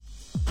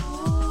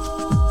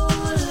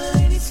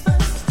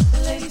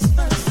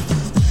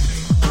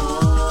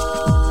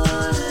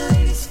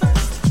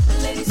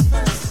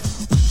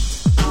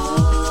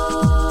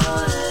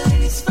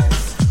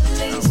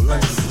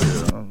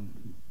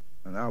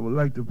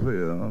like to play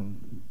a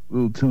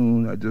little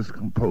tune I just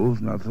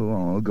composed not so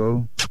long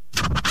ago.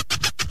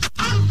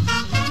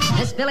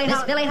 Miss Billie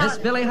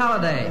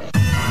Holiday.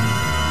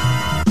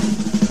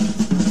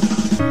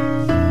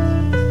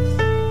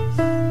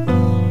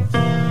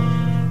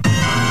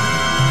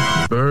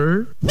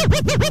 Bird.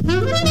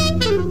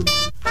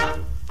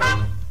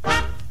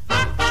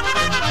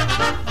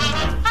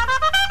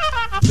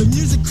 The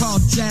music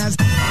called jazz.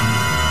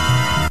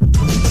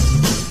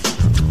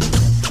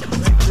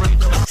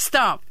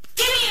 Stop.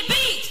 Give me a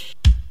beat.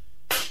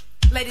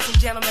 Ladies and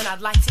gentlemen,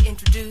 I'd like to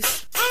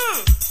introduce.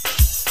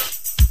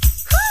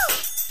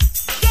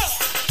 Yeah.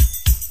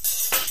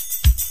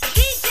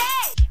 DJ.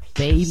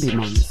 Baby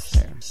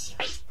Monster.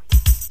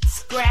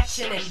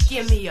 Scratching and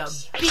give me a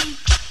beat.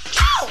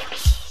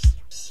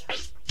 Ouch.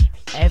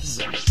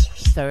 Every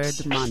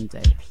third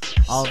Monday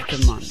of the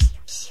month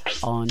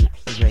on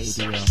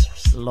Radio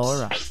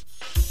Laura.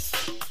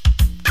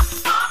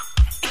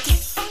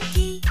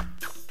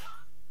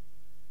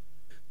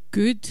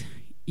 Good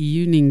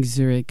evening,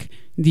 Zurich.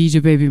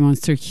 DJ Baby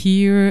Monster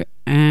here,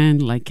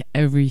 and like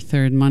every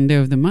third Monday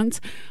of the month,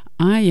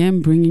 I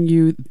am bringing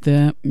you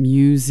the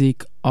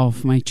music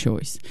of my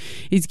choice.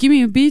 It's Give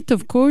Me a Beat,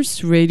 of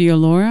course, Radio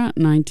Laura,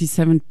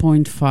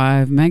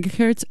 97.5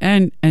 megahertz,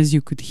 and as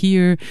you could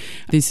hear,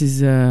 this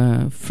is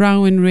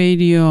Frauen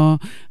Radio,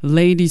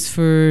 Ladies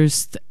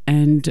First,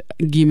 and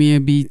Give Me a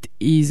Beat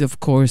is, of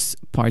course,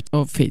 part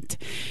of it.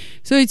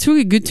 So it's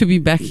really good to be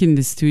back in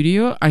the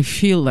studio. I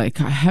feel like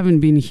I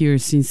haven't been here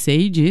since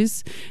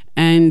ages,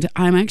 and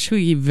I'm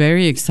actually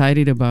very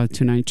excited about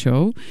tonight's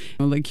show.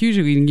 Like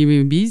usually in Give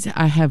Me a Beat,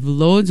 I have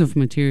loads of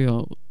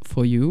material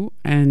for you,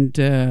 and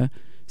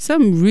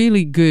some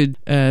really good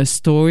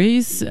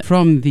stories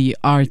from the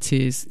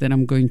artists that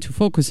I'm going to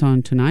focus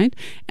on tonight,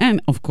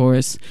 and of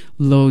course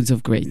loads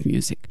of great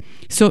music.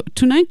 So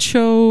tonight's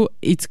show,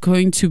 it's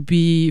going to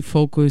be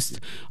focused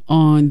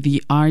on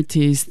the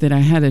artist that I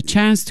had a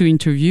chance to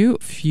interview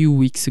a few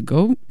weeks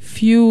ago,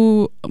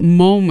 few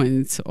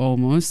moments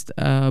almost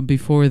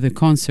before the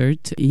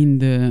concert in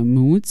the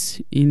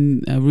Moods,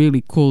 in a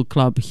really cool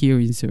club here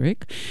in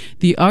Zurich.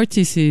 The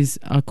artist is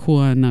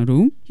Akua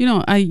Naru. You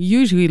know, I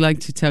usually like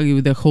to tell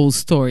you the whole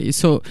story.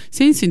 So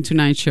since in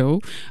tonight's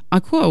show,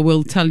 Akua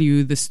will tell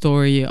you the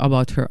story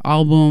about her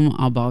album,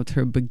 about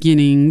her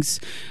beginnings,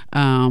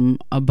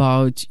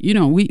 about, you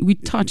know, we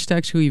touched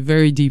actually a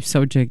very deep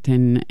subject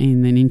in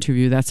an interview.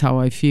 That's how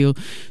I feel.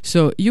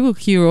 So you will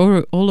hear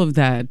all of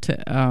that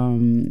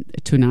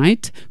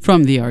tonight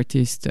from the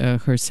artist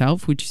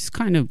herself, which is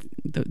kind of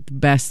the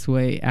best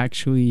way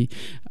actually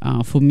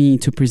for me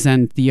to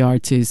present the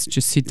artist.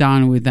 Just sit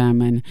down with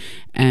them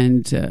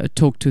and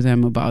talk to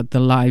them about the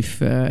life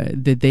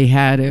that they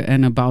had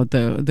and about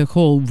the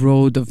whole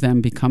road of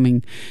them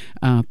becoming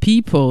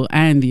people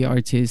and the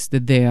artists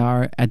that they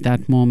are at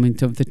that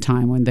moment of the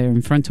time when they're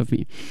in front of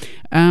me.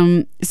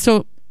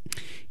 So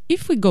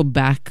if we go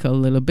back a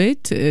little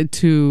bit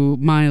to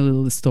my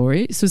little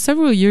story, so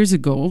several years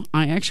ago,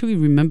 I actually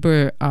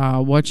remember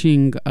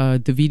watching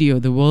the video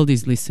 "The World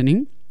Is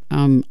Listening."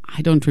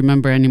 I don't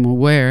remember anymore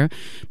where,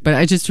 but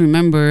I just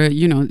remember,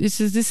 you know, this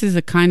is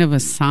a kind of a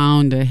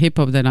sound, a hip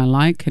hop that I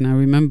like, and I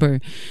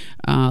remember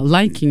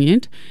liking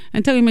it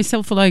and telling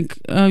myself, like,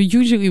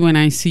 usually when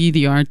I see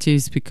the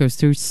artist, because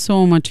there's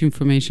so much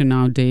information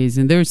nowadays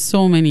and there's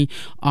so many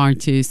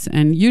artists,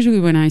 and usually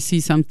when I see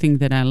something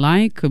that I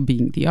like,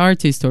 being the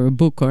artist or a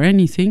book or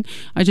anything,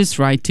 I just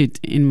write it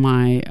in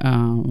my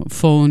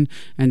phone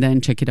and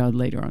then check it out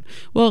later on.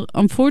 Well,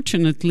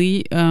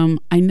 unfortunately,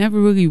 I never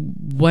really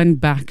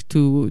went back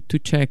to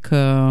check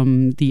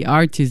the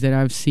artists that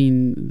I've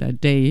seen that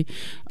day.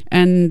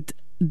 And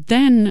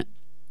then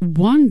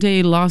one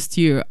day last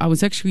year, I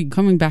was actually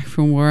coming back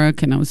from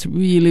work and I was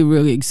really,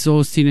 really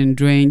exhausted and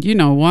drained. You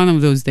know, one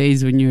of those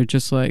days when you're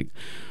just like,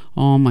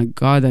 oh my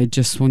God, I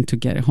just want to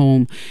get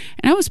home.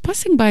 And I was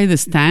passing by the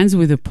stands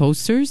with the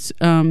posters.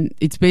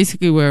 It's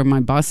basically where my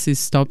bus is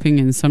stopping,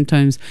 and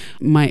sometimes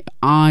my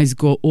eyes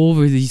go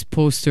over these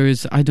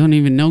posters. I don't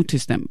even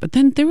notice them. But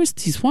then there was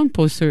this one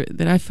poster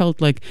that I felt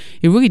like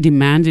it really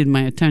demanded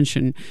my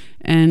attention.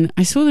 And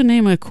I saw the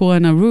name Akua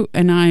Naru,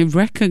 and I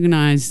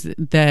recognized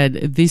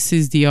that this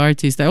is the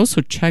artist. I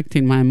also checked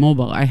in my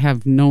mobile. I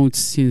have notes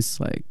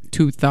since like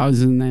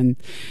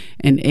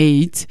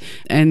 2008,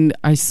 and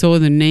I saw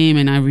the name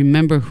and I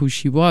remember who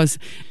she was.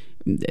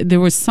 There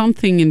was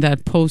something in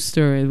that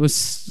poster. It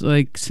was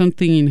like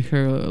something in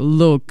her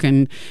look,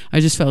 and I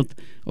just felt,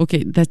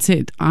 okay, that's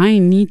it. I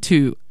need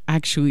to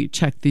actually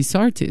check this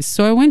artist.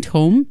 So I went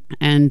home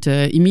and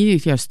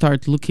immediately I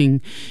started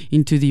looking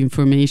into the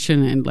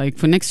information, and like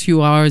for the next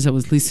few hours I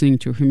was listening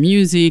to her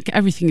music,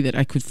 everything that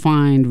I could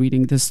find,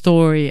 reading the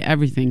story,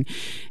 everything.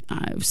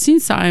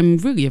 Since I'm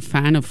really a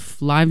fan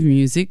of live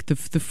music, the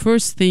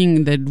first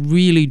thing that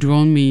really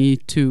drawn me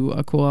to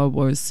Akua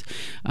was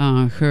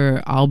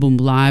her album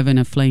Live and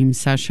a Flame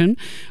Session.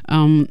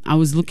 I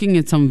was looking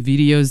at some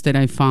videos that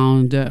I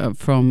found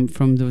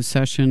from those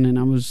sessions, and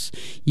I was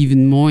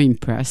even more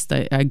impressed.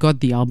 I got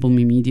the album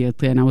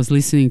immediately, and I was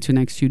listening to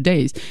next few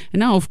days. And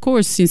now, of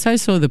course, since I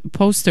saw the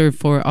poster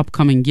for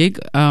upcoming gig,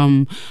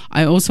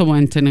 I also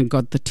went and I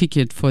got the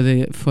ticket for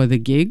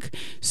the gig.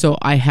 So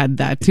I had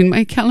that in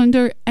my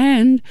calendar.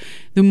 And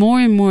the more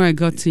and more I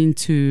got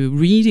into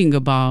reading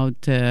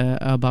about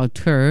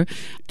her,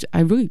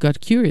 I really got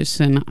curious,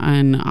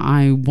 and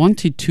I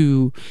wanted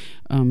to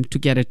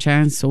get a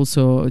chance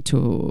also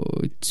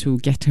to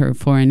get her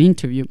for an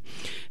interview.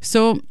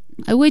 So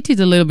I waited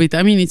a little bit.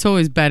 I mean, it's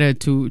always better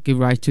to get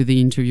right to the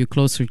interview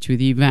closer to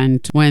the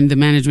event when the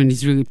management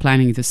is really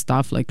planning the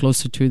stuff, like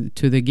closer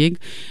to the gig.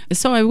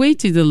 So I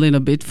waited a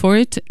little bit for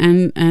it,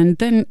 and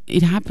then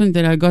it happened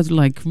that I got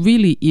like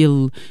really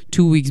ill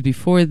 2 weeks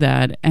before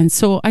that, and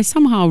so I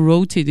somehow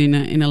wrote it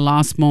in a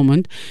last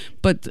moment.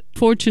 But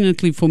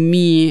fortunately for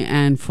me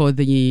and for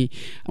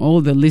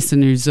all the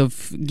listeners of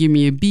Give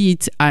Me a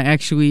Beat, I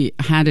actually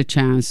had a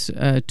chance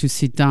to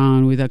sit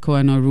down with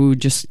Akua Naru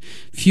just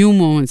few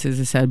moments, as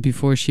I said,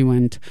 before she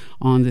went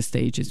on the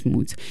stage as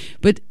Moods.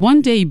 But one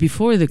day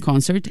before the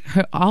concert,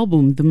 her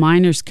album, The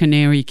Miner's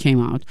Canary,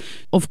 came out.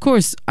 Of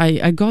course,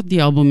 I got the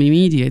album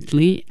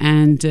immediately,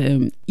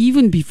 and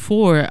even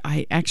before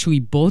I actually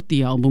bought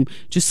the album,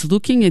 just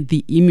looking at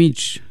the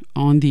image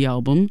on the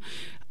album,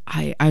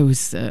 I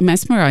was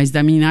mesmerized.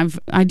 I mean,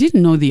 I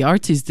didn't know the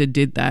artist that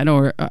did that,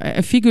 or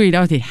I figured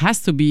out it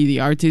has to be the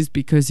artist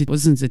because it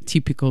wasn't a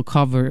typical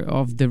cover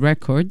of the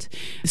record.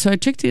 So I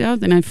checked it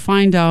out, and I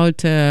find out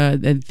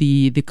that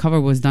the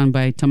cover was done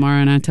by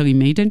Tamara Natalie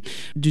Maiden,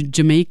 the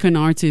Jamaican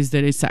artist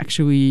that is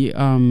actually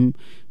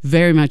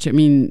very much, I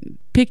mean,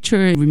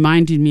 picture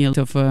reminded me of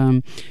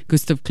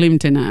Gustav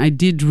Klimt, and I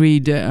did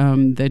read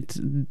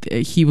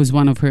that he was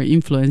one of her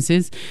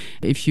influences.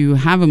 If you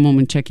have a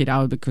moment, check it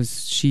out,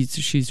 because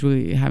she's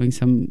really having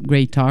some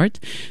great art.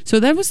 So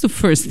that was the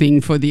first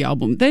thing for the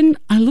album. Then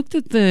I looked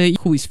at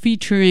who is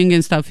featuring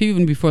and stuff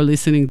even before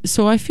listening.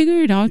 So I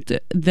figured out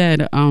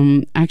that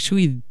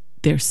actually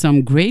there's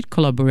some great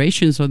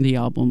collaborations on the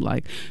album,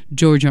 like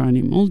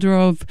Georgiani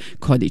Muldrov,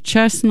 Cody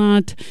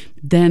Chestnut.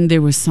 Then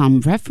there were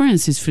some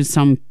references for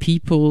some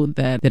people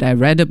that I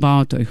read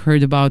about or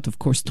heard about. Of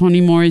course,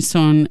 Toni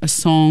Morrison, a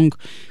song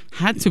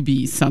had to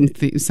be some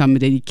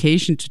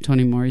dedication to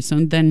Toni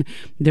Morrison. Then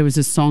there was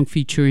a song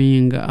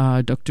featuring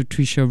Dr.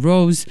 Trisha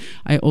Rose.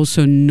 I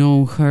also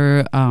know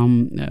her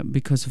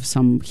because of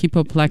some hip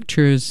hop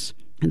lectures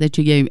that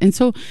she gave. And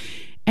so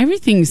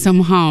everything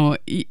somehow,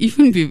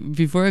 even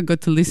before I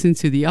got to listen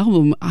to the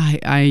album,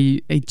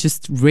 I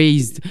just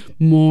raised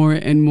more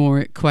and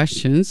more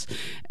questions,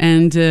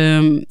 and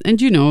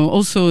you know,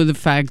 also the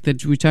fact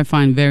that, which I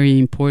find very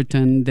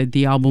important, that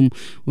the album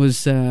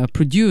was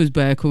produced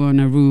by Akua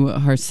Naru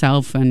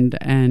herself and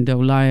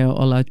Olaya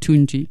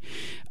Olatunji,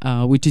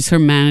 which is her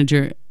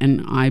manager,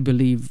 and I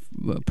believe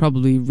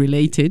probably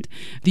related.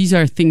 These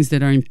are things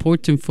that are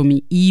important for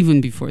me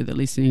even before the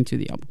listening to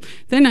the album.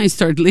 Then I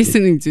start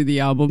listening to the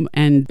album,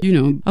 and you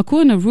know,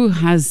 Akua Naru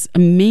has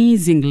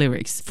amazing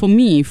lyrics. For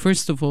me,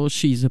 first of all,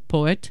 she's a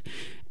poet,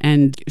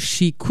 and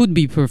she could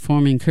be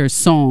performing her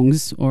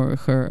songs or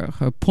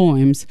her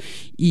poems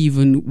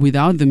even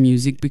without the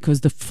music,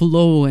 because the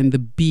flow and the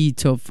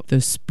beat of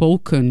the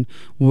spoken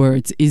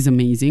words is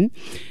amazing.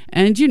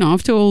 And you know,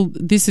 after all,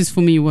 this is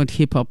for me what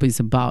hip-hop is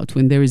about,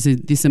 when there is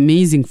this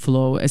amazing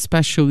flow,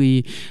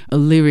 especially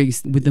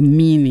lyrics with the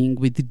meaning,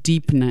 with the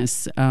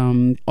deepness,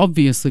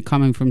 obviously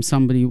coming from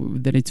somebody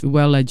that is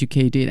well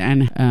educated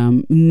and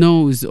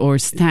knows or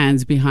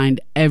stands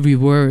behind every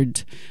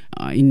word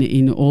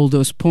in all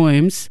those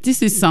poems.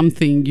 This is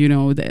something, you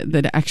know,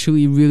 that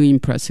actually really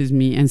impresses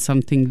me, and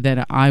something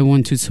that I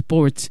want to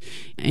support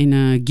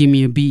in Give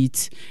Me a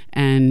Beat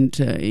and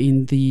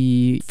in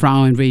the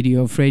Frauen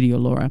Radio of Radio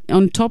Laura.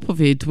 On top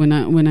of it, when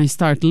I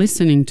start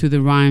listening to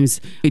the rhymes,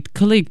 it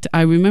clicked.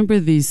 I remember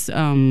this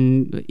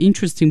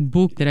interesting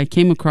book that I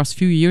came across a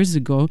few years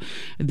ago,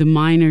 The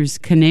Miner's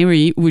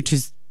Canary, which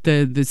is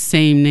the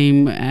same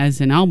name as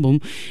an album,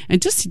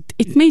 and just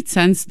it made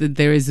sense that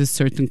there is a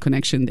certain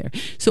connection there.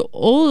 So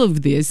all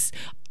of this,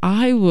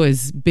 I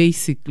was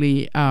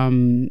basically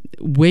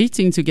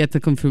waiting to get the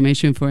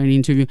confirmation for an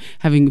interview,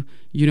 having,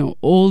 you know,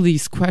 all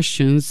these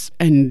questions,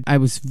 and I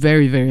was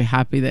very, very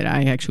happy that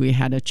I actually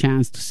had a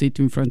chance to sit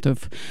in front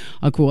of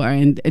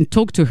Akua and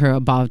talk to her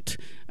about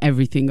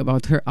everything,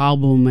 about her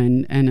album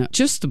and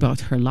just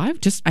about her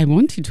life. Just, I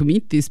wanted to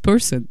meet this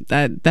person.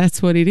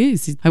 That's what it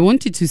is. I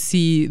wanted to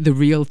see the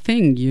real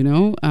thing, you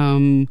know,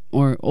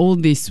 or all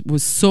this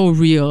was so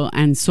real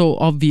and so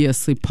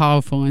obviously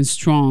powerful and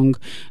strong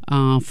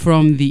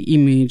from the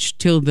image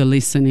till the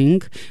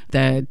listening,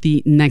 that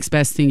the next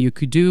best thing you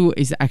could do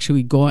is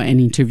actually go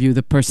and interview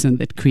the person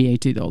that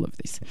created all of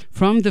this.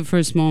 From the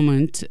first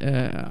moment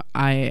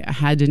I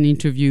had an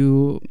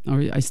interview,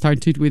 or I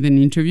started with an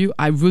interview,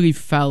 I really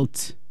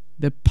felt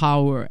the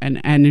power and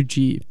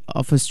energy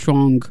of a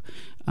strong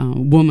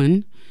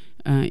woman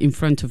in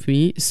front of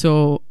me.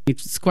 So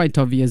it's quite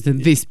obvious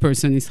that this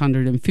person is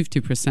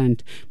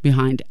 150%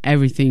 behind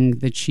everything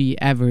that she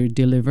ever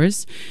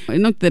delivers.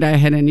 Not that I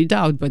had any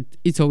doubt, but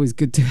it's always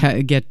good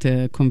to get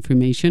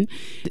confirmation.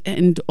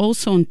 And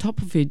also on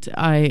top of it,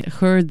 I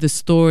heard the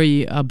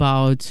story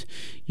about,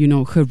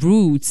 her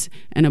roots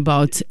and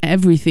about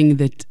everything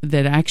that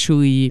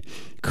actually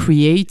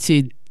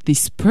created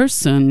this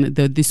person,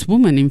 this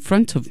woman in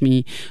front of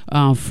me,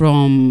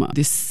 from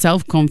this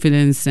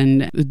self-confidence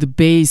and the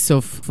base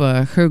of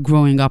her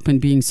growing up and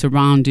being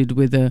surrounded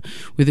with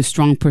a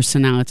strong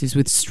personalities,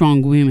 with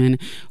strong women,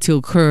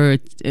 till her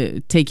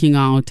taking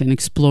out and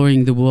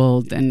exploring the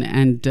world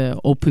and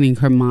opening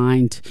her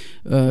mind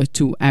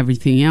to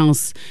everything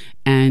else,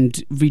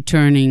 and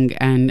returning,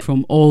 and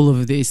from all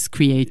of this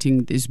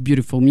creating this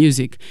beautiful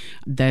music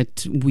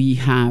that we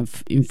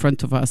have in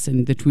front of us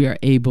and that we are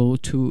able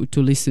to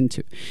listen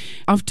to.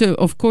 After,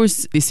 of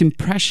course, this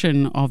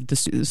impression of the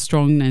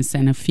strongness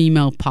and a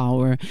female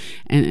power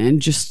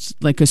and just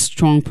like a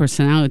strong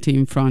personality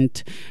in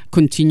front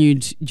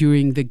continued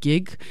during the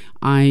gig,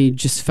 I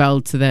just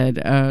felt that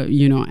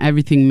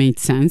everything made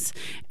sense.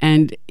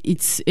 And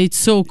it's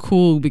so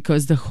cool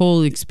because the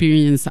whole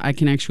experience I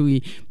can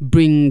actually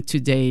bring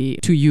today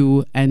to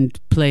you and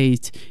play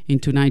it in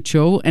tonight's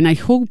show. And I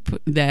hope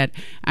that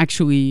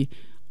actually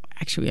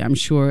I'm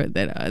sure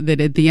that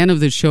at the end of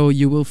the show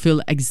you will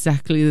feel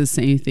exactly the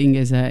same thing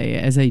as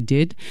I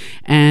did,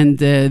 and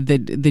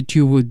that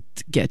you would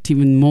get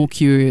even more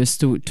curious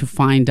to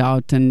find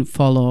out and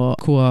follow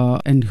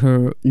Akua and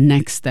her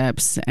next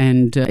steps,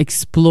 and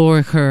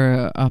explore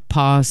her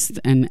past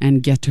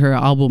and get her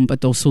album,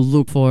 but also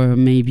look for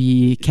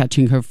maybe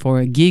catching her for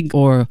a gig,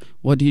 or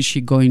what is she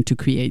going to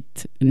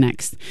create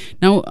next.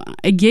 Now,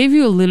 I gave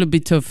you a little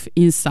bit of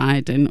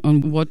insight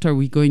on what are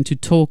we going to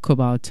talk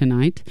about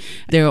tonight.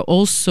 There are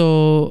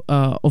also,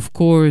 of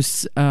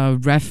course,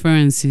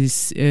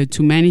 references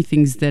to many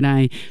things that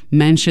I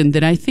mentioned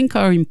that I think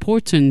are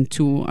important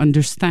to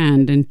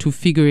understand and to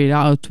figure it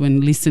out when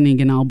listening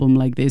an album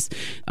like this.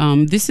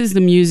 This is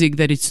the music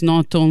that it's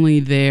not only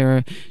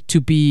there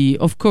to be,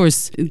 of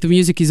course, the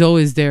music is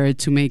always there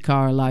to make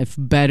our life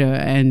better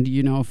and,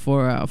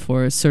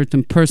 for a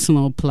certain personal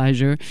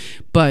pleasure.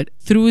 But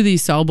through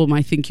this album,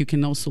 I think you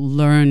can also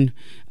learn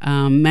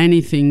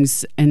many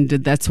things, and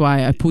that's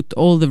why I put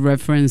all the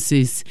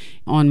references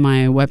on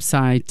my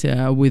website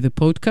with the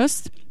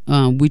podcast,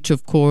 which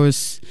of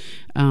course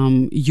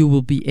you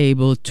will be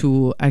able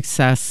to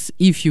access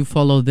if you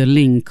follow the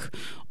link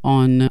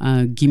on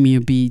Give Me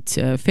a Beat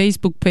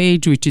Facebook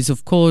page, which is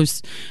of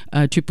course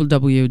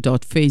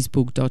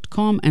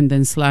www.facebook.com and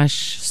then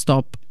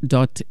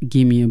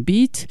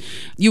 /stop.givemeabeat.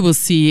 You will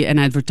see an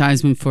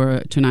advertisement for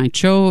tonight's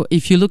show.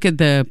 If you look at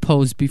the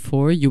post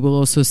before, you will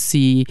also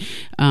see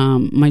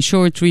my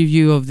short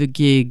review of the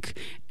gig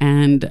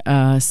and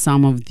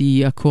some of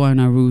the Akua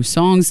Naru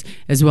songs,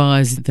 as well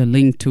as the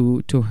link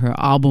to her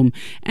album,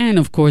 and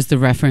of course the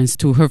reference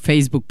to her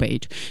Facebook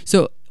page.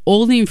 So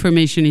all the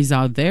information is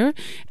out there,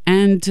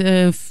 and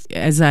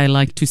as I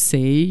like to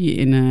say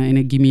in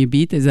a Give Me a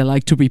Beat, as I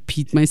like to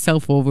repeat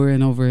myself over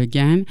and over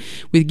again,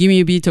 with Give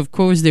Me a Beat, of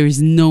course, there is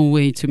no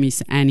way to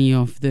miss any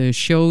of the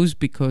shows,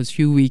 because a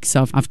few weeks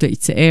after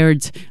it's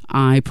aired,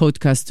 I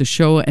podcast the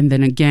show, and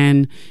then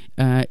again,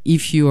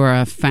 if you are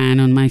a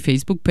fan on my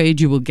Facebook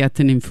page, you will get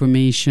an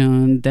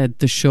information that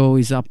the show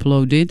is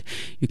uploaded.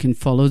 You can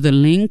follow the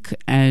link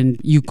and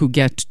you could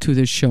get to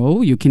the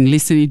show. You can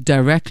listen it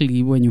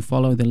directly when you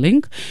follow the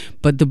link.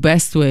 But the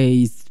best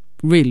way is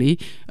really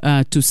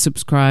to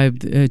subscribe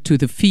to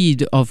the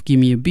feed of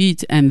Give Me a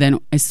Beat, and then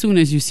as soon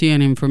as you see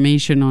an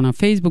information on a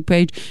Facebook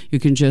page, you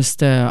can just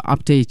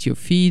update your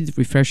feed,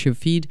 refresh your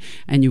feed,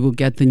 and you will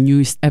get the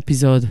newest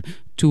episode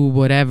to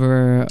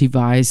whatever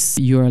device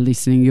you are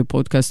listening your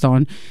podcast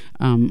on.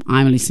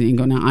 I'm listening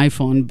on an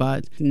iPhone,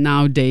 but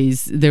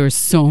nowadays there are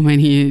so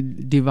many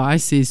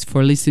devices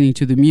for listening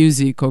to the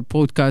music or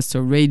podcast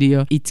or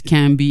radio. It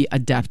can be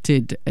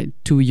adapted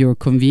to your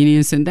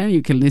convenience, and then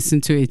you can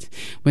listen to it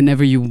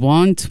whenever you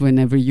want,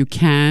 whenever you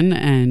can,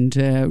 and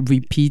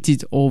repeat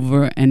it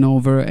over and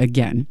over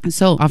again.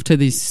 So after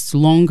this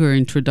longer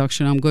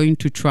introduction, I'm going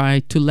to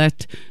try to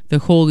let the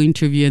whole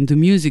interview and the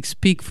music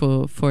speak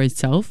for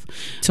itself.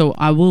 So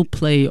I will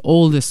play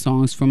all the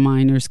songs from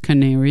Miner's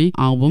Canary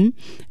album,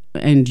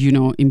 and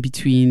in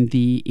between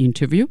the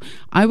interview.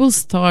 I will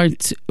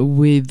start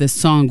with the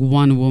song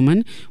One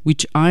Woman,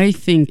 which I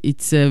think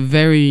it's a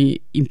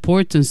very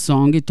important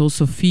song. It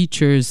also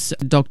features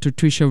Dr.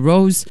 Trisha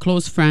Rose,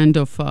 close friend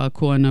of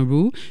Akua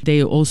Naru.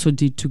 They also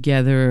did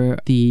together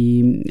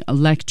the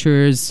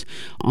lectures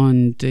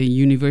on the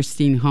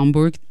university in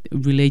Hamburg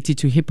related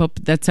to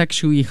hip-hop. That's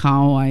actually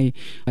how I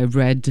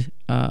read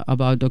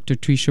about Dr.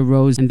 Trisha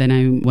Rose, and then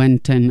I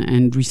went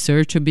and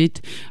researched a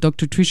bit.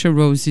 Dr. Trisha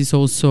Rose is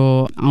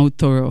also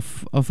author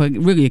of a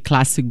really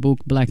classic book,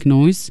 Black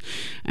Noise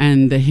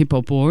and the Hip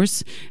Hop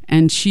Wars,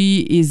 and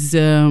she is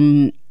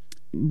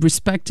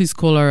respected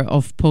scholar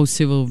of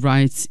post-civil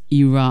rights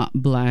era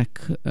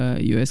Black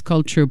U.S.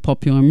 culture,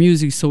 popular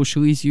music,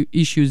 social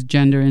issues,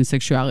 gender and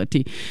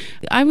sexuality.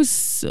 I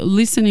was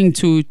listening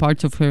to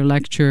part of her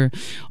lecture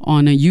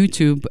on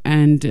YouTube,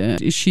 and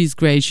she's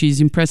great. She's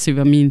impressive.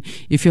 I mean,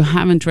 if you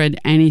haven't read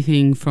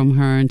anything from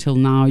her until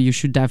now, you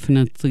should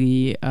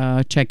definitely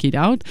check it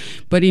out.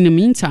 But in the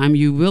meantime,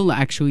 you will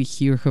actually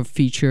hear her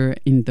feature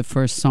in the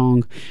first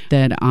song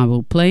that I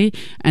will play,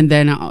 and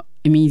then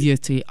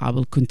immediately I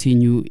will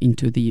continue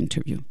into the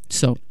interview.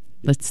 So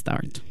let's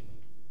start.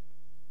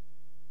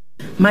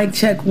 Mic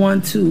check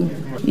 1 2.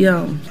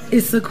 Yo,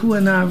 it's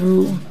Akua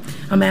Naru.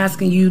 I'm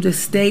asking you to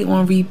stay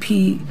on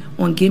repeat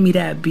on Give Me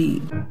That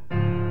Beat.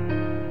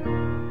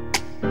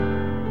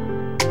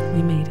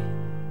 We made it.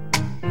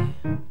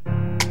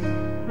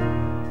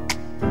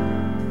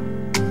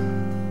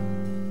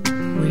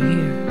 We're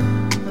here.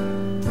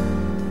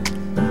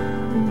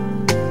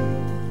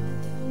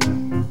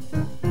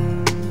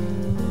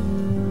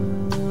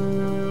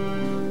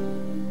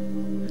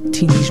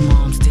 Teenage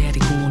moms, daddy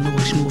going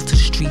north to the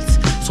streets.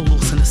 So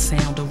lost in the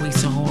sound of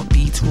racing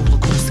heartbeats. Roller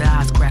coaster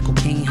eyes, crack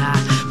cocaine high.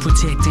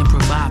 Protect and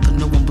provide for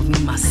no one but me,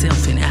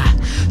 myself, and I.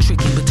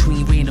 Tricking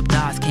between random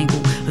thighs, can't go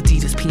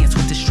Adidas pants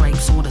with the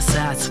stripes on the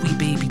side. Sweet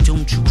baby,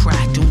 don't you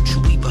cry, don't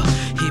you weep.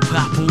 Hip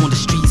hop on the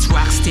streets,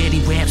 rock steady,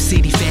 rap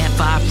city, Fat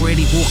Five,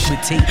 ready, walk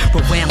with tape,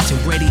 around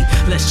and ready.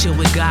 Let's chill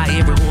with Guy,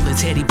 Aaron, all the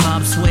Teddy,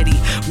 Bob, sweaty.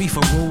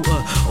 Reefer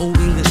roller, old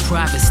English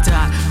private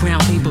stock.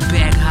 Brown paper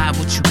bag high,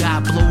 what you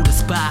got, blow the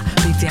spot.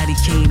 Big Daddy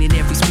Kane in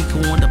every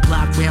speaker on the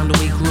block. Round the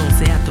way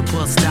girls at the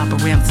bus stop.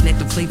 Around his neck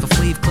the flavor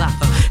Flav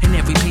clocker. And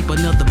every paper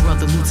another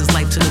brother loses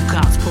life to the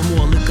cops. Pour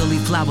more liquor,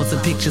 leave flowers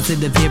and pictures in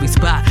the very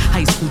spot.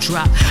 High school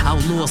drop,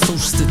 outlaw social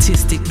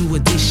statistic, new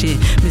edition.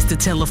 Mr.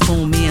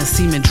 Telephone Man,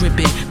 semen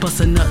dripping. Bust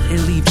a nut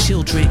and leave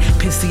children.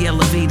 Piss the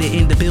elevator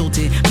in the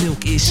building.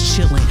 Milk is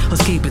chilling.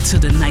 Escape it to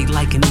the night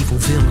like an evil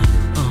villain.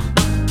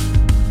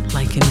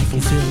 Like an evil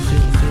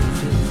villain.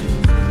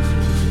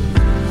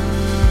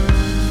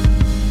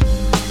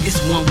 It's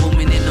one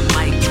woman in the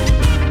mic.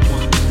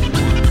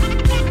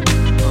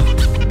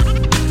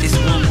 It's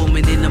one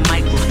woman in the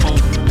microphone.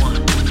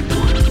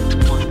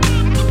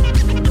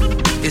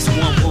 It's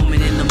one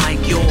woman in the mic,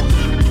 yo.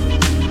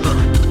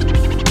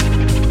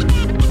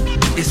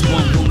 It's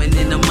one woman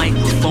in the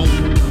microphone.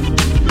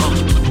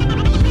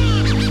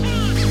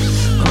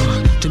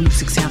 The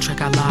music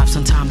soundtrack I live.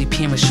 Sometimes the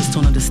parents just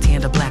don't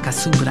understand. A black eye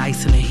suit with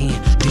ice in her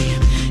hand.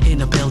 Damn. In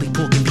her belly,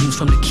 pork and beans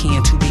from the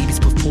can. 2 babies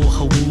before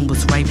her womb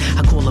was ripe.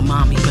 I call her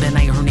mommy, but at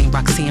night her name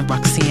Roxanne.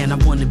 Roxanne, I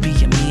wanna be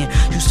a man.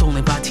 You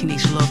stolen by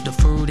teenage love,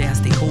 deferred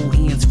as they hold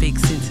hands. Fake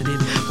sensitive,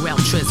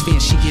 Ralph Tress fan.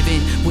 She give in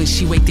when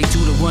she wake. They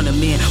do the runner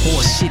man. Oh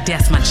shit,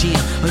 that's my jam.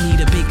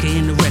 Anita Baker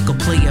in the record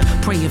player.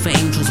 Praying for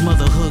angels,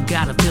 motherhood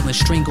got a feeling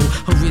strangle.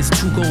 Her wrist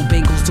 2 gold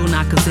bangles, door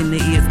knockers in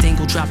the ears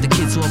dangle. Drop the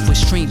kids off with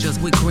strangers.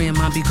 With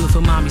grandma, be good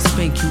for mommy,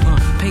 spank you.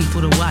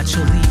 Painful to watch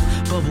her leave.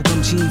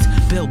 Bubblegum jeans,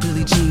 Bell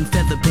Billie Jean,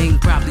 feather bang,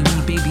 probably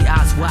we baby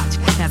eyes watch.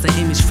 As her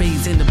image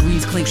fades in the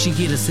breeze, claim she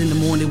get us in the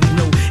morning. We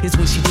know it's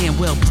when she damn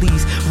well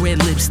pleased. Red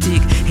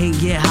lipstick,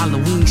 ain't yet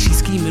Halloween. She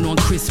scheming on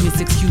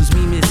Christmas. Excuse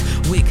me, Miss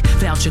Wick.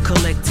 Voucher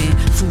collecting,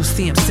 food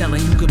stamp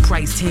selling. You could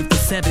price 10 for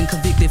 7.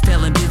 Convicted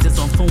felon business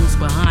on phones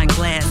behind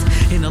glass.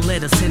 In a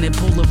letter sending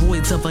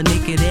Polaroids of her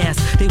naked ass.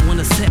 They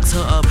wanna sex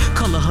her up,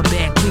 color her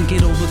back, pink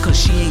it over, cause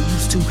she ain't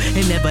used to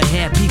and never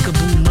had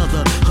peekaboo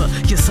mother.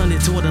 Your son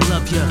and daughter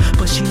love ya,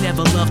 but she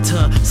never loved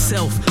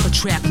herself.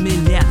 Attract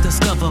men that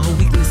discover her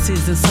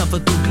weaknesses and suffer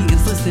through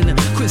beatings. Listen to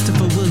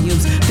Christopher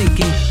Williams,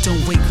 thinking,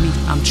 don't wake me,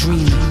 I'm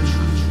dreaming.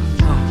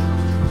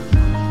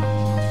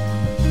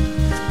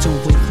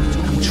 Don't wake me,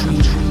 I'm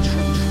dreaming.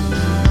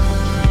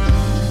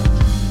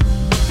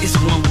 It's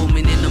one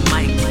woman in the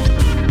mic.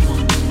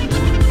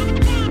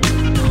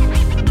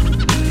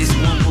 It's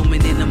one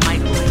woman in the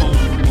microphone.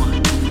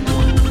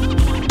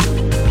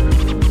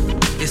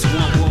 It's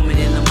one woman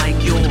in the mic,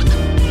 yo.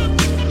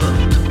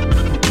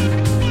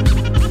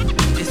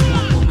 It's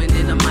one woman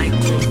in the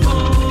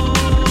microphone.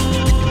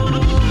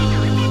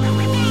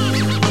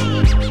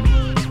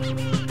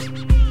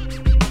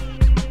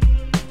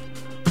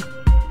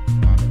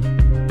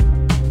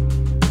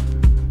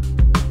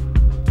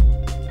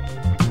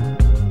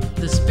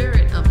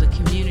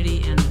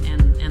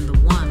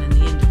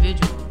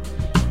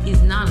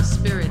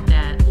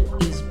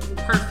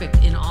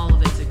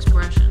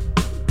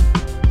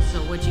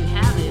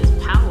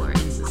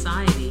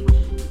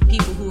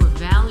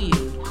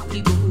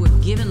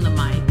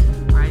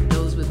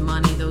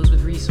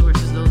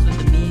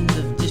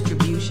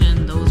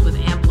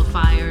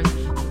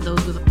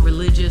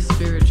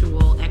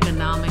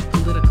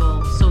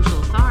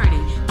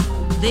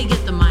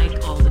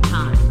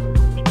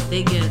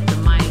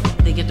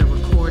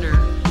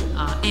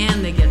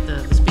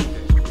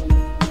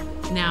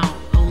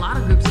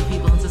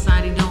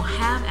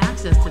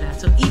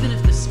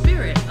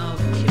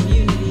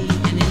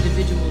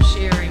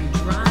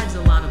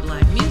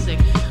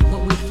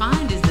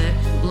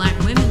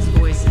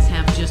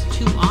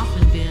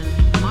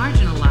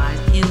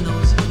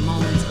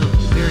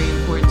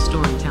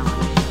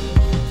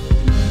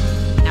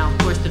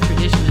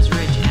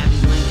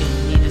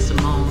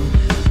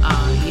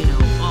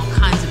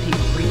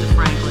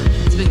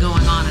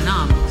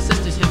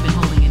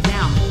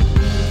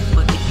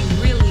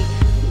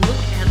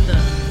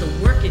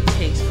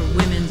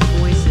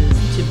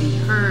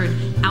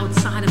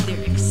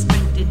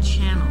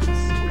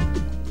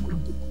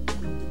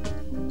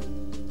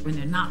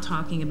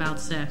 talking about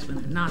sex, when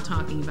they're not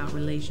talking about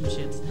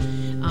relationships,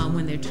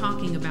 when they're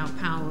talking about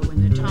power,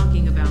 when they're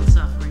talking about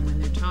suffering, when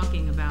they're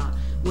talking about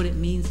what it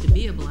means to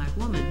be a black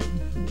woman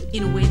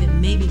in a way that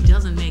maybe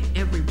doesn't make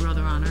every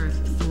brother on earth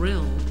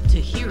thrilled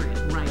to hear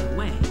it right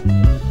away.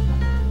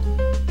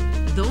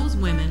 Those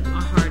women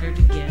are harder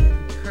to get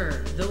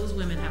heard. Those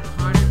women have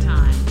a harder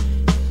time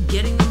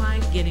getting the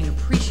mic, getting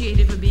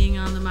appreciated for being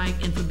on the mic,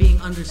 and for being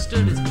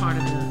understood as part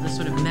of the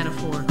sort of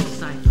metaphorical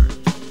cipher.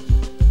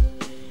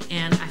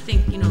 And I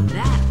think,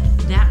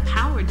 that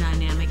power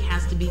dynamic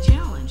has to be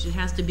challenged. It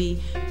has to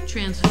be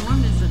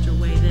transformed in such a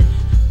way that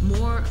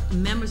more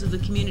members of the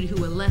community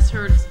who are less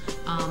heard,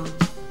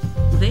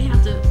 they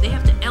have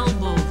to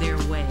elbow their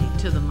way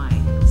to the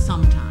mic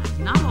sometimes,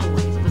 not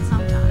always, but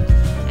sometimes.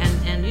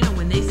 And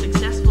when they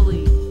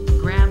successfully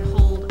grab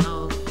hold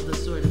of the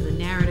sort of the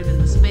narrative in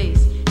the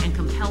space and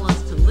compel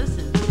us to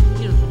listen,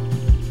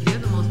 they're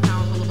the most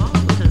powerful of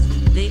all, because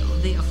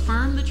they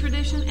affirm the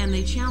tradition and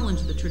they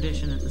challenge the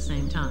tradition at the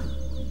same time.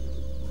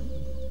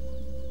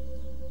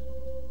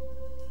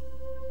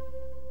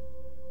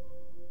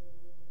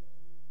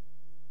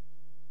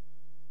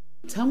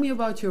 Tell me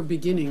about your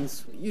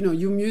beginnings. Your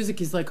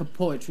music is like a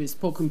poetry,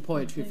 spoken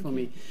poetry for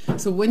me.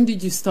 So when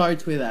did you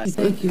start with that?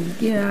 Thank you.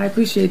 Yeah, I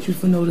appreciate you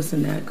for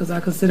noticing that, because I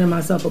consider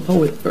myself a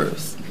poet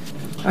first.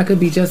 I could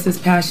be just as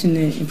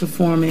passionate in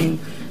performing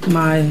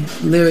my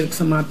lyrics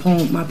and my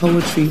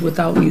poetry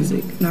without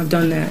music, and I've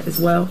done that as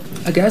well.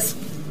 I guess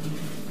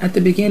at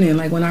the beginning,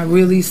 like when I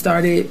really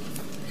started,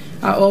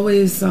 I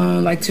always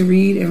like to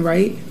read and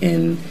write,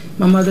 and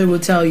my mother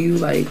would tell you,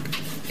 like,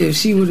 if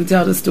she were to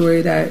tell the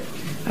story that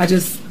I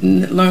just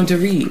learned to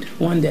read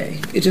one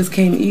day. It just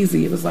came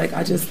easy. It was like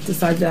I just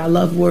decided that I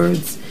love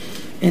words.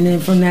 And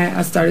then from that,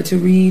 I started to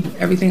read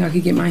everything I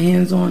could get my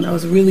hands on. I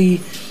was really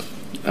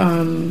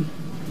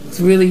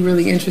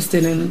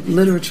interested in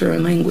literature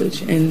and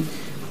language. And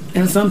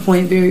at some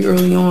point, very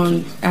early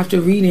on, after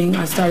reading,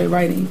 I started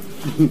writing.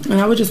 And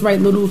I would just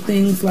write little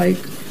things, like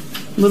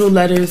little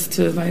letters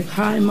to, like,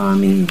 hi,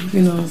 mommy,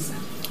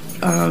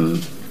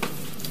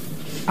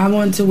 I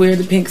wanted to wear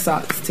the pink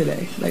socks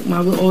today. Like,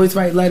 I would always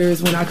write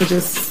letters when I could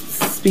just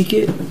speak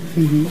it.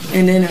 Mm-hmm.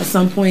 And then at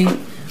some point,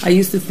 I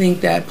used to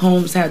think that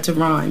poems had to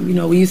rhyme.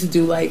 We used to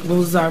do, like,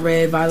 roses are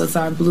red, violets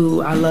are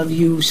blue, I love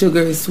you,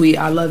 sugar is sweet,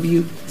 I love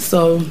you.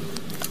 So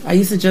I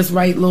used to just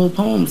write little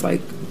poems,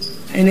 like,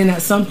 and then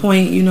at some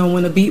point,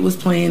 when a beat was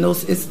playing,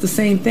 it's the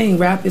same thing.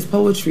 Rap is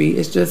poetry.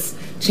 It's just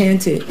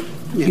chanted,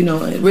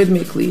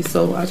 rhythmically.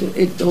 So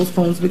those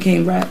poems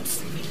became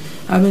raps.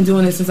 I've been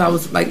doing it since I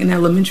was, like, in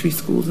elementary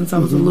school, since I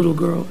was a little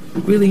girl,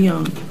 really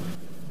young.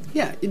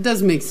 Yeah, it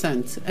does make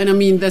sense. And I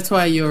mean, that's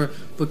why your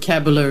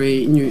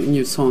vocabulary in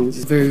your songs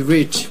is very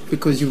rich,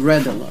 because you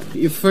read a lot.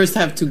 You first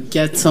have to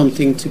get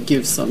something to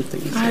give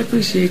something. I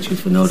appreciate you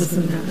for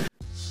noticing that.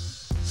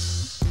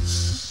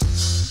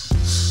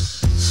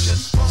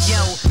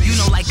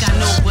 Yo, like I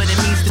know what it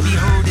means to be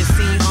heard and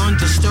seen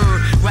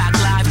undisturbed. Rock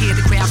live, hear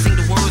the crowd sing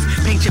the words.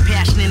 Paint your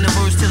passion in the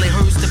verse till it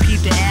hurts. To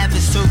peep the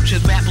avid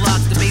searchers, rap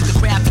blogs, debate the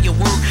craft of your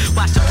work.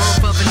 Watch the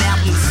birth of an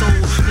album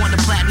sold. Want the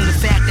platinum, the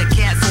fact that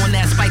cats on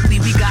that Spike Lee,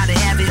 we gotta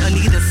have it.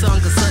 Anita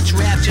sung of such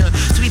rapture,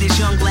 Swedish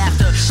young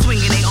laughter,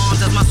 swinging their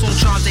arms as my song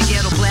charms their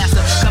ghetto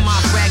blaster. Come on,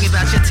 bragging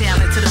about your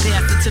talent to the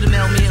pastor, to the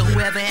mailman,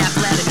 whoever half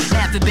flattered.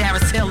 Half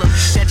embarrassed, tell them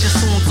that your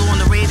songs on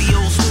the radio.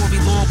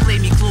 Story long,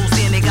 play me close,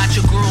 and they got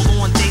your girl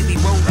on daily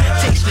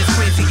rotation is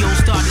crazy, yo.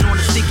 Started on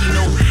a sticky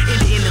note,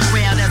 in the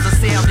crowd as a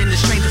sound in the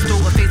stranger's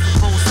door. A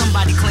Facebook post,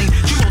 somebody claimed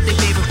you wrote their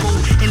favorite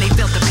quote, and they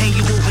felt the pain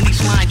you open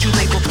each line you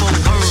label both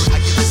heard. I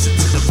can listen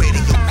to the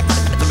radio.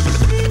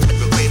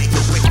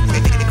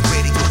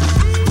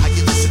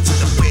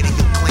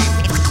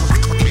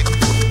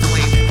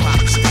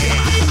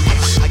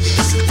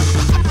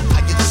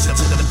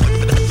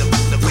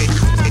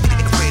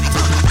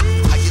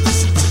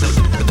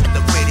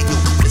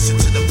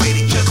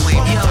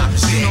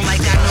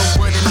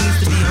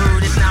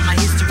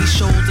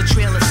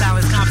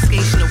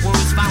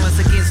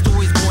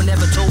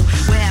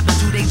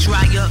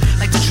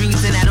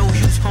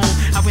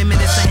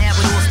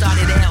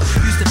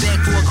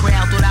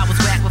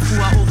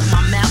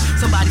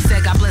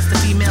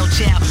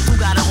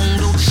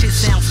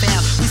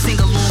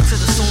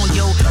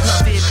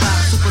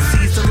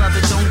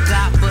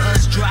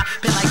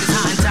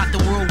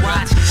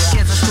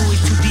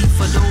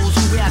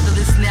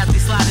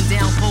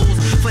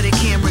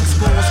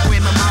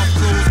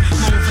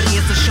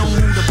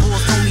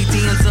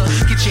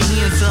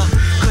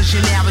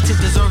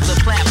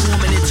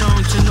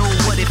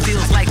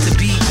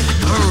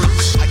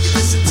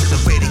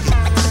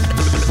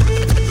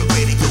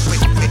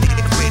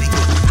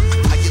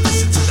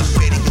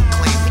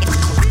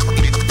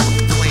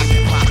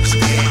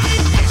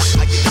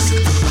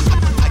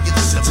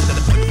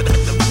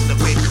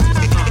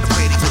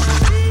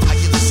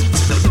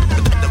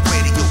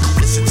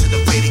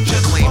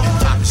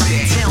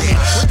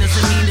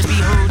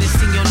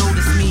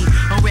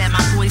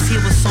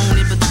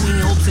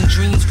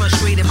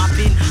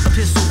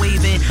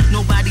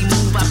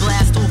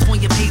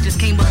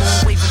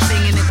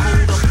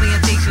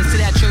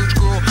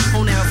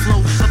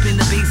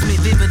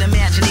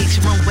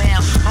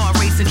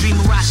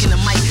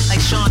 mic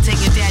like Sean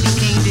taking Daddy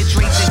Kane did.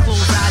 Drapes and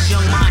closed eyes,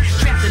 young mind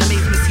trapped in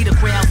amazement. See the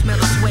crowd, smell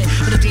the sweat,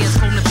 but the dance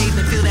from the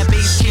pavement, feel that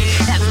bass kick.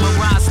 As my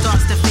ride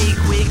starts to fade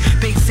quick,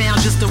 big sound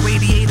just a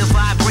radiator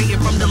vibrating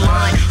from the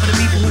line. For the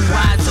people who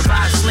ride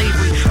survive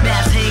slavery,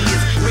 mass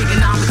hangers,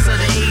 Reaganomics of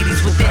the 80s.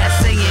 With that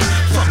saying,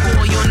 fuck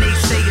all your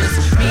naysayers.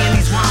 Me and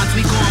these rhymes,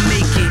 we gon'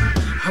 make it.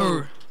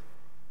 Her.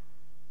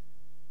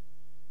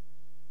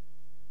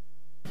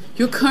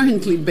 You're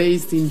currently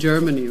based in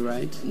Germany,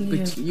 right? Yeah.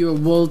 But you're a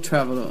world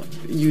traveler.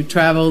 You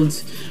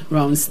traveled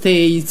around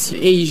States,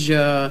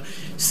 Asia.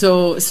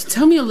 So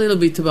tell me a little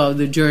bit about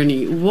the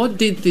journey. What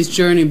did this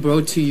journey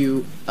brought to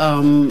you?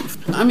 What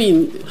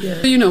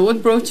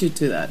brought you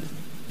to that?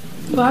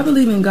 Well, I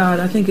believe in God.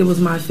 I think it was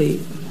my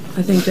fate.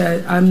 I think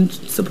that I'm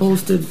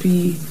supposed to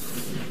be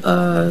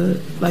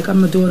like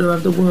I'm a daughter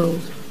of the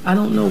world. I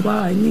don't know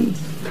why, me.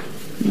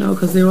 You know,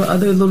 because there were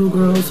other little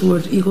girls who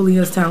were equally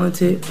as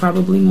talented,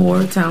 probably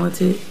more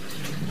talented,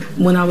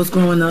 when I was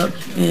growing up.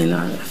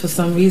 And for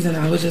some reason,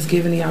 I was just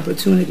given the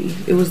opportunity.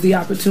 It was the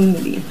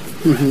opportunity.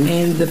 Mm-hmm.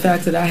 And the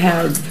fact that I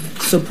had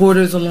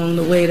supporters along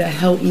the way that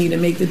helped me to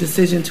make the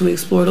decision to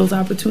explore those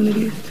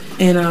opportunities.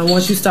 And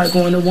once you start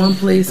going to one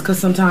place, because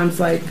sometimes,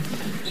 I've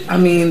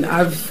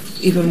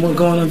even more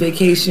going on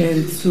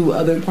vacation to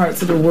other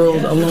parts of the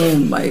world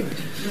alone.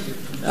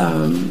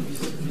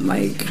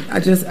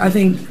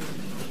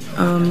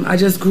 I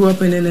just grew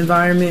up in an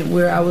environment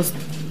where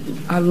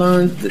I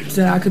learned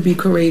that I could be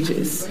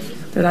courageous,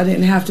 that I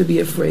didn't have to be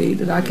afraid,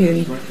 that I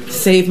can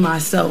save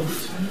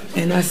myself,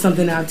 and that's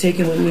something that I've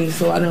taken with me.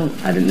 So I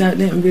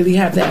didn't really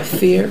have that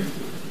fear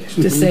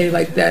to say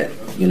like that.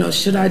 You know,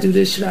 should I do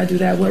this? Should I do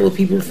that? What will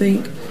people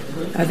think?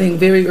 I think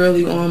very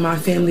early on, my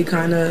family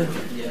kind of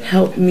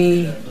helped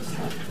me.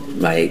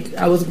 Like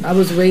I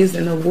was raised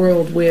in a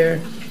world where,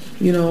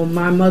 you know,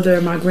 my mother,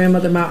 my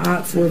grandmother, my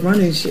aunts were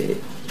running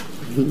shit.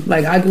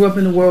 Like I grew up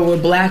in a world where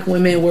black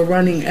women were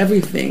running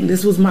everything.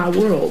 This was my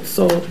world.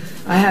 So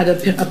I had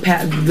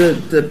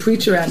the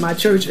preacher at my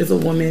church is a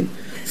woman.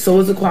 So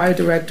is the choir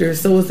director.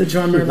 So is the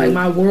drummer. Mm-hmm. Like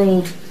my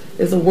world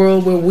is a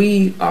world where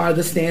we are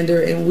the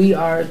standard and we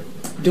are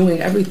doing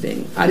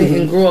everything. I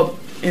didn't grow up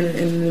in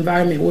an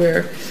environment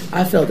where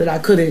I felt that I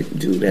couldn't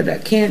do that. I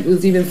can't. It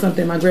was even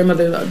something my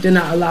grandmother did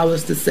not allow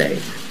us to say.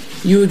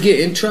 You would get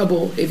in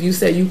trouble if you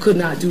said you could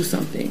not do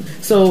something.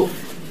 So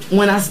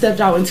when I stepped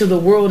out into the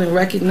world and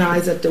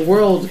recognized that the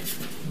world,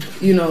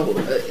 you know,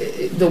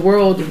 the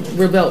world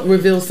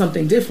reveals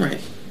something different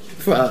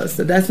for us.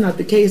 So that's not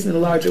the case in the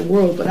larger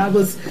world. But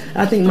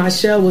I think my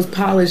shell was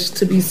polished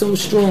to be so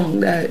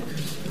strong that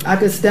I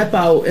could step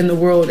out in the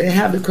world and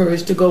have the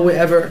courage to go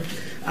wherever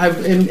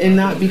and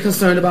not be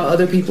concerned about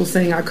other people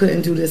saying I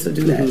couldn't do this or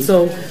do that.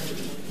 So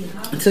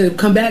to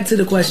come back to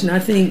the question, I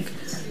think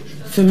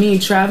for me,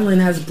 traveling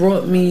has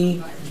brought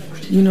me,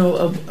 you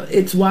know,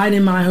 it's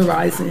widened my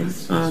horizon.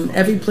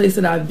 Every place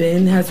that I've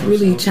been has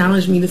really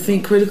challenged me to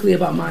think critically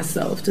about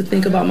myself, to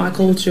think about my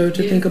culture,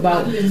 to think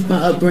about my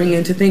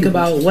upbringing, to think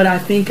about what I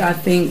think,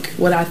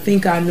 what I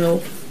think I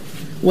know,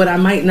 what I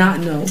might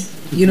not know.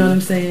 You know what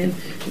I'm saying?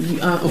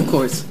 Of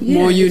course.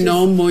 More you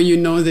know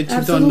that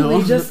you don't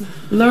know. Just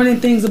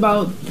learning things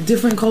about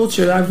different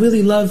culture. I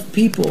really love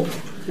people,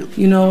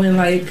 you know, and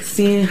like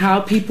seeing how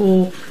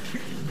people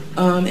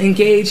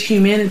engage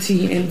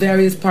humanity in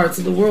various parts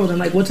of the world. And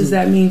like, what does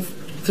that mean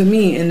for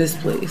me in this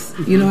place?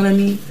 You know what I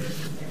mean?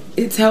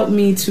 It's helped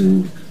me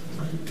to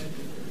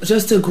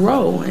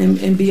grow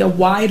and be a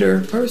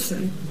wider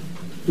person,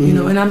 you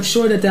know, and I'm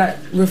sure that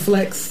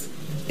reflects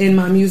in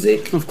my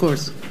music. Of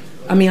course.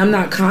 I mean, I'm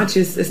not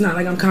conscious. It's not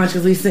like I'm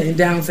consciously sitting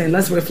down saying,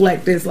 let's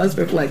reflect this, let's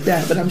reflect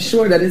that. But I'm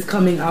sure that it's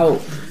coming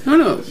out.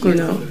 No, you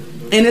know.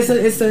 And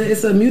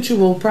it's a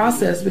mutual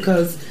process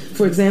because,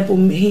 for example,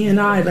 he and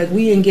I, like,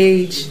 we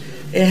engage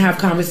and have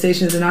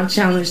conversations, and I've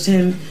challenged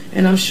him,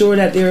 and I'm sure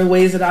that there are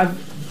ways that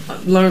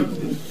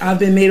I've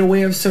been made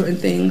aware of certain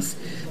things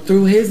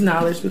through his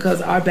knowledge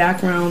because our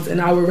backgrounds and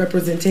our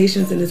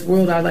representations in this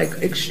world are like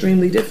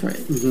extremely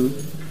different.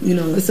 You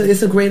know, it's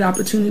a great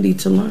opportunity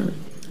to learn.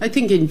 I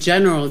think in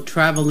general,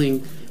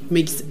 traveling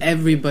makes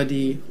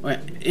everybody, or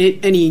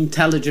any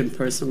intelligent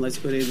person, let's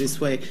put it this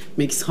way,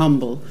 makes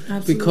humble.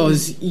 Absolutely.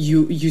 Because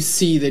you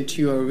see that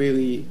you are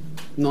really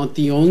not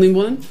the only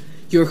one.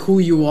 You're who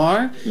you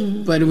are,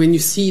 but when you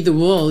see the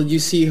world, you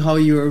see how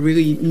you are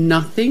really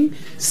nothing.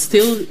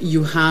 Still,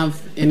 you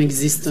have an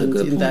existence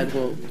in that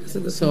world.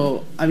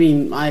 So, I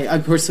mean, I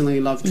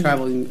personally love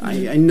traveling.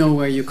 I know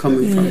where you're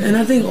coming from. And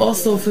I think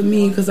also for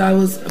me, because I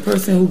was a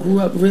person who grew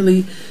up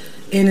really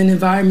in an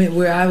environment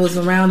where I was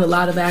around a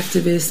lot of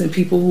activists and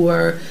people who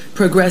are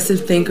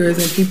progressive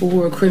thinkers and people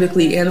who are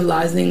critically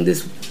analyzing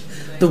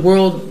the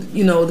world,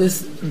 you know,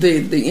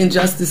 the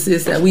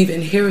injustices that we've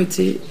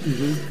inherited.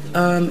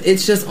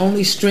 It's just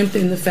only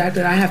strengthened the fact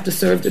that I have to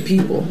serve the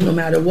people no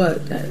matter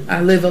what. That I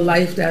live a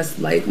life that's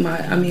like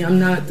I'm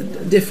not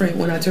different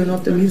when I turn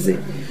off the music.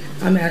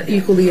 I'm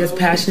equally as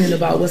passionate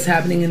about what's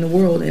happening in the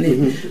world, and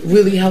it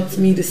really helps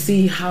me to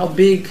see how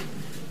big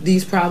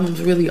these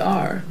problems really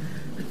are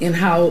and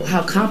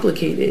how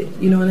complicated,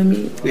 you know what I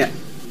mean? Yeah.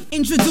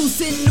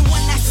 Introducing the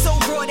one that's so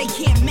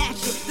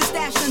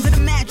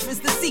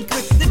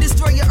secret, the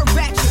destroyer of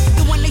ratchet,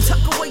 the one they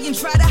tuck away and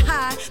try to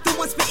hide, the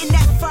one spitting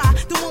that fire,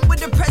 the one with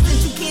the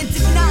presence you can't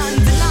deny.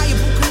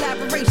 Undeniable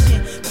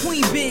collaboration,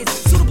 queen biz,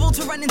 suitable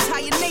to run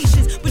entire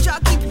nations, but y'all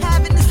keep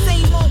having the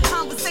same old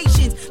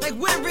conversations, like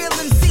we're the real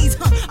MCs,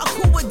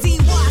 Akua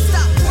D.Y,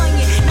 stop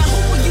playing. Now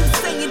who are you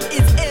saying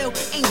is ill?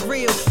 Ain't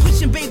real,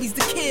 pushing babies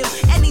to kill,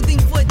 anything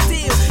for a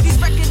deal. These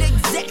record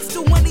execs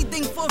do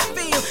anything for a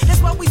feel.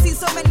 That's why we see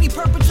so many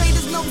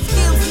perpetrators, no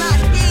skills, not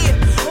here.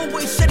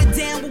 Always shut it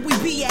down where we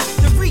be at.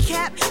 The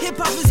recap,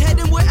 hip-hop is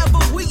heading wherever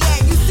we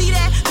at. You see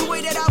that? The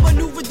way that I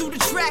maneuver through the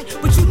track,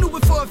 but you knew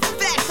it for a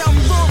fact. I'm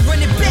raw,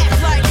 running back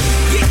like,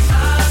 yeah,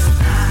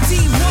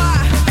 D.Y,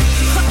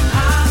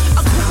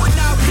 Akua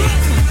Naru,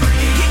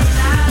 yeah,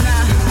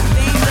 nah,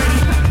 they ain't ready.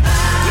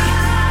 Yeah,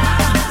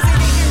 say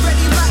they ain't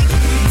ready like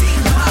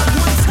D.Y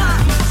one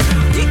time.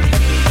 Yeah,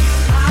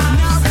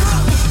 Naru,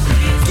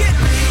 yeah,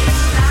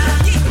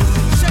 yeah,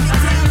 shut it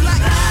down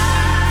like,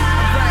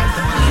 alright,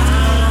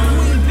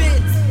 Queen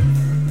Biz.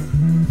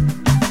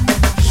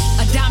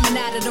 A diamond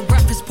out of the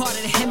roughest part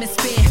of the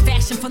hemisphere,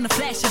 fashion from the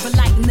flash of a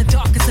light in the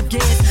darkest of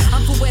gears.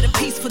 I'm for where the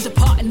peaceful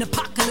departing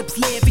apocalypse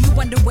live. You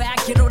wonder where I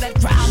get all that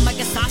crowd, my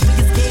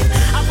esophagus give.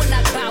 I will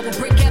not bow or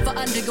break ever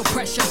under your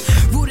pressure.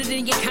 Rooted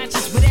in your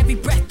conscience with every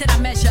breath that I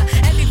measure.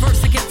 Every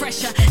verse I get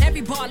fresher,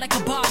 every bar like a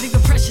bar, leave a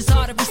precious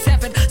artery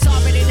severed.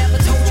 Sorry they never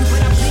told you,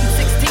 but I bleed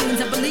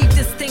 16s. I believe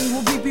this thing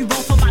will be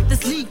wrong about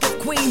this league of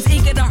queens.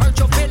 Eager to hurt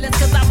your feelings,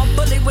 cause I'm a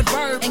bully with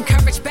verb.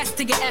 Encourage best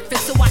to your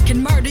efforts so I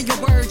can murder your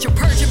words. Your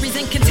perjuries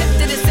and contempt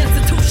to this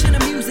institution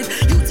of music.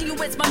 Using you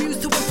as my muse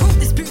to improve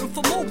this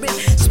beautiful movement.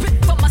 Spit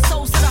from my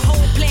soul so the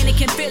whole planet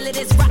can feel it.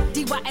 It's rock,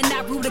 D.Y, and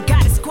Naru, the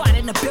goddess squad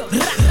in the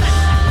building.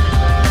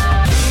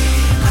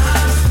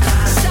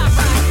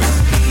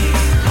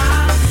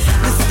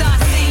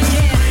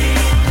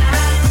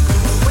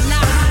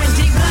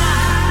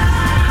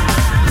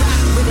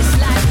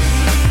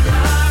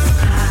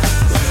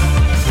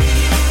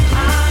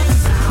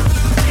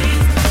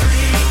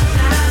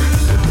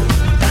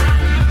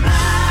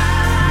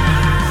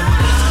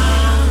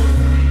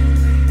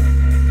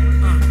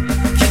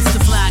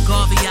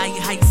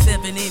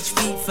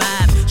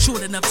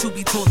 Short enough to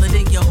be taller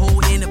than your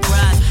whole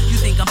enterprise. You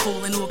think I'm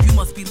falling off, you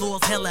must be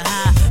lost hella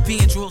high.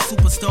 Being draw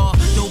superstar,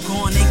 don't go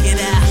on naked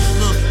eye.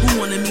 Look, who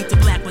wanna meet the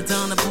black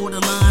Madonna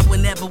borderline?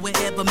 Whenever,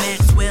 wherever,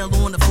 Maxwell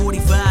on the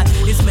 45.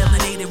 It's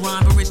melanated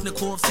rhyme,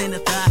 Barishnikov, center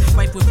thigh.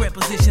 Right with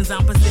prepositions,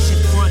 I'm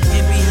positioned front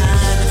and behind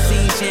the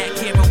scene. Jack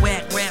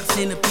Kerouac, rap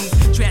centerpiece.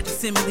 Tragic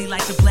simile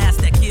like the blast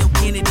that killed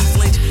Kennedy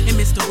Flinch. And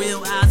Mr.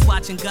 Real Eyes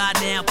watching God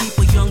now.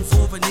 People young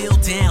over kneel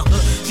down.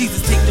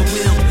 Jesus take the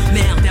wheel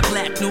now. That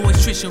black noise,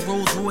 Trisha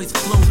Rolls Royce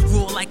flow.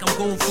 Roar like I'm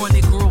gold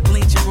fronted, girl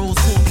Blanche and Rose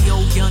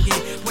Scorpio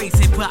youngin'. Race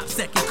hip hop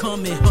second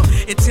coming,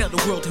 and tell the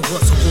world it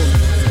was a woman.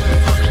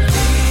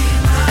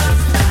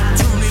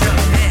 Tune it up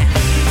now.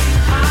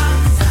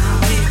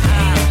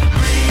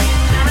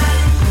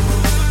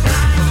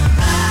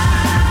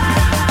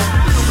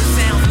 Know what it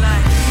sounds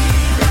like.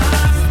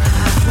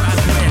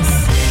 Progress.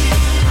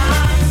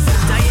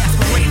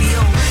 Diaspora radio.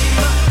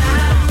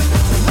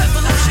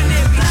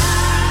 Revolutionary.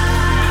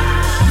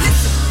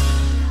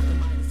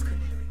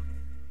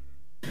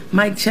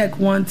 Mic check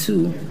 1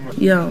 2.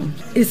 Yo,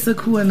 it's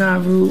Akua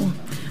Naru.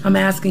 I'm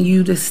asking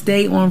you to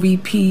stay on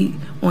repeat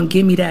on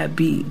Give Me That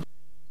Beat.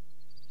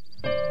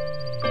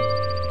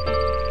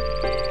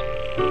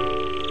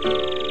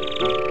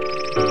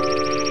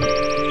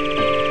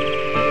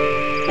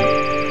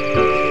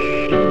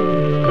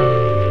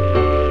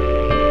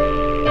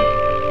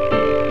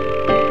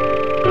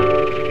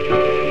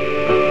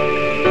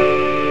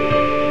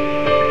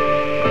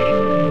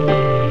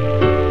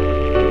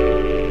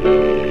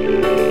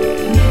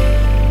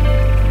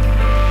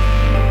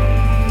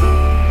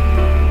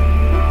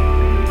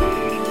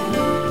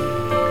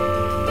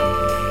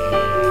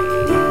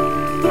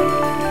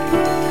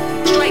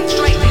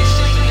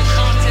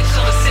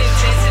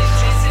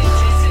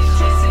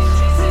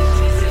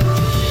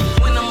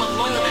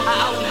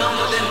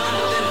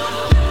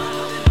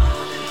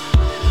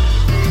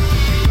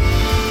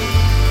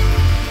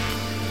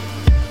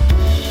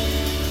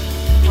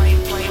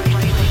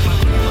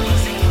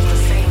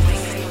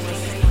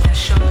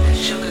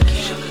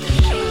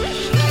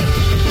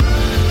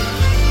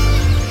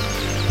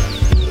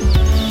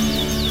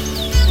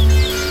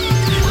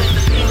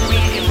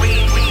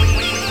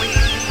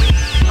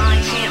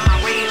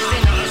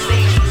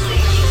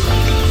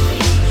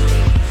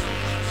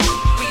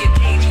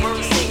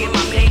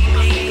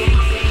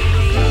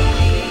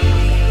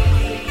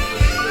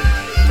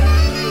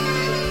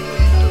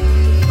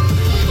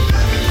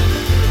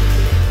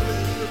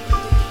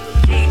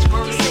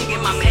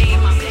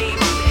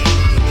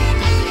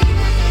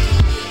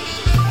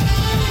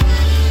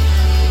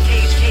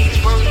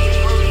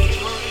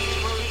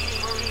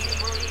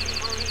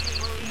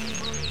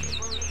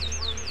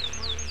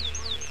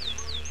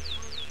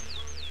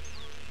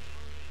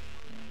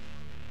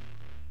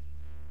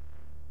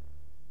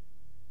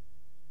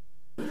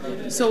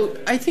 So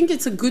I think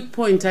it's a good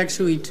point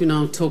actually to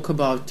now talk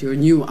about your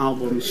new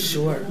album.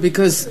 Sure.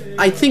 Because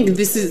I think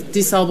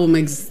this album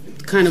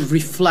kind of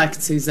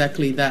reflects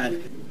exactly that.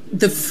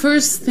 The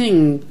first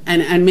thing,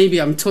 and maybe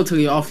I'm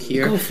totally off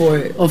here. Go for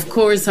it. Of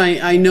course,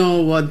 I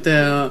know what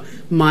the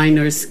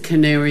miner's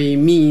canary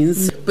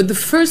means. But the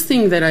first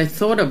thing that I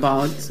thought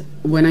about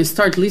when I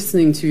start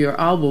listening to your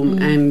album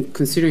and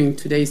considering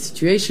today's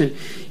situation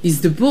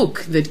is the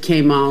book that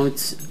came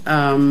out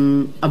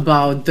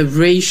about the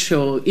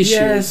racial issues.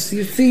 Yes,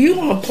 you see, you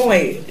on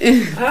point.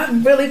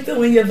 I'm really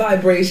feeling your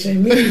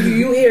vibration.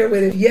 You here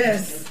with it,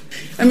 yes.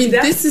 I mean,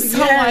 this is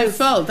how I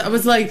felt. I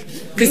was like,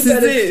 this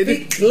is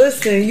it.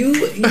 Listen, you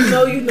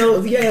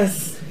know,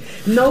 yes.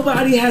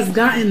 Nobody has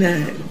gotten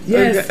that.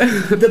 Yes.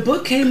 Okay. The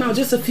book came out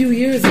just a few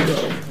years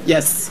ago.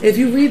 Yes. If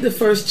you read the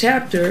first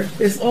chapter,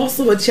 it's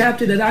also a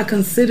chapter that I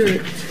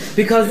considered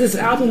because this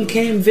album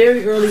came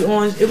very early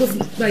on. It was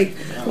like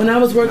when I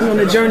was working on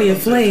The Journey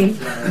of Flame,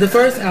 the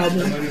first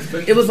album,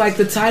 it was like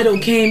the title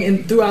came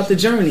in throughout the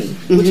journey,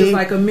 which is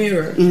like a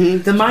mirror.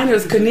 The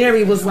Miner's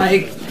Canary was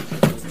like,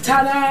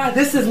 ta-da,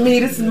 this is me,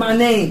 this is my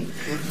name,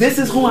 this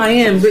is who I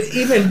am, but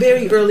even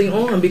very early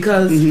on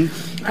because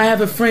I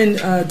have a friend,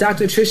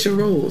 Dr. Trisha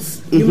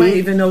Rose. You might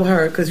even know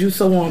her because you're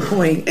so on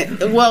point.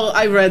 Well,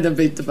 I read a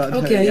bit about her.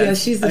 Okay, yeah,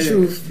 she's the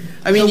truth.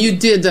 I mean, you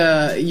did,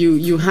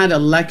 you had a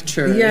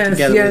lecture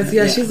together.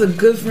 Yes, she's a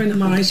good friend of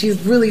mine.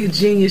 She's really a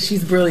genius,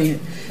 she's brilliant.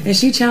 And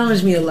she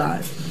challenged me a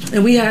lot.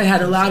 And we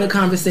had a lot of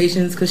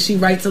conversations because she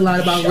writes a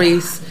lot about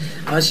race.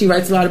 She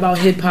writes a lot about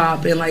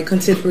hip-hop and like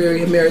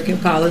contemporary American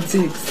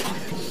politics.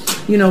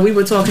 You know, we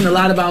were talking a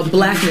lot about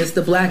blackness,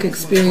 the black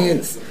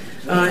experience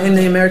in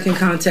the American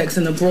context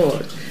and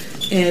abroad.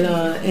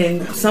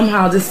 And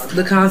somehow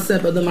the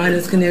concept of the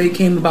Miner's Canary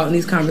came about in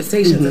these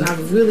conversations. And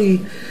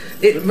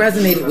it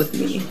resonated with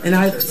me. And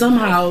I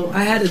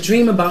had a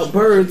dream about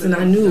birds, and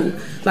I knew,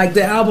 like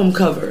the album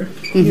cover,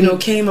 you know,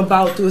 came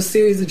about through a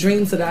series of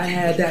dreams that I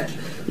had that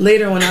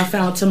later when I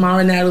found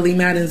Tamara Natalie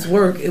Madden's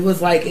work, it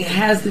was like, it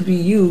has to be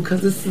you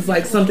because this is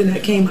like something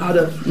that came out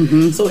of.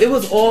 So it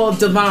was all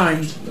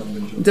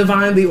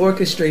divinely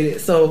orchestrated.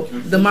 So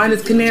the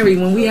Miner's Canary,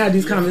 when we had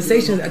these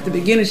conversations at the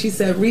beginning, she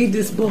said, read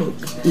this book.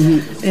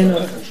 And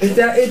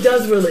it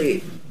does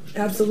relate.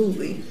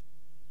 Absolutely.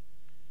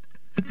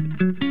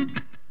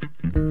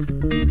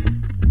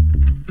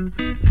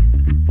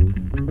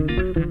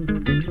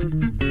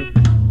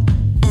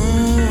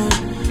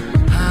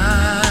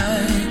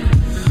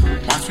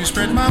 Watch me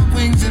spread my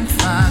wings and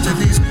fly to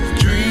these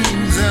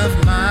dreams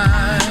of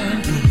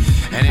mine.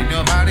 And ain't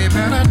nobody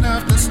bad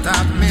enough to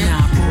stop me.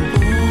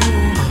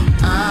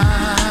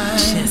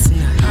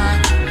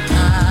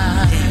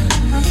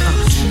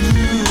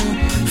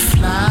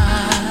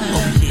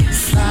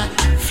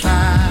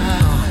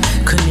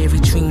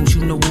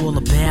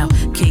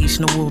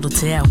 The world to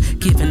tell.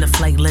 Given the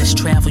flight, less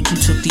travel. You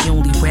took the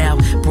only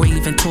route.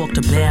 Brave and talked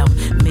about.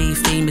 Made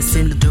famous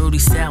in the dirty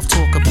South.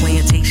 Talk of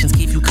plantations,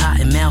 give you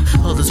cotton mouth.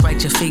 Others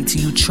write your fate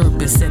till you chirp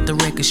and set the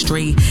record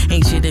straight.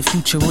 Ancient and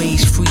future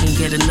age, free and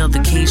get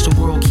another cage. The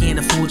world can't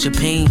afford your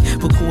pain.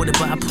 Recorded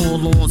by Paul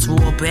Lawrence,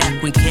 roar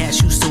back when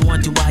Cash used to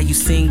wonder why you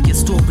sing your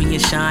story and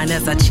shine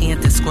as I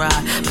chant and scribe.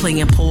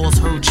 Playing Paul's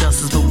hurt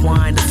justice, but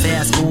wind to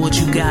fast forward.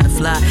 You gotta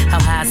fly.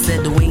 How high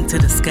set the wing to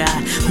the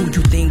sky? Who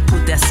you think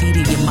put that seed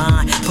in your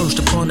mind? First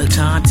upon a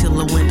time till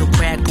a window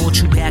crack brought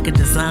you back a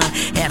design.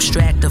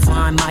 Abstract,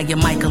 divine, Maya,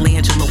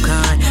 Michelangelo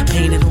kind.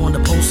 Painted on the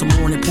poster,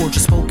 morning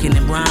portrait spoken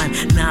in rhyme.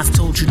 Nas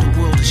told you the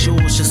world is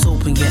yours, just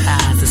open your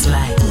eyes. It's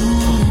like,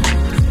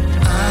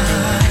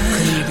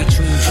 Canary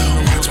dreams, you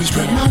know watch me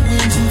spread my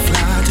wings and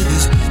fly to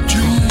these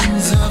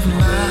dreams of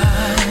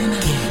mine.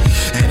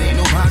 And ain't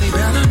nobody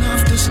bad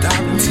enough to stop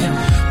me.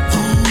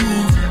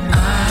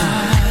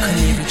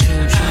 Canary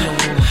dreams, you know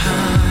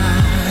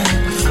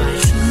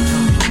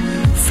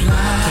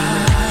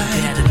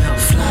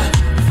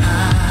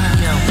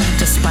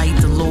despite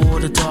the law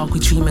of the dark, we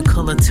dream in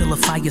color till a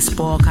fire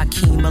spark.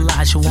 Hakeem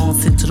Elijah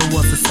wants into the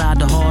what's inside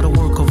the heart, a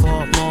work of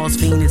art. Mars,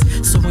 Venus,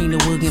 Serena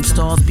Williams,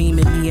 stars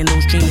beaming me in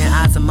those dreaming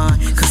eyes of mine.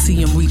 Could see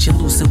him reaching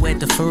lucid, wet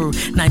deferred.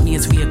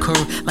 Nightmares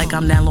reoccur, like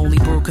I'm that lonely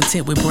bird,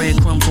 content with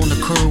breadcrumbs on the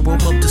curb.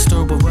 Woke up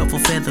disturbed with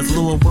ruffled feathers,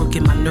 lure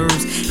working my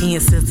nerves.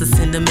 Ancestors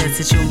send a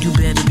message, yo, you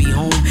better be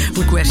home.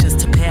 Regressions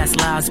to past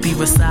lives be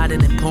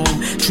recited in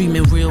poem.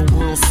 Dreaming real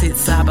world, sit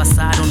side by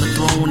side on the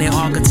throne. And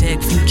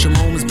architect future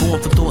moments born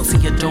for thoughts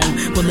in your dome.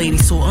 But lady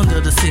saw under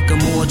the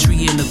sycamore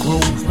tree in the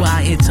grove.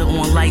 Why I enter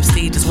on life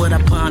stage is what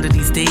I ponder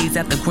these days.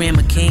 After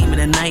grandma came in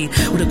the night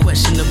with a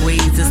question to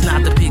raise. It's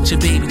not the picture,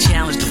 baby,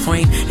 challenge the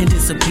frame. And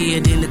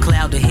disappeared in the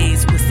cloud of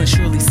haze. Whistling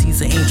surely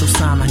sees an angel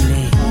sign my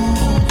name.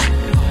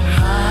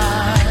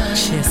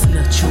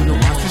 Chestnut, you know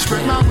watch me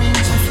spread my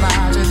wings and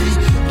fly to these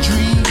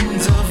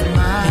dreams of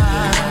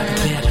mine.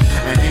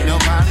 And ain't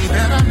nobody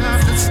better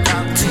enough to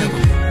stop me.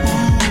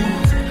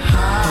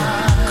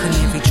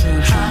 Canary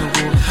dreams, you know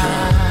what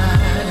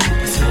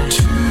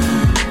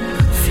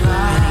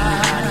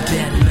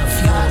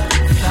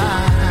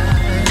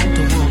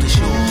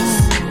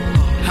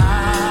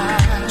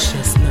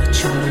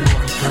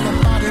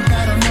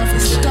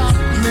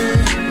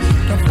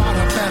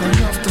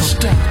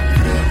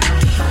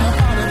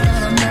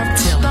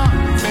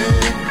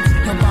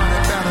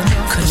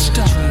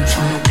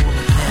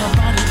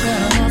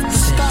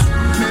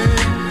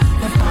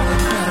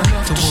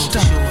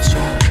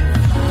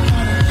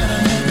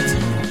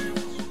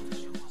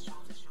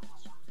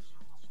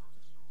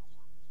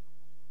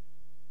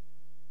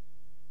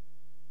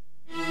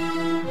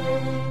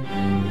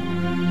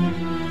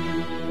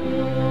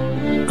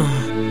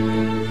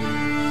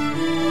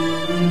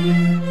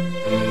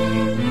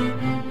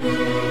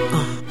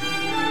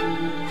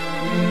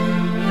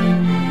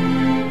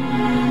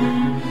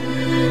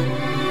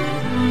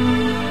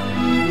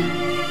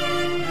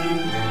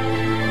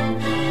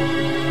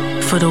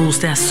for those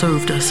that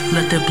served us.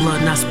 Let their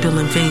blood not spill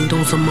in vain.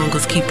 Those among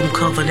us keep them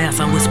covered as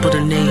I whisper the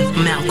name.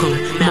 Malcolm,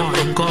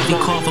 Garvey,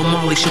 Carver,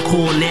 Marley,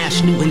 Shakur,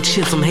 Nash, Newton,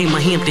 Chisholm, Hamer,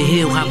 Hampton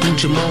Hill, Habu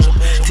Jamal,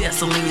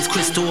 Dessalines,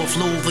 Christoph,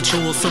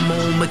 Louverture,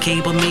 Simone,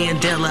 McCabe,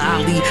 Mandela,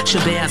 Ali,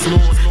 Shabazz,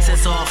 Lord,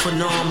 Cesar,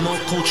 Fanon, Monk,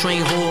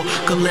 Coltrane, Hall,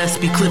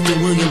 Gillespie,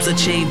 Clifton, Williams,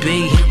 Ajay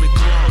Bay, Henry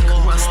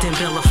Clark, Rustin,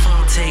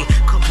 Belafonte,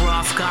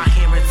 Cabral, Scott,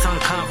 Harris,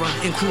 Sankara,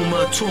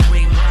 Nkrumah, Toure,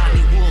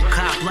 Rodney,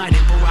 Wolcott,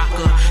 Blyden,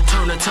 Baraka,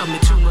 Turner, Tubman,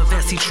 Tuma,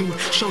 Vesey, Truth,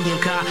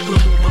 Shoyinka,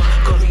 Lumumba,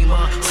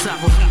 Garima,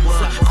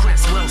 Sarawiwa,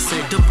 Cress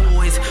Wilson, Du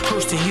Bois,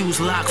 Hurston, Hughes,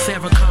 Locke,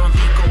 Farrakhan,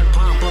 Biko,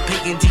 Pompa,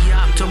 Peyton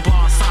Diop,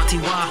 Dunbar,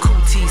 Santiwa,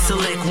 Kuti,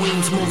 Select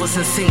Wings,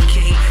 Morrison,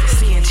 Sinkay,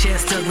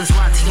 Sanchez, Douglas,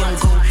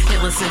 Rationgo,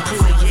 Ellison,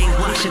 Poirier,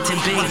 Washington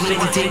Bay,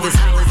 Lady Davis,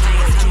 Holiday,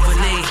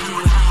 Duvernay,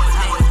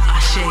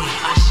 Ashe,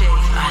 Ashe,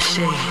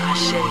 Ashe,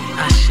 Ashe,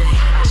 Ashe,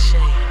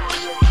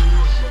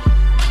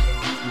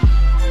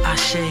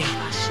 Ashe,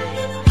 Ashe,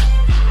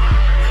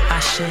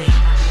 Ashe,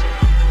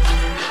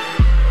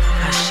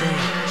 Ashe,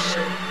 Ashe.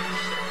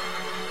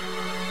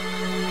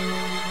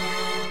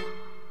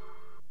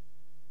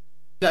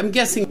 I'm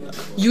guessing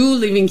you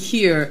living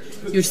here,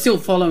 you're still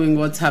following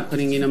what's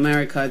happening in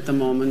America at the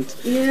moment.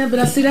 Yeah, but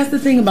I see that's the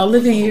thing about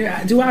living here.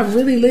 Do I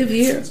really live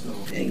here?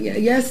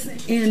 Yes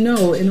and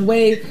no. In a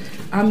way,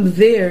 I'm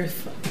there.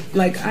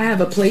 Like, I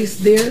have a place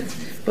there,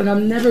 but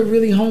I'm never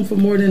really home for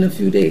more than a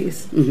few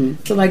days. Mm-hmm.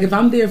 So, like, if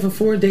I'm there for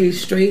 4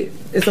 days straight,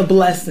 it's a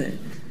blessing.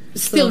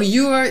 Still, so,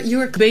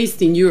 you're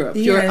based in Europe.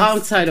 Yes. You're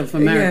outside of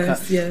America.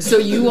 Yes. So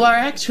you are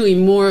actually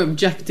more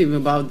objective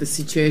about the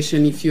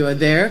situation if you are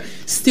there.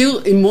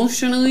 Still,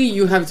 emotionally,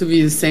 you have to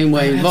be the same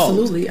way involved.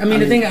 Absolutely. I mean,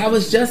 the thing, I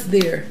was just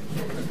there,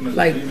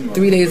 like,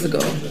 3 days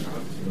ago.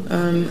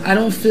 I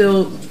don't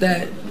feel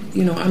that,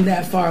 I'm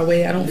that far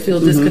away. I don't feel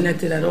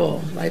disconnected at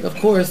all. Like, of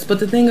course. But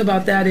the thing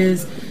about that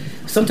is,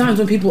 sometimes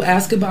when people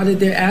ask about it,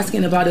 they're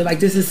asking about it like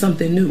this is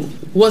something new.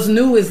 What's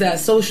new is that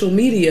social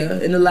media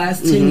in the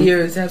last 10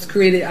 years has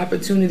created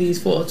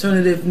opportunities for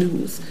alternative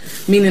news,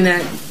 meaning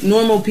that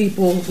normal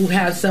people who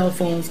have cell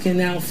phones can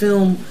now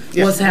film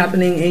what's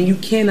happening and you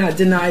cannot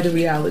deny the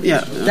reality.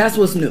 Yeah. That's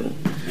what's new.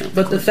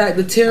 But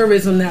the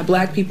terrorism that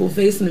black people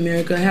face in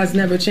America has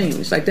never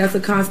changed. Like, that's a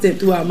constant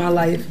throughout my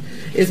life.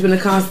 It's been a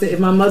constant. If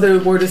my mother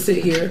were to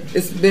sit here,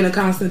 it's been a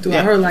constant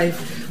throughout her life,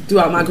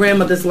 throughout my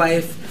grandmother's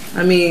life.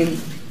 I mean,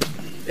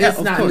 it's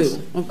not new.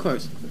 Of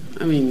course.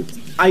 I mean,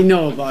 I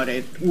know about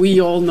it. We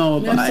all know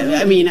about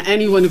it. I mean,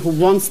 anyone who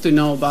wants to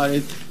know about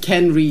it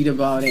can read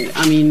about it.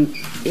 I mean,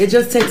 it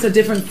just takes a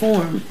different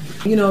form.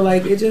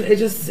 Like, it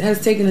just has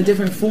taken a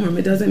different form.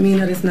 It doesn't mean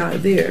that it's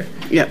not there.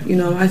 Yeah.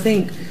 I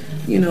think,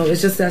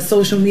 it's just that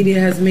social media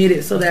has made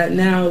it so that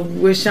now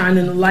we're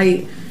shining the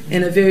light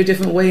in a very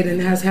different way than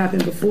has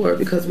happened before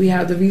because we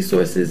have the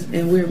resources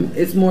and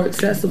it's more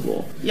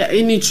accessible. Yeah,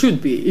 and it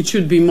should be. It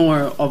should be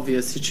more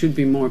obvious. It should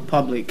be more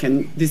public.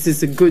 And this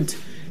is a good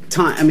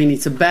time. I mean,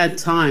 it's a bad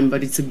time,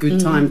 but it's a good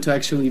time to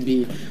actually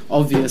be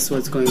obvious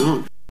what's going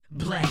on.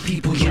 Black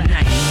people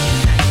unite.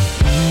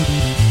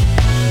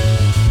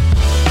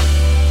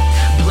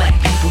 Black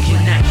people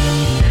unite.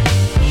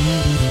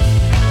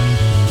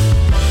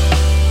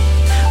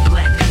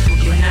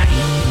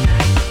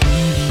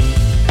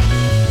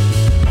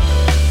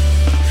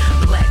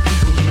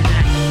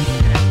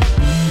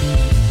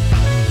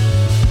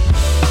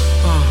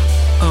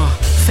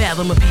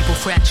 Fathom of people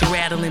fracture,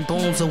 rattling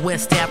bones of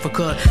West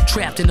Africa,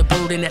 trapped in a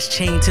burden that's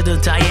chained to the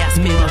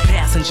diaspora.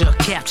 Passenger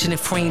captured and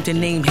framed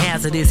and named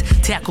hazardous,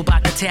 tackled by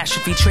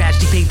catastrophe,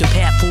 tragedy paved the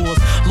path for us.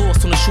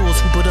 Lost on the shores,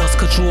 who but us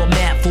could draw a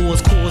map for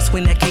us. Chorus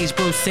when that cage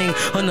bird sing,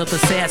 another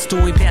sad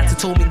story. Pastor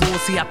told me,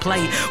 Lord, see our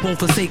plight won't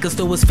forsake us,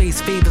 though his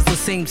face favors the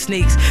same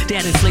snakes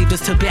that enslaved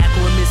us.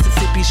 Tobacco in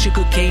Mississippi,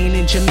 sugar cane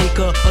in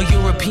Jamaica, a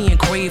European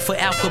crave for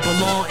alcohol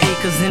belong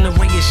acres. An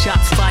array of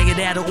shots fired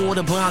at an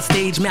Audubon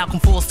stage. Malcolm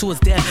falls to his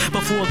death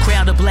before a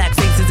crowd of black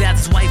faces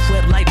as his wife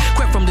wept life.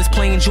 Crept from this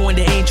plane, joined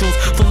the angels.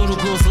 For little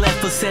girls left,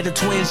 for set of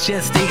twins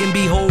gestating.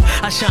 Behold,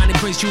 I shine and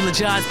praise,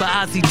 eulogized by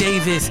Ozzie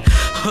Davis.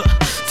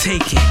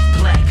 Take it,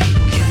 black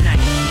people unite.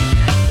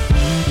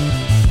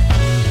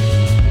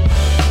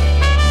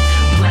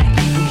 Black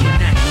people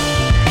unite.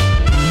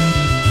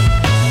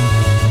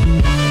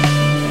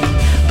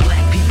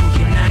 Black people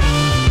unite.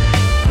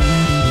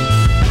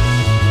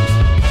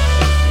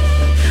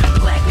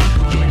 Black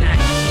people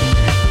unite.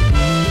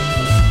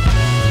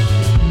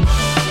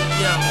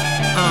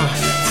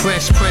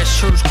 Fresh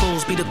church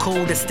clothes be the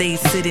cold that stays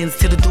sit-ins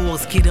to the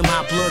doors. Kidding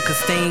my blood could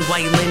stain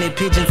white linen.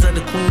 Pigeons of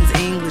the Queen's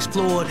English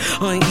floored,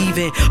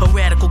 uneven. A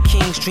radical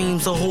king's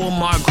dreams, a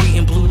hallmark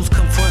greeting blues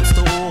confronts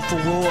the all for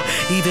roar.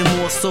 Even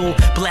more so,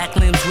 black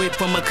limbs ripped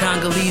from a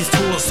Congolese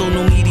torso.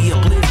 No media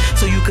bliss,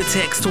 so you could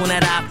text on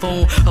that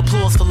iPhone.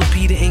 Applause for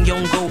Lupita and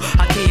Yongo.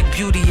 Archaic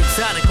beauty,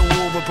 exotic war.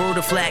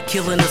 Roberta Flack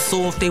killing us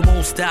off. They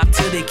won't stop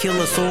till they kill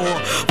us all.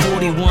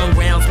 41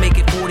 rounds, make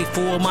it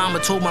 44. Mama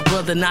told my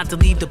brother not to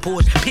leave the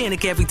porch.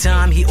 Panic every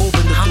time he opened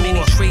the door. How many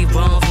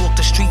Trayvons walk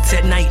the streets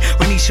streets at night.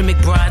 Renisha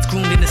McBride's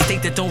groomed in a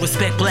state that don't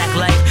respect black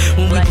life.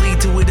 When we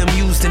bleed to it,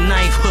 amuse the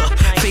knife.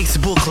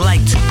 Facebook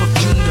like to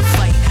perfume the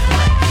fight.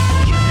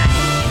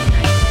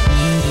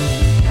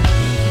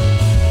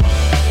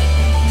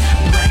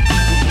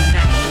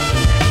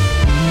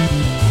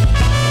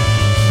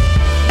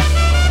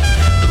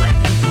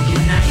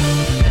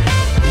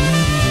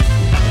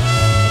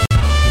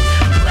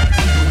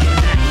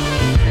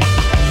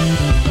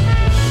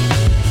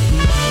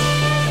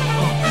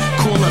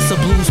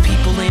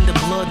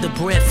 The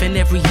breath in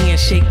every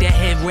handshake, that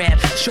head wrap,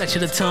 stretch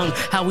of the tongue,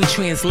 how we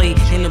translate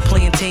in the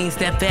plantains,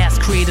 that vast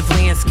creative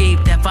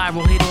landscape, that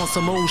viral hit on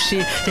some old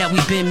shit that we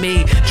been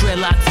made.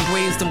 Dreadlocks and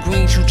braids, them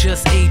greens you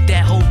just ate,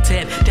 that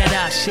hotep, that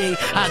I shade,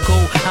 I go,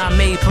 I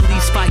made.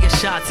 Police fire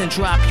shots and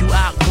drop you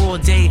out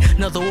broad day.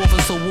 Another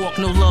officer walk,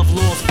 no love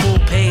lost, full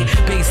pay.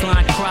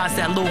 Baseline cries,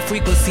 that low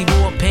frequency,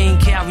 more pain.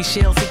 Carry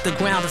shells, hit the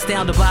ground,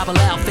 astounded Bible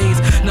out phase.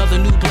 Another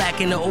new black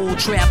in the old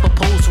trap, a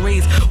post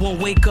race. Won't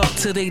wake up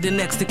today, the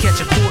next to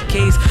catch a court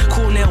case.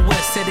 Cornell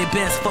West said it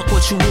best, fuck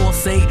what you all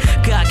say.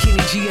 Got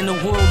Kenny G in the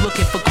world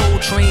looking for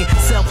Coltrane.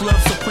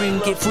 Self-love supreme,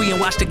 get free and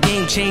watch the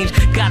game change.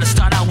 Gotta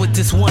start out with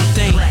this one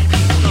thing. Black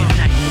people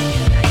unite.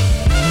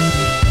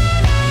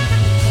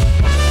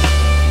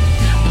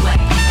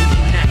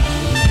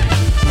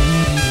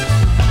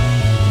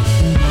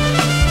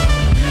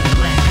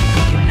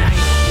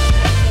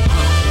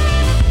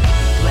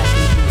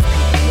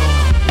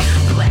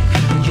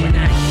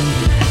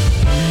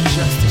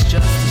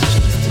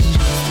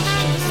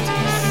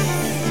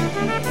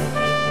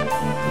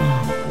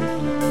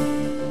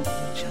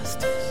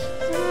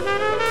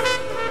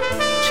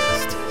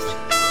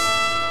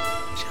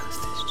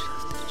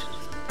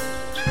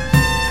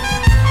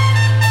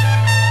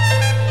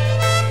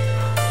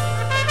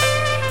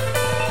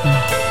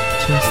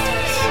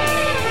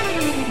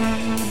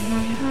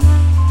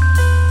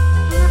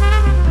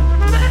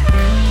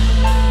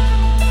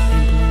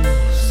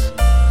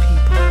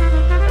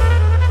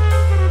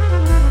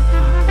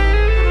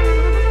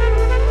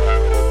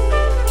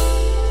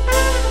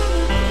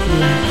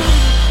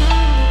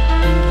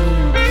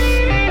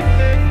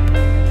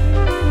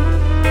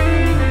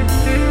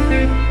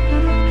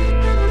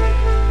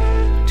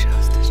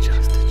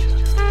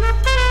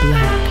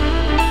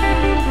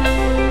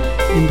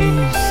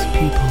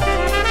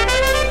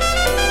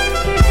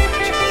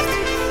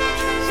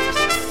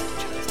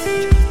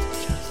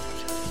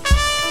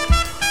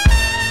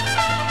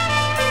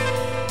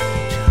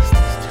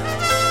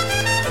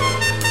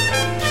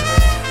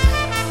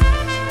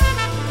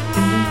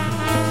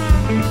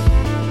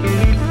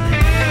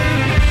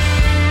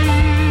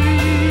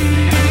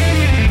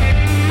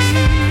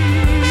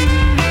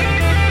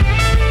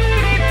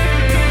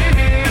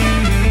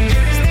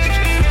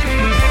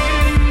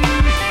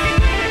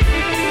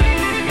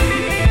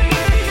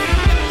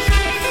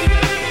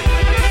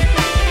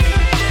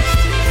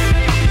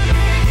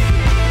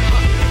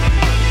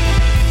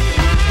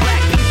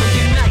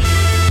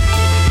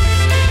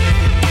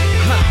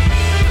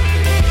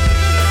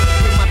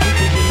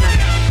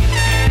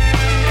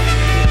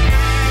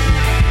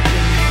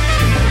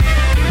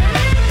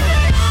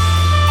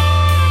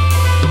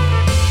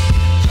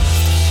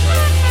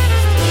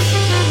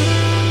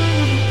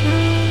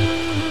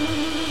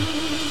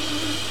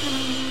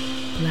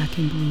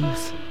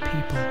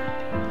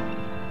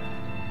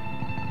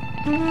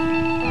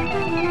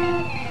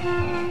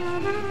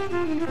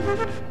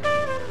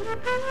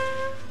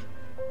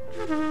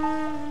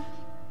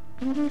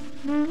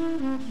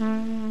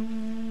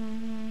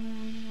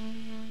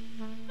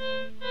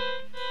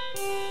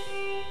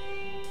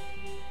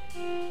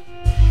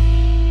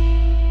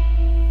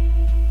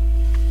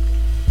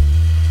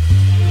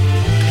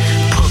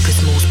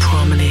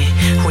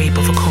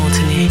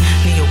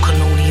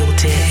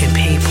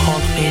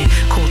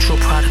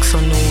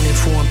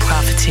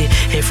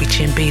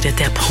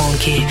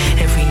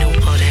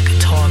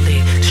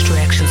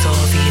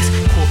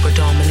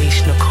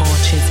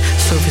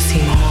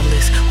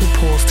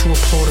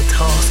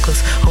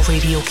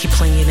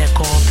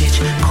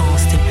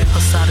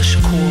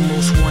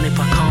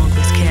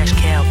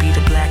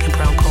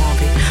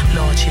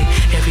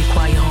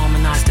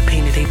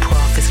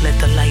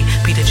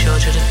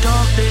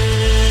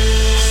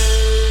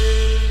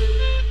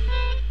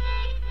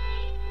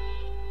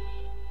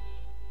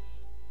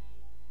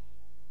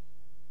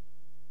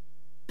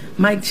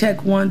 Mic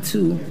check 1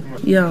 2.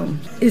 Yo,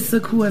 it's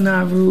Akua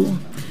Naru.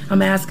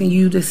 I'm asking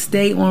you to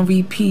stay on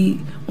repeat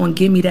on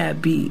Give Me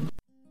That Beat.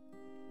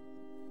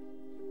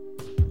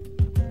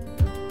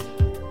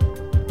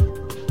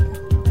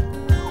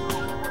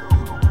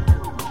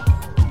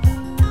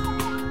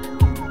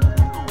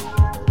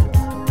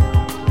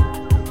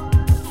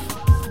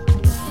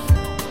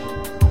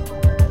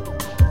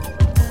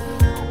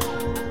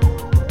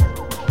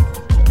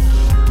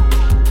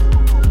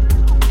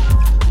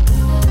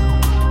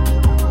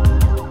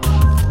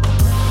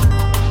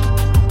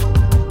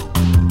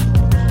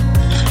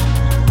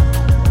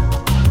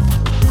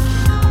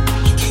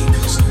 You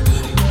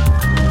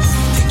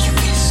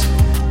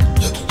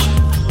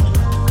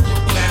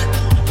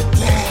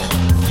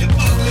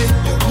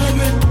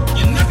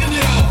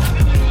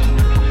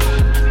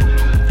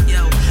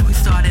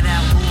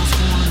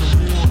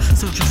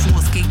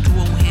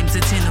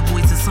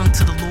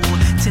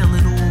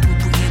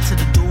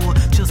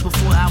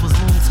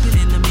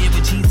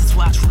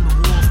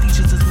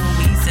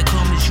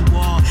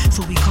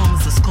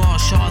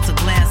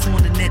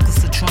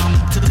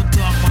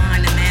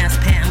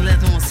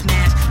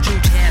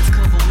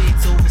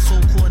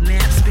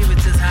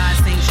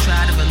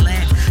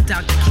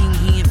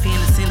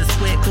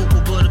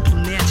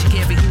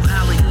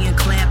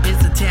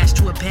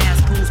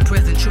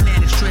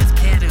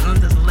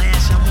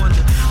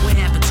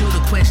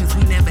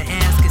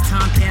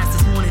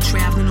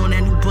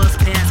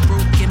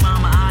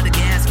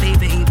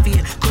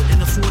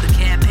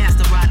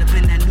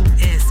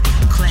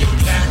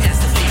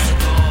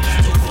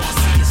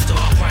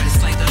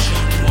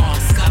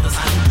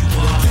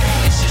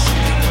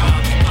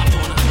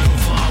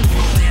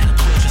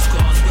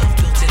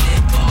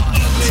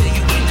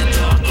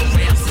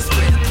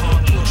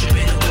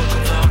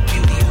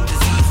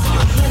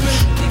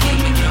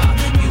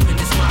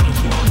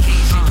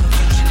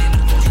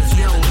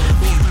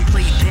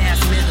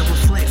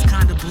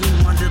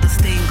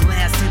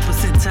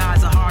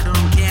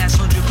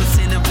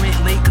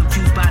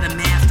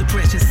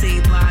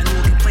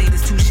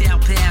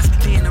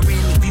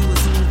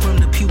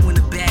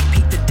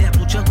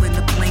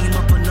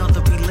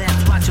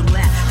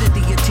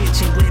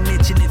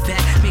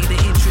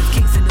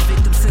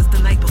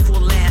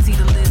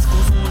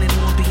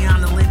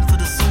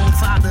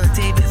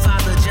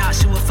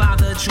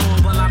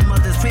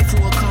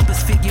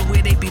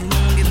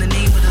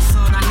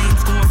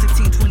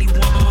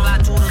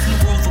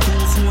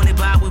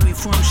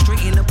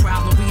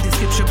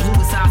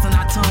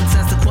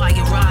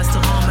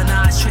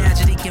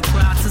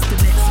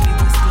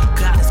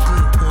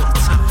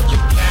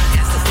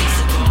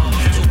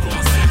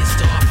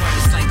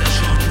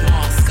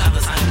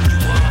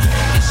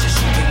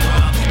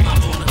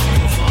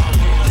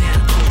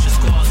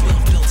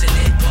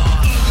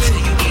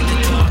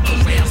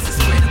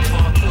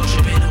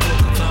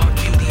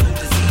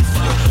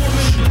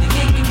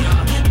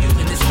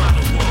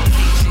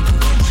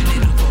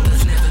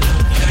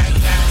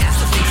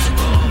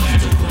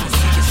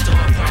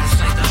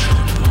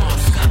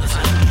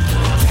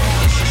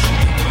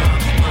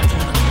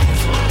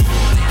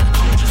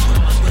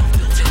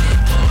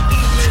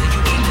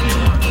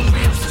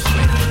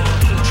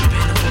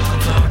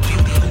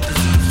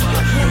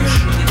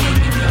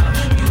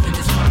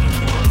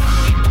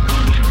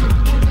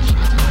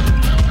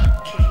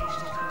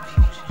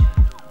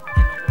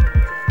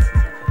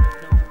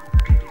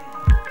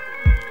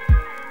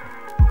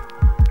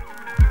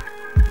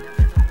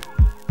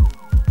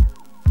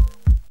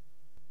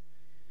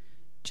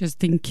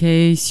Just in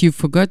case you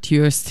forgot,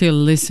 you are still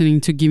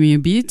listening to Gimme a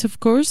Beat, of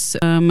course.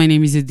 My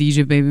name is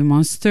DJ Baby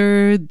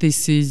Monster.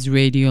 This is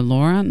Radio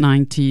Laura,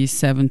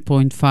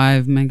 97.5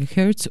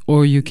 megahertz,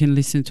 or you can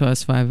listen to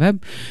us via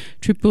web,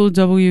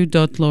 www.laura.ch,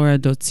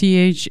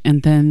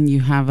 and then you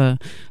have a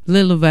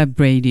little web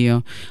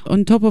radio.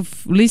 On top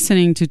of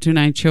listening to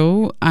tonight's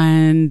show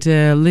and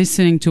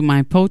listening to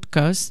my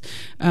podcast,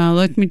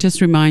 let me just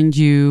remind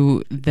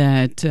you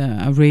that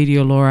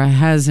Radio Laura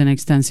has an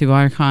extensive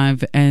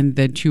archive and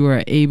that you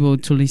are able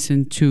to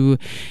listen to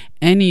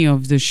any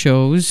of the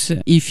shows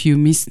if you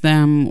missed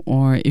them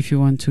or if you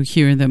want to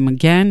hear them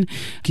again.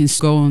 You can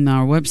go on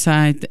our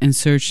website and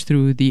search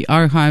through the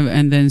archive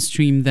and then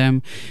stream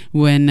them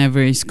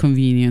whenever is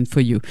convenient for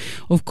you.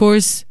 Of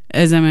course,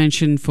 as I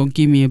mentioned, for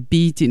Gimme a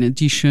Beat, in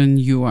addition,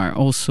 you are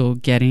also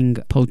getting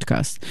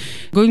podcast.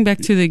 Going back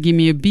to the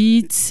Gimme a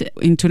Beat,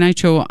 in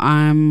tonight's show,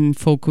 I'm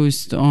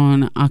focused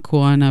on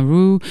Akua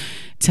Naru,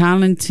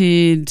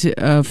 talented,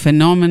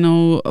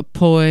 phenomenal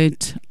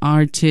poet,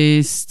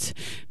 artist,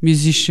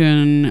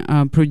 musician,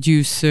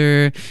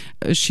 producer.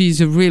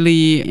 She's a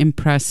really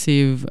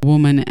impressive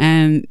woman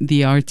and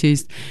the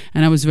artist,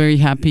 and I was very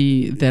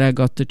happy that I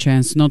got the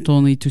chance not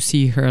only to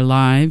see her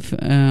live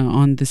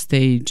on the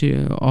stage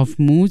of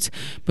Moods,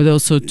 but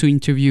also to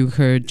interview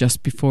her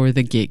just before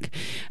the gig.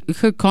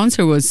 Her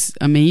concert was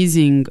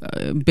amazing.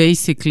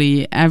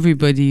 Basically,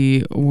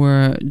 everybody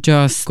were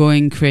just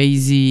going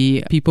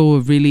crazy. People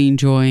were really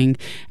enjoying.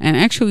 And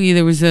actually,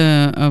 there was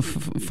a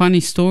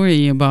funny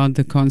story about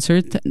the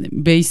concert.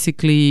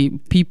 Basically,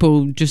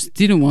 people just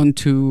didn't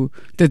want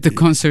that the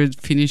concert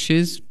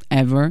finishes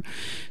ever.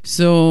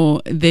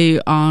 So they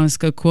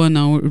asked Akua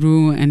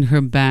Naru and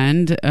her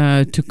band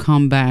to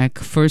come back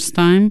first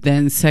time,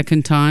 then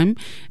second time.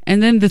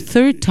 And then the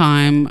third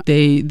time,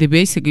 they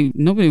basically,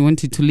 nobody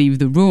wanted to leave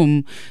the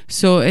room.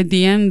 So at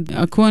the end,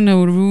 Akua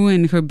Naru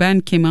and her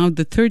band came out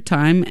the third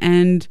time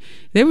and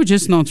they were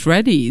just not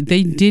ready.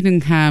 They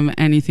didn't have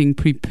anything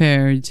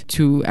prepared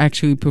to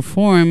actually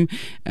perform.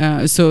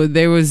 So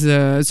there was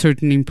a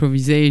certain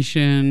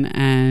improvisation,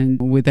 and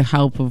with the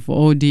help of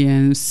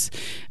audience,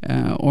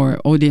 or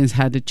audience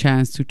had a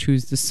chance to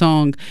choose the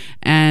song.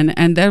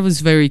 And that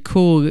was very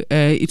cool.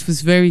 It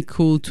was very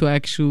cool to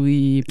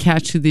actually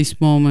catch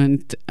this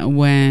moment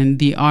when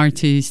the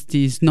artist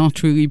is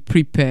not really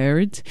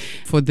prepared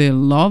for the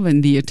love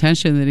and the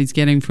attention that it's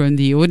getting from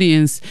the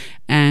audience,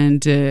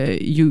 and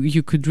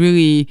you could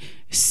really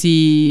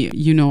see,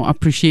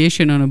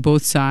 appreciation on a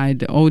both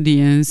side,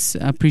 audience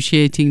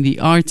appreciating the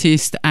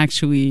artist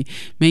actually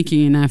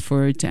making an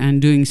effort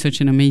and doing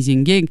such an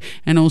amazing gig,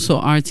 and also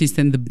artist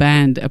and the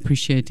band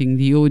appreciating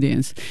the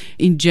audience.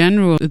 In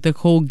general, the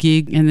whole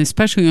gig, and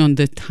especially on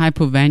the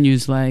type of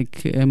venues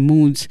like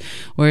Moods,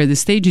 where the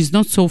stage is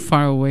not so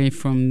far away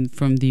from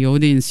the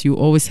audience, you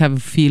always have a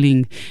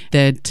feeling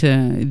that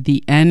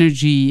the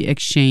energy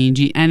exchange,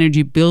 the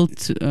energy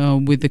built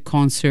with the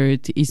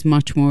concert is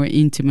much more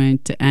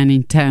intimate and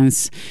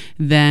intense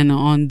than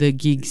on the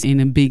gigs in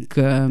a big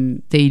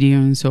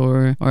stadiums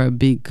or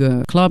big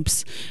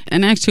clubs.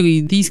 And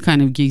actually, these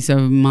kind of gigs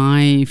are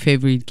my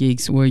favorite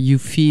gigs, where you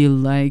feel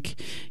like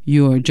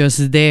you are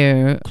just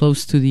there,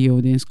 close to the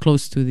audience,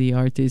 close to the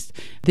artist.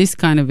 This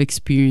kind of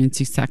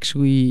experience is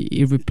actually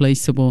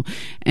irreplaceable.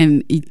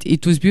 And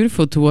it was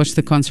beautiful to watch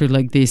the concert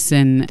like this,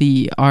 and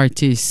the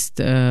artist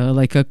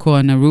like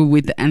Akua Naru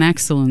with an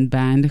excellent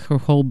band, her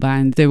whole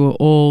band. They were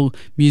all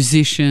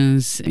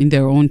musicians in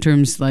their own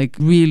terms, like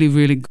really,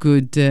 really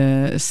good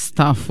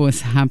stuff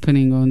was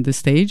happening on the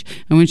stage.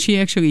 And when she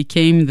actually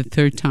came the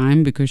third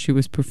time, because she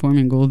was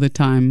performing all the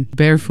time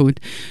barefoot,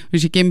 when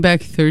she came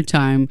back third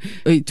time,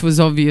 it was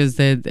obvious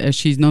that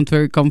she's not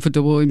very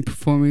comfortable in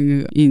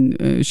performing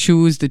in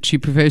shoes, that she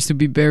prefers to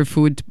be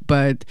barefoot,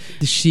 but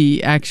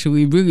she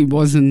actually really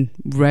wasn't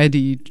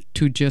ready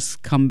to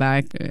just come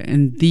back.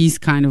 And these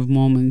kind of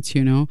moments,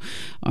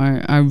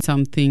 are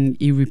something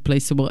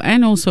irreplaceable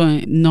and also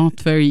not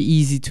very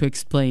easy to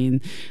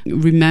explain.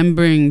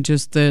 Remembering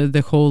just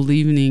the whole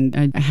evening,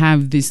 I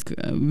have this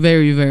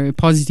very, very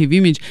positive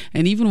image.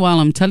 And even while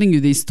I'm telling you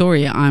this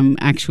story, I'm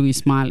actually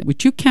smiling,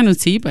 which you cannot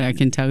see, but I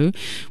can tell you,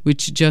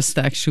 which just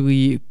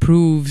actually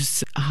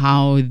proves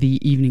how the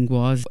evening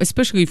was.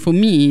 Especially for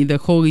me, the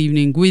whole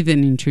evening with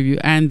an interview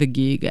and the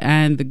gig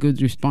and the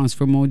good response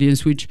from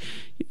audience, which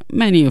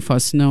many of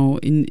us know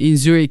in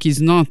Zurich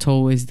is not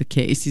always the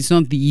case. It's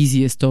not the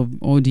easiest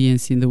of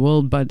audience in the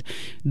world, but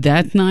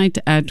that night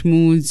at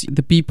Moods,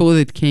 the people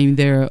that came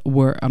there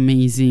were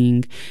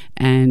amazing,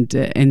 and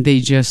they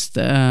just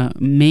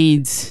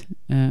made,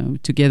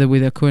 together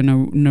with Akua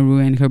Naru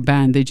and her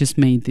band, they just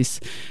made this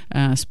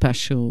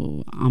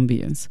special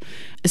ambience.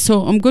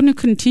 So I'm going to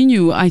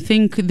continue. I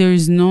think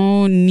there's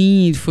no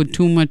need for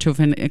too much of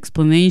an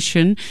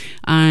explanation.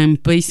 I'm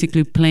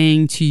basically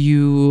playing to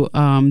you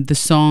the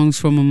songs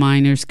from a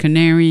Miner's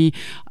Canary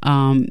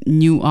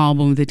new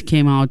album that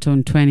came out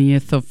on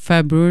 20th of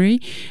February,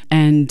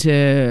 and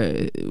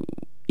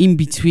in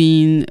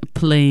between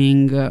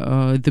playing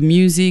the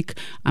music,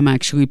 I'm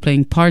actually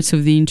playing parts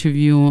of the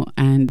interview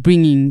and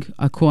bringing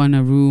Akua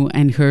Naru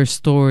and her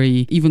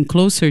story even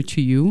closer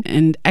to you.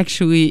 And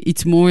actually,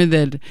 it's more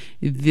that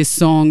the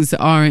songs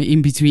are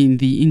in between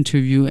the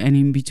interview and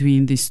in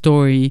between the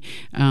story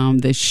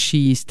that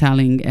she's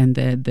telling, and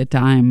that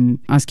I'm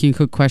asking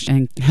her question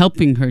and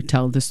helping her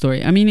tell the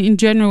story. I mean, in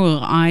general,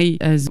 I,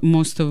 as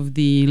most of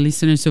the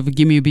listeners of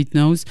Gimme a Beat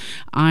knows,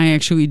 I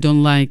actually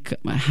don't like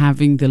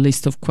having the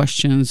list of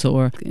questions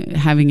or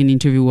having an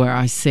interview where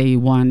I say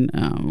one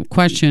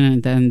question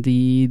and then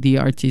the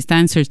artist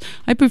answers.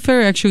 I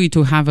prefer actually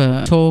to have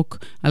a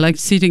talk. I like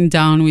sitting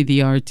down with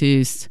the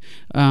artist,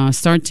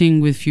 starting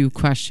with few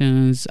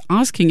questions,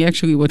 asking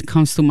actually what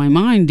comes to my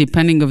mind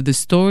depending of the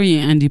story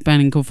and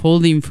depending of all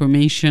the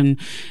information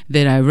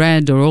that I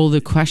read or all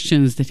the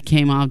questions that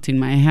came out in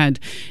my head.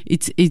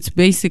 It's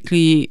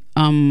basically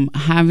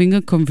having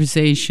a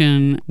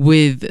conversation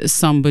with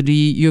somebody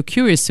you're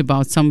curious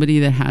about, somebody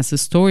that has a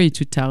story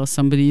to tell,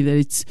 somebody that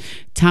is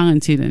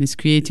talented and is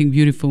creating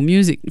beautiful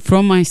music.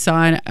 From my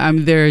side,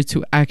 I'm there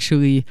to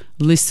actually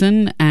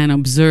listen and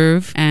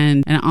observe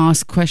and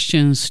ask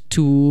questions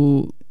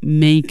to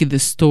make the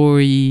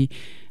story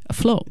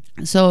flow.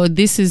 So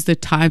these are the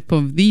type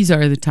of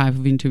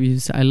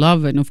interviews I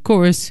love. And of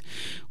course,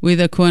 with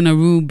Akua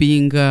Naru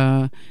being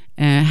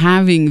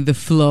having the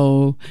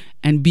flow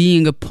and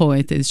being a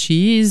poet as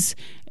she is,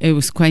 it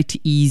was quite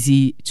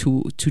easy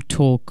to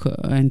talk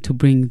and to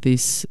bring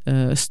this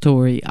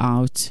story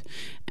out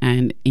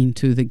and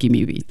into the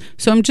Gimme Beat.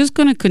 So I'm just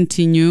going to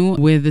continue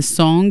with the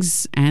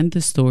songs and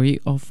the story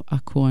of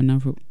Akua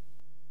Naru.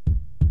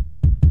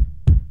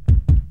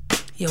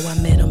 Yo, I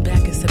met him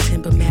back in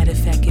September. Matter of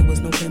fact, it was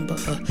November.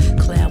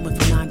 Cloud went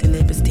from 9 to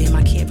Nimbus. Damn,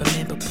 I can't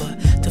remember, but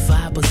the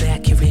vibe was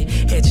accurate,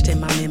 etched in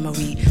my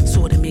memory.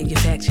 Sort of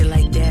manufactured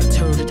like that,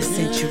 turn of the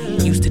century.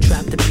 Used to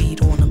drop the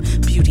beat on him,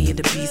 Beauty and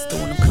the Beast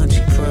on him,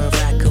 country bruh,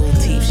 rock gold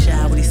teeth,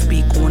 shy when he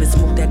speak on it,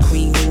 smoke that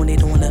green on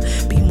it on her.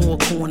 Be more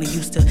corner,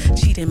 used to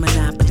cheat in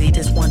Monopoly.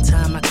 This one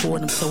time I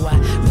caught him, so I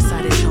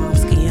recited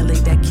Chomsky and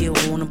laid that kill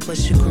on him.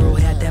 Plus your girl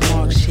had that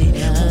mark shit.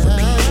 Over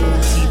beat on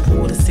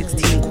T-Porter,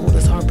 16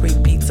 quarters,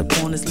 heartbreak beats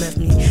upon us. Left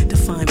me to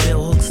find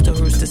bell hooks to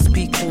hers to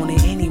speak on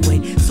it anyway.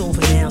 It's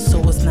over now,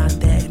 so it's not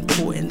that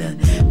important. The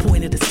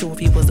point of the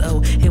story was,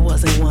 it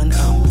wasn't one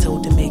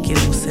told to make you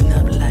loosen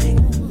up, like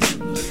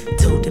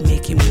told to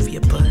make you move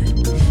your butt,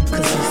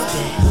 cause it's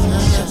that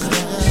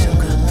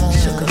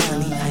sugar,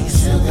 honey,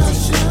 ice,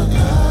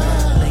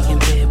 lay in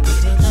bed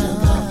with it,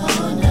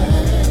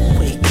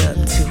 wake up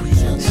to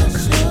it,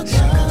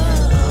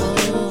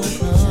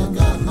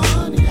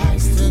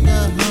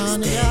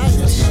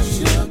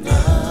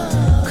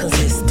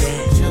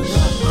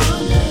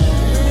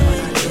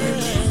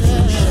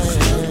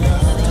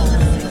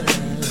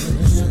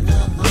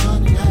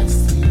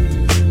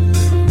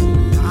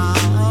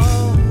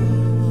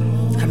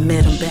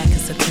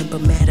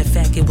 matter of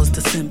fact, it was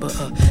December.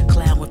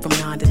 Cloud went from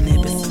 9 to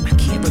Nimbus. I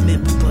can't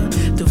remember, but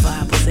the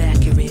vibe was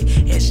accurate,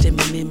 etched in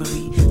my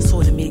memory.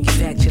 Sort of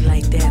manufactured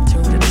like that,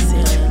 turn of the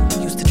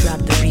century. Used to drop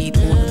the beat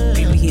on the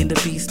Beauty and the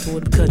Beast or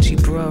the country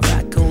bruh,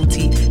 rock gold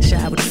teeth,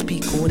 shy with a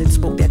speak on it,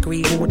 spoke that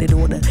green hornet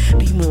order.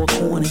 Be more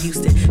corner,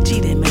 used to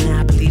cheat in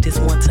Monopoly. This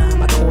one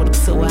time I caught him,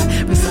 so I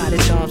recited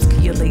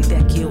Chomsky, you laid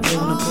that guilt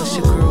on him. Plus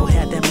your girl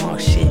had that mark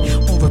shit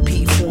on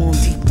repeat form,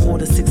 deep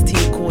water,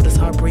 16 quarters,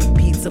 heartbreak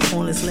beats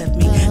upon us. Left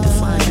me to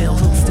find bell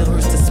hooks, still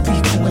hurts to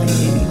speak on it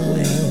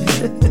anyway.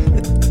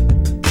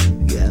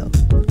 Yeah.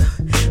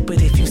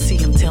 But if you see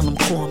him, tell him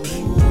call me.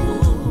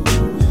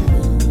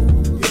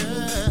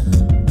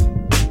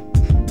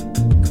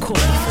 Call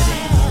me for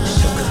that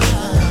sugar.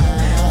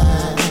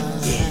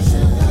 Yeah.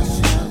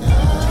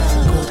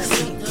 Go to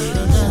sleep with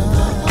it.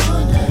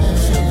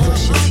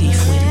 Brush your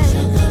teeth with it.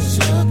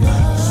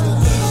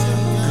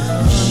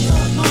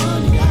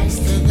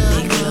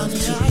 Make love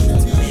to it.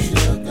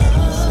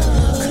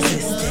 Cause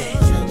it's that.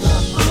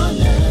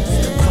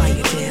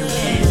 Quiet down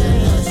there.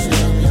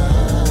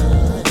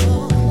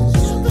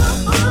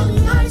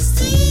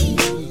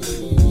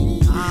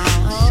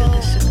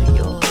 Sugar,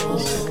 yo,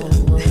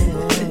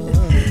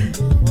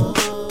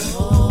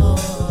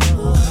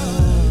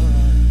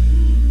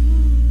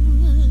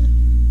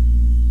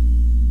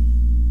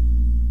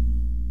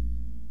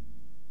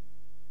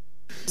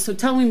 So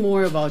tell me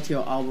more about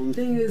your album. The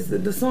thing is,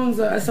 the songs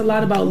it's a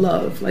lot about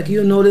love. Like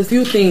you'll notice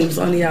few themes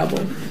on the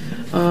album.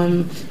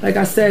 Like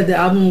I said, the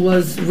album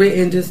was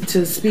written just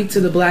to speak to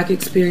the Black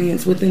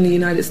experience within the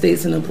United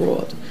States and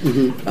abroad.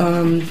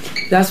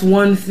 Mm-hmm. That's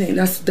one thing.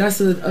 That's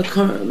a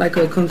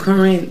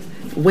concurrent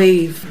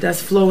wave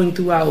that's flowing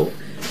throughout.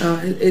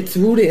 It's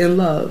rooted in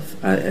love.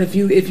 If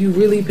you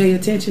really pay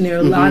attention, there are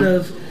a lot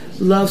of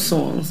love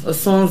songs, or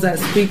songs that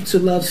speak to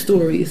love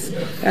stories.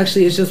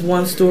 Actually, it's just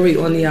one story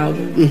on the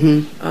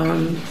album.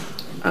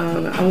 I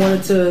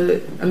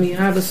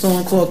have a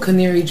song called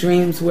Canary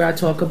Dreams where I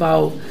talk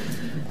about,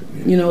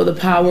 the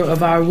power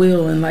of our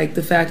will and like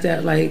the fact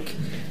that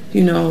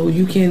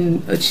you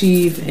can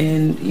achieve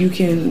and you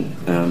can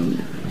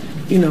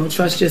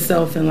trust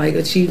yourself and like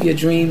achieve your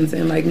dreams,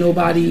 and like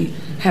nobody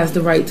has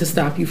the right to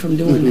stop you from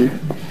doing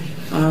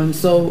that.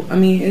 So I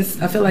mean,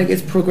 I feel like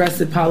it's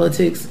progressive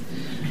politics.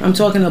 I'm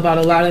talking about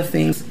a lot of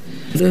things.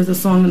 There's a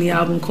song on the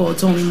album called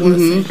Toni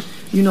Morrison.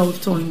 You know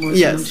Toni Morrison,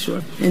 yes. I'm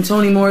sure. And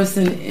Toni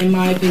Morrison, in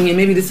my opinion,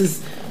 maybe this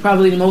is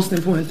probably the most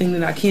important thing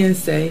that I can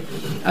say,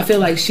 I feel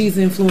like she's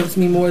influenced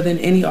me more than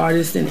any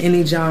artist in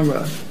any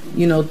genre,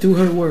 through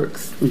her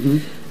works.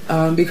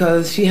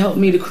 Because she helped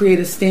me to create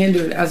a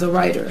standard as a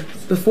writer.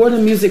 Before the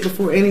music,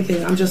 before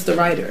anything, I'm just a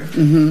writer.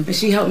 And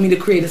she helped me to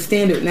create a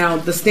standard. Now,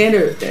 the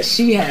standard that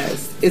she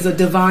has is a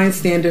divine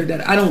standard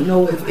that I don't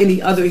know if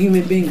any other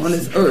human being on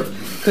this earth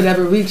could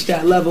ever reach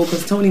that level,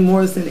 because Toni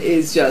Morrison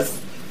is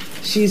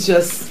she's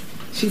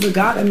a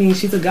god. I mean,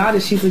 she's a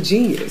goddess, she's a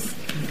genius.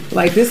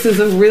 Like, this is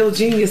a real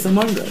genius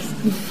among us.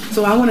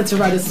 So I wanted to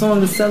write a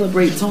song to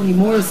celebrate Toni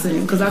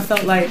Morrison, because I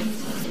felt like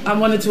I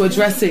wanted to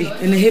address it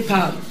in the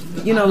hip-hop,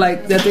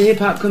 like that the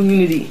hip-hop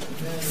community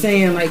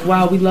saying like,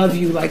 wow, we love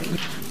you, like,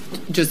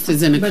 just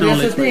as an acknowledgement. But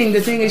that's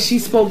the thing is she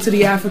spoke to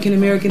the African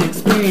American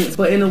experience,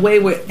 but in a way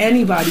where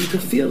anybody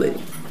could feel it.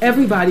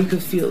 Everybody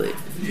could feel it.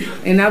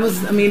 And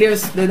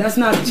that's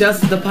not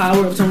just the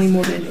power of Toni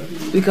Morrison,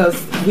 because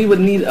we would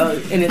need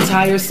an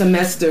entire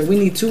semester. We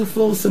need 2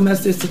 full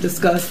semesters to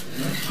discuss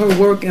her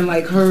work and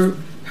like her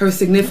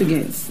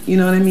significance. You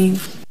know what I mean?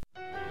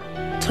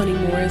 Toni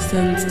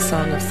Morrison's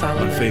Song of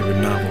Solomon. My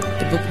favorite novel.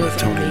 The book was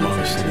Toni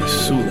Morrison is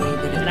Sula.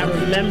 And I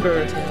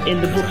remember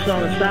in the book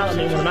Song of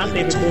Solomon, one of my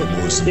favorite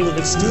books, there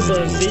was a group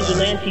of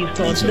vigilantes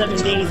called 7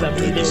 Days, I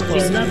believe they were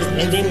called,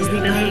 and they were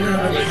reading Toni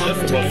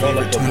Morrison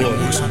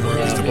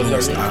is the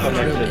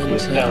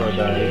most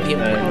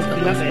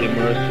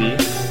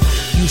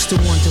Used to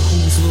wonder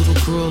whose little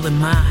girl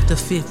am I? The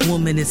 5th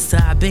woman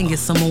inside, banging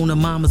some on her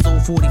mama's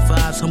old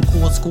 45. Some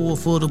core score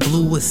for the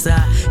bluest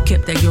side.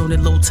 Kept that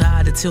yearning low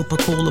tide until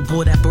Pacola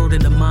bore that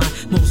burden of mine.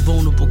 Most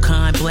vulnerable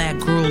kind, black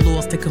girl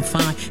lost and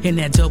confined in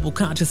that double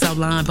conscious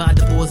outlined by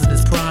the boys in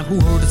his prime.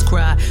 Who heard us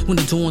cry when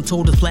the dawn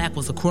told us black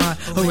was a crime?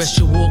 Arrest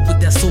your walk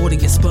with that sword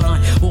in your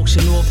spine.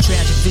 Auction off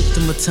tragic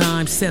victim of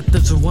time.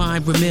 Scepters of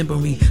rhyme,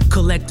 remembering.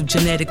 Collective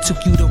genetic took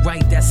you to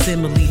write that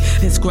simile.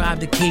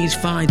 Inscribed the cage,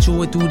 find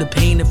joy through the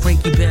pain of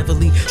Frankie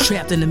Beverly,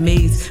 trapped in a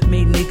maze,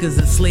 made niggas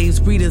and slaves,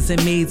 breeders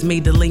and maids,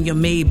 made the linear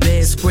made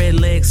beds, spread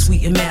legs,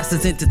 sweet and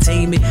masters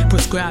entertainment,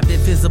 prescribed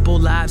invisible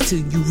lives till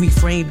you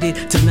reframed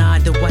it,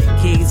 denied the white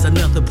gaze,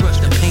 another brush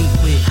to paint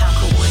with. How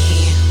could one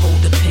hand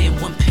hold the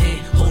pen, one pen,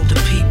 hold the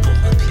people?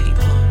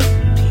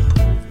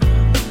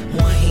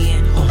 One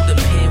hand hold the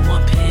pen,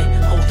 one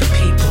pen, hold the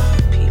people.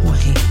 One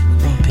hand,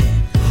 one pen.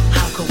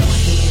 How could one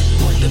hand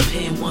hold the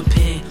pen, one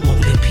pen,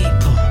 hold the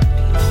people?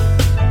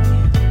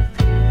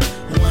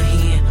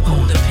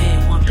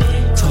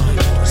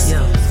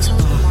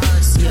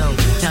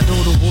 Now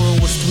though the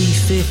world was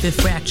 3/5 and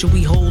fracture,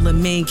 we whole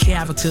and main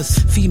characters.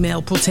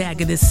 Female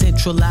protagonists,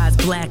 centralized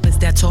blackness.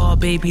 That tall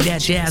baby, that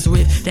jazz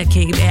riff that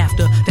came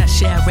after. That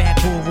Chirac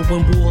horror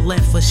when war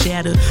left for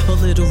shattered. A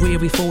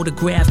literary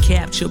photograph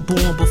captured,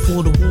 born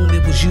before the womb.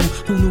 It was you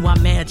who knew our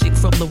magic.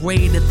 From the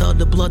rain and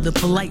thunder, blood, the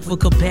polite for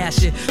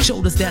compassion.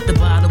 Showed us that the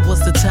bottom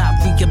was the top.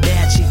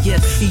 Reimagine,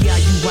 yes, you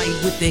right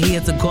with the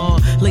hands of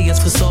God. Layers,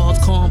 facades,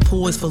 calm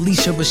poise,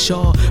 Felicia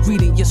Rashad.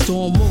 Reading your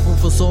storm, moral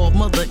resolve.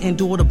 Mother and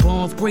daughter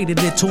bonds, braided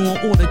and torn.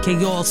 Order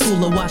chaos,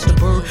 Sula watch the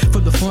bird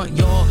from the front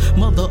yard.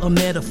 Mother a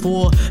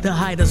metaphor, the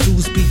height of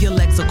Zeus be your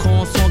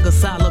lexicon. Song of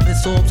Solomon,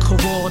 Sorbs,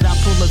 Corral. I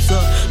pull us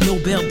up,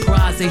 Nobel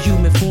Prize in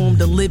human form.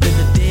 The living,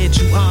 the dead,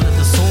 you honor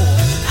the soul.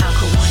 How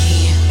could one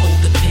hand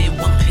hold the pen,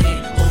 one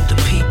pen, hold the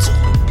people?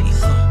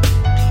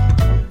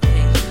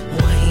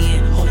 One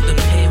hand hold the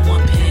pen,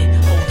 one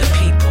pen, hold the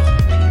people.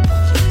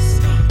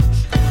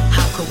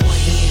 How could one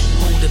hand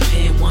hold the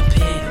pen, one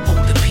pen,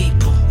 hold the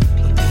people?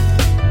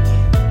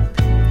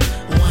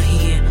 One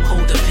hand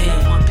hold the pen,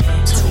 one pen.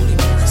 Toni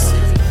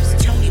Morrison,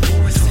 Toni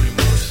Morrison.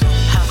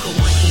 How could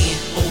one hand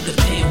hold the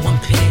pen, one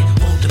pen,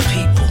 hold the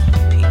people?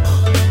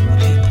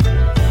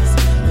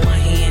 One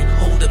hand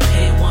hold the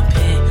pen, one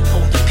pen,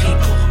 hold the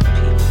people.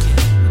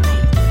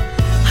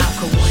 How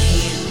could one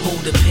hand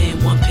hold the pen,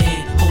 one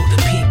pen, hold the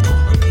people?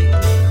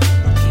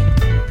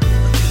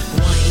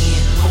 One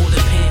hand hold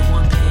the pen,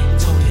 one pen.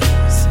 Toni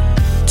Morrison,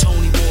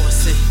 Toni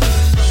Morrison.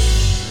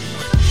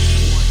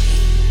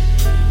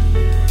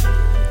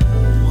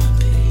 One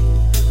pen,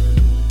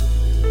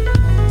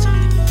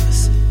 Toni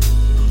Morrison.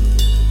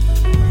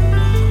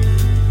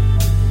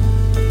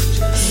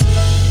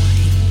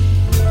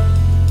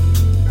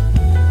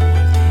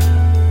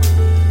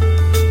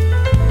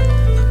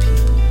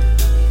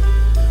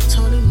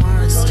 Toni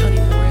Morrison.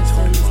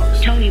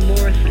 Toni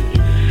Morrison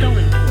is so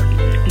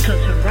important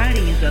because her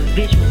writing is a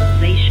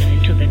visualization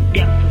into the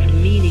depth of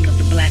meaning of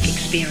the black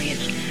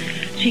experience.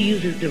 She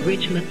uses the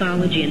rich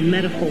mythology and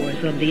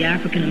metaphors of the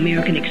African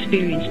American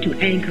experience to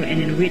anchor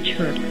and enrich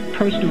her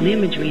personal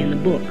imagery in the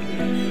book.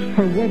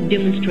 Her work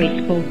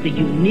demonstrates both the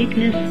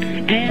uniqueness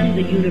and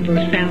the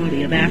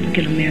universality of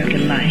African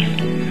American life.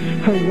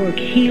 Her work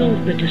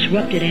heals the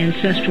disrupted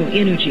ancestral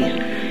energies,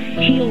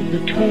 heals the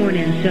torn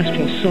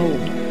ancestral soul,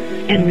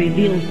 and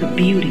reveals the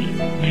beauty,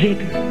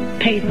 vigor,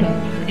 pathos,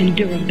 and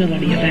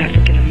durability of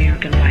African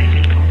American life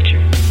and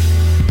culture.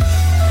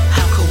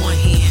 How could one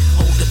hand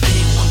hold the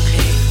pen, one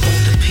pen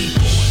hold the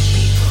people?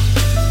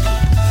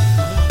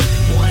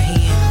 One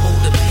hand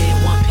hold the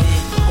pen, one pen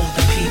hold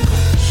the people.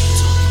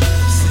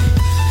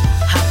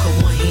 How could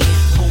one hand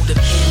hold the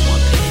pen,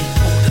 one pen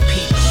hold the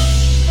people?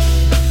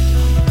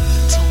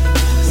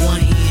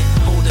 One hand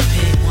hold the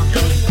pen, one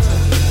pen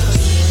hold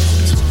the people.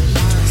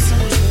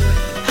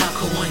 How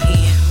could one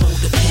hand hold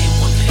the pen,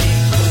 one pen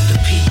hold the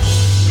people?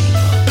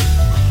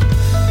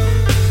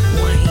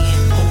 One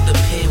hand hold the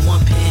pen,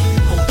 one pen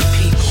hold the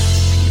people.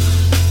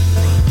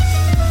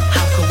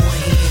 How could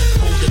one hand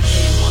hold the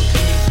pen, one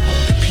pen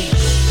hold the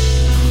people?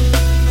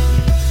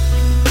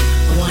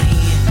 One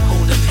hand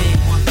hold the pen,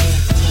 one pen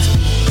hold the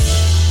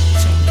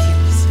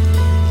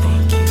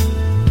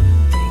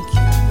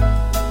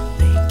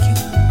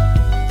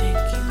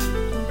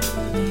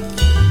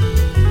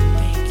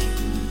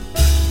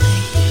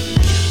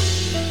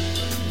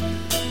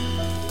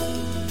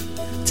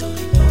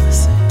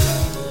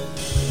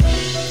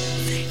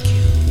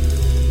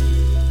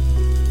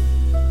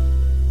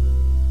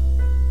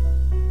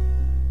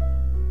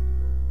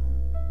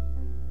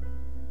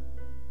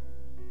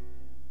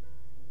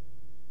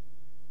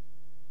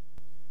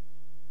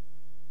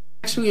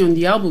Actually, on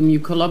the album, you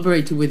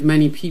collaborated with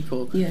many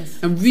people. Yes.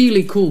 And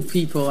really cool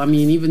people. I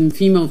mean, even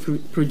female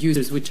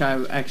producers, which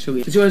are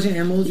actually... Georgia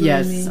Emmons.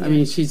 Yes, I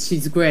mean,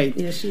 she's great.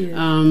 Yeah, she is.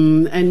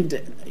 And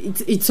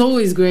it's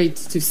always great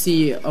to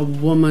see a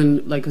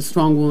woman, like a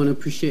strong woman,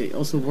 appreciate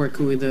also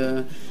working with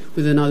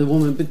another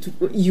woman. But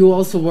you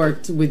also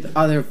worked with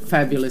other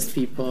fabulous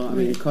people. I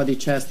mean, Cody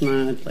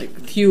Chestnut, like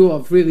a few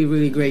of really,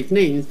 really great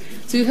names.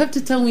 So you have to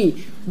tell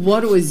me,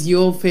 what was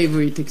your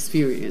favorite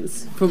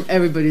experience from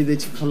everybody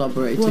that you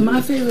collaborated with? Well,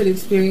 my favorite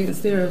experience,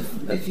 there are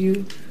a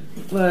few,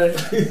 but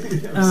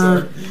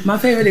my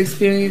favorite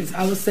experience,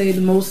 I would say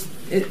the most,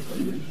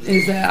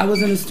 is that I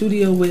was in the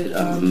studio with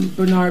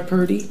Bernard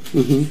Purdy.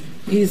 Mm-hmm.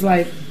 He's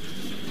like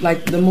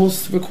the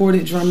most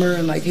recorded drummer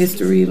in like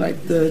history,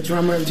 like the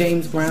drummer of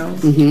James Brown.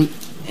 Mm-hmm.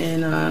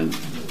 And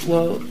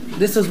well,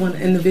 this was when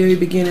in the very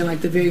beginning,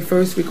 like the very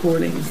first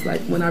recordings, like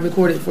when I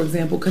recorded, for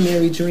example,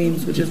 Canary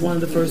Dreams, which is one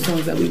of the first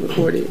songs that we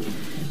recorded.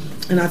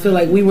 And I feel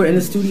like we were in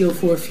the studio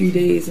for a few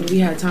days and we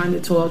had time to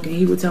talk, and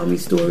he would tell me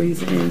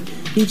stories, and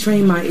he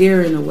trained my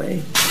ear in a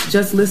way.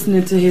 Just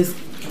listening to his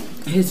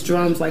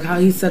drums, like how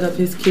he set up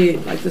his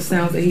kit, like the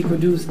sounds that he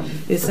produced,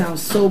 it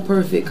sounds so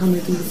perfect coming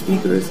through the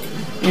speakers.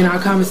 In our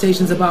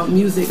conversations about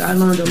music, I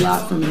learned a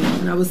lot from him,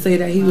 and I would say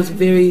that he was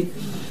very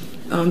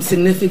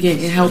significant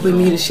in helping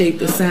me to shape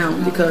the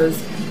sound, because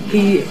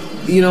he,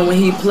 you know, when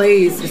he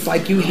plays, it's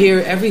like you hear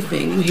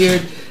everything. You hear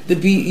the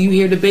beat, you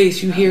hear the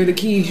bass, you hear the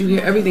keys, you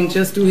hear everything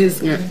just through his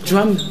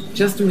drum,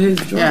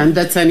 Yeah, and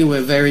that's anyway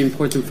very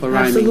important for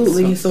rhyming.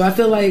 Absolutely. So I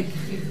feel like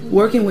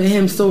working with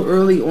him so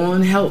early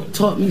on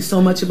taught me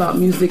so much about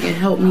music and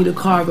helped me to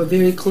carve a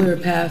very clear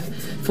path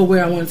for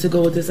where I wanted to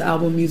go with this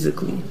album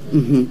musically.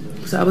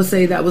 Mm-hmm. So I would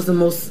say that was the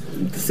most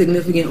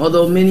significant,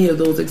 although many of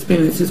those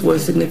experiences were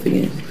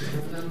significant.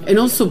 And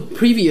also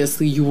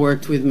previously you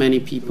worked with many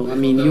people. I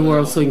mean, you were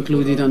also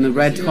included on the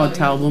Red Hot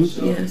album,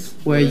 yes,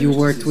 where you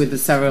worked with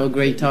several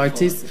great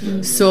artists.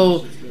 Mm-hmm.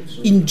 So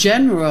in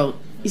general,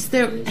 is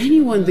there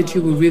anyone that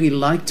you would really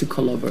like to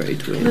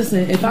collaborate with?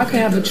 Listen, if I could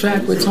have a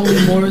track with Toni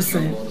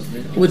Morrison,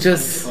 would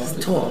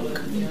just talk.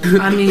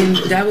 I mean,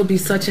 that would be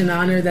such an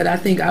honor that I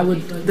think I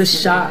would, the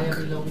shock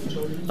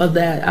of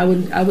that, I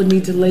would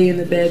need to lay in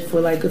the bed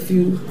for like a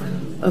few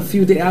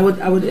days. I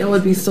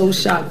would be so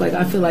shocked. Like,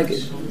 I feel like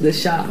the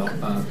shock.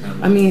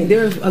 I mean,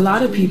 there are a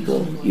lot of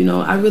people, you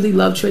know. I really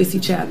love Tracy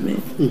Chapman.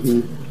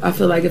 Mm-hmm. I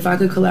feel like if I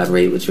could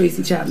collaborate with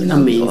Tracy Chapman, that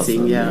would be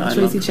awesome. Yeah.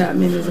 Tracy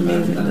Chapman is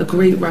amazing. A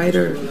great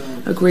writer,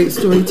 a great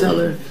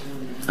storyteller.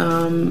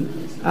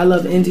 I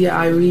love India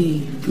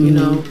Arie, you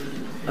know.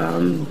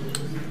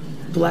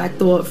 Black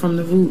Thought from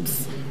the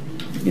Roots.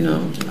 You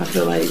know, I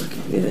feel like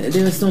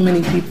there are so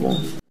many people.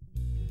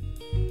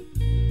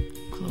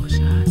 Close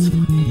your eyes for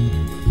me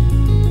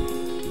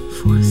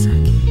for a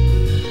second.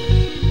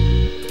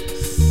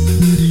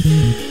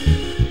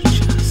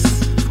 Just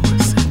for a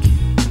second.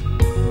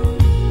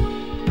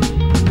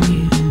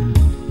 Yeah.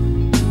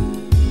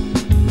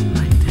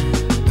 Like that.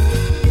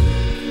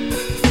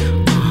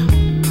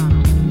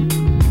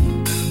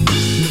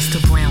 Mr.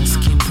 Brown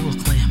Skin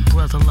Brooklyn,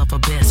 brother, lover,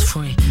 best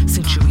friend.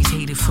 Centuries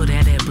hated for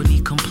that ebony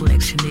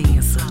complexion. They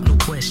answer no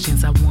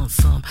questions. I want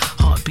some.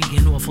 Heart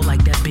beating awful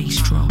like that bass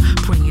drum.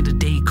 Praying the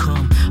day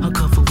come.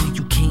 Uncover where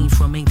you came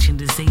from.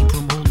 Ancient as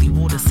Abram. Holy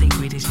water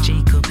sacred as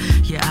Jacob.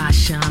 Your eyes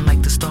shine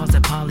like the stars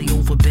at Polly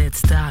over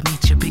Bed-Stuy.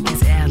 Meet your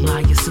biggest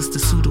ally. Your sister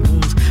sue the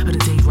wounds of the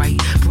day, right?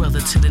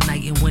 Brother to the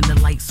night, and when the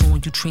lights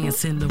on, you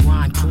transcend the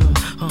rhyme poem.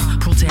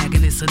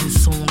 Protagonist of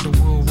this song, the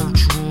world wrote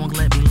you wrong.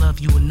 Let me love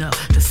you enough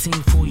to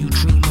sing for you.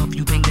 Dream of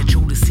you. Bang that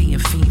shoulder, see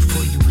and fiend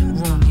for you.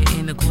 Roam your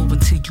inner globe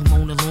until you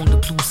moan along the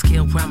blue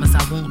scale. Promise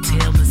I won't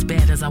tell as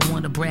bad as I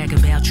want to brag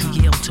about you.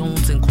 Yell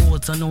tones and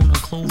chords unknown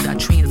unclothed. I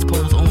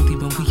transpose only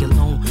when we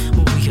alone.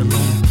 When we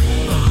alone.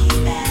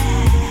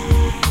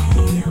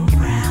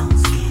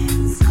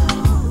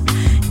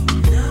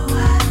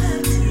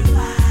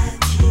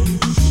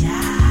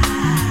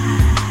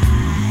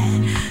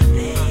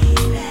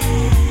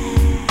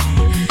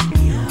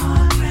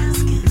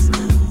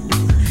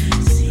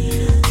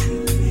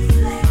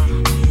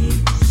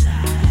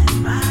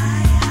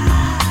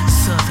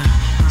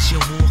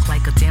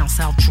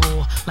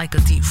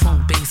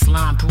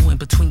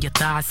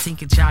 thighs,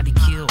 sinking, Johnny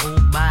kill,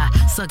 oh my.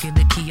 Sucking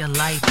the key of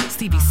life.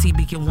 Stevie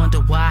CB can wonder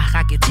why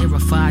I get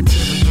terrified,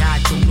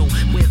 teary-eyed, don't know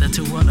whether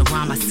to run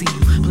around. I see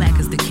you, black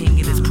as the king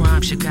in his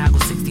prime. Chicago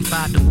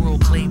 65, the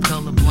world claim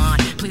colorblind.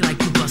 Play like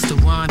you bust a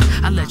rhyme.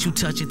 I let you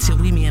touch it till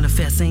we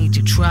manifest. Ain't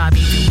your tribe,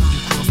 even when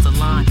you cross the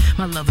line.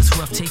 My love is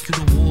rough, take you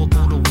to war,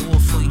 go to war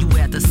for you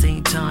at the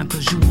same time.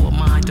 Cause you are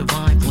mine,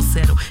 divine,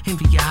 falsetto,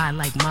 envy your eye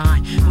like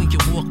mine. When you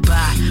walk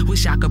by,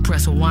 wish I could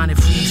press rewind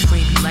and freeze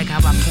frame you like how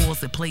I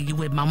pause and play you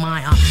with my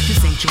mind.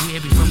 This sanctuary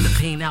from the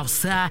pain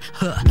outside.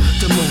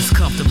 The most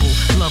comfortable,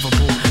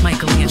 lovable.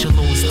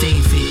 Michelangelo's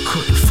David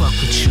couldn't fuck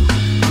with you.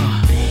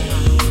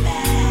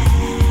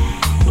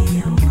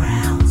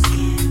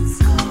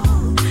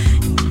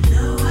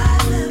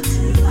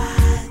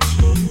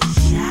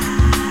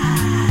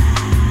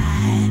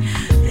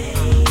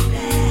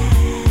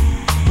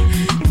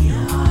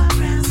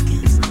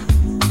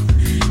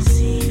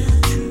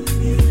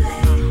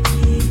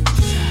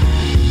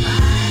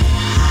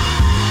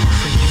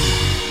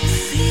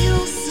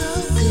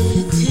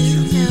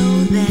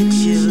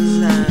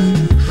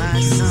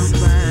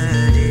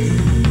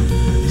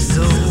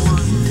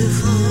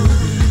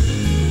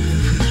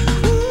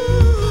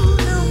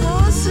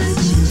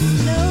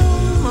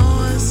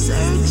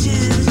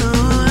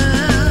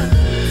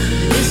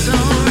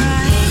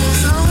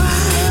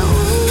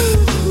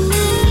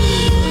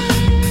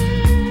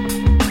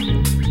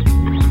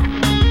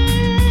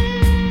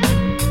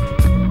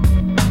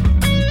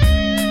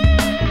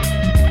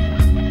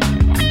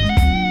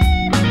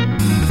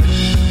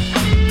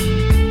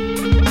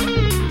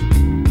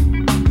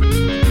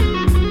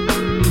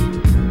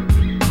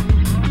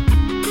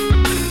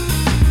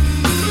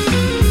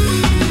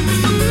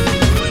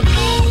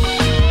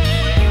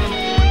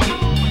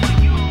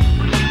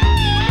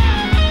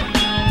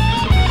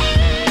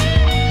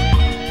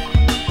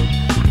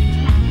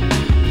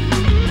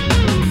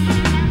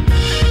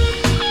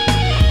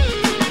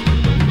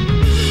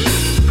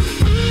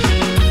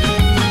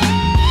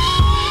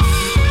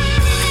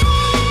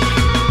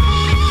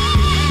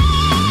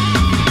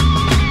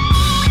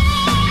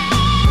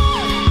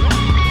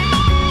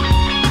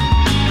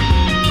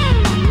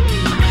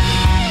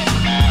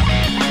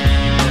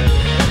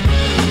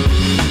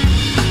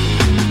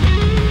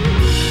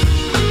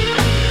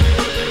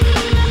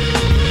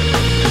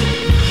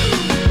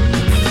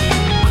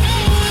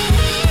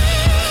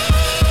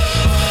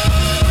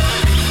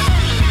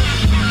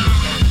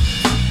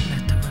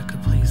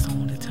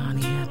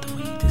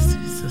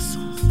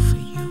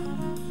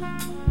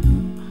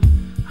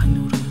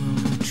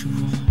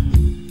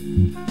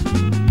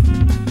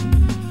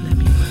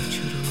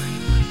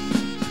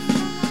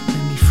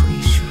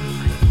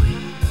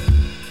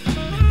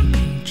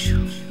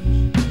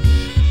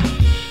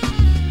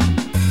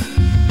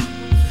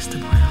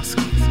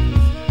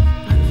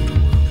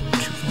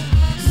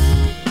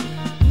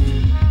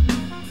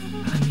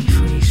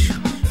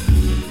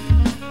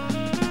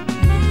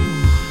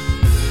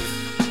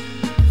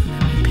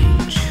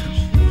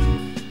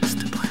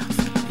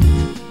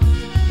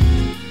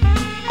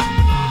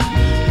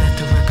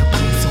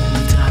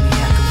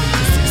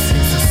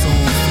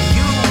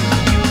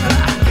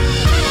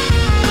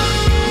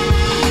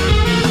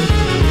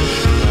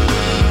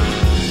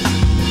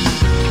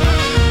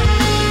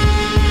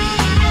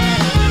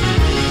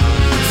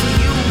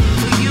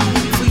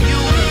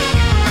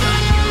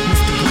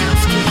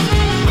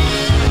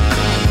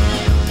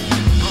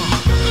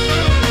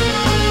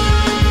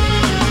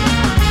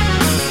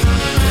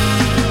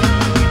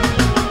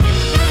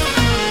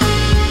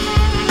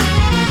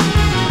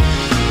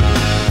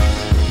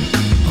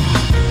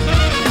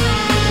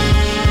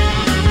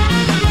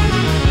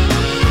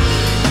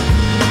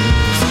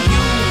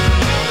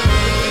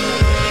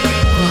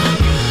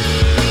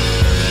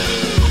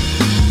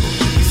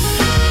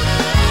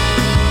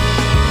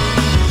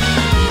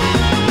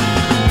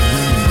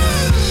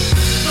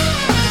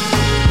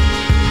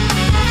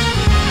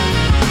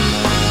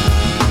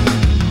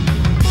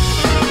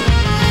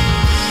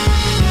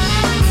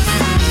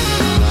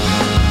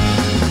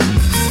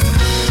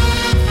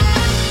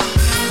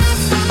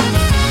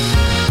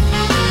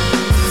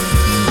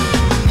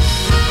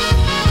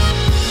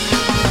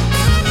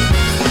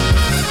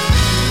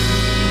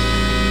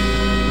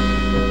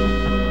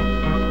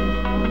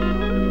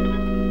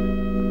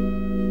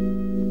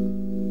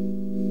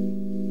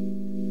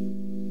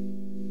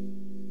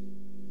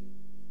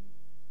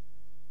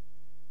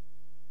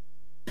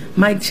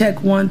 Mic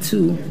check 1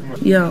 2.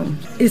 Yo,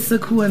 it's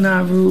Akua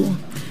Naru.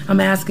 I'm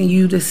asking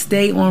you to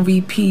stay on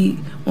repeat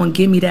on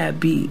Give Me That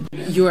Beat.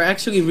 You're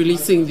actually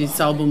releasing this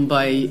album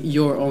by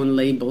your own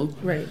label.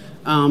 Right.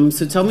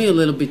 So tell me a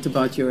little bit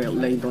about your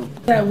label.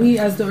 Yeah, we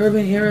as the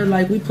Urban Era,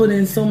 like we put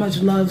in so much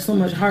love, so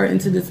much heart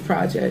into this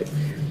project.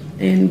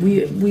 And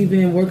we've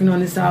been working on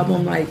this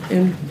album, like,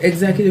 and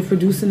executive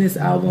producing this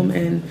album,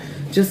 and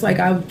just like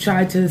I've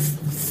tried to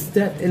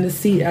step in the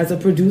seat as a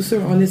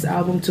producer on this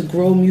album to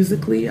grow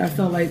musically, I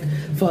felt like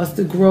for us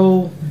to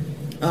grow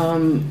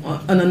on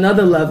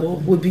another level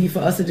would be for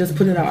us to just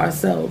put it out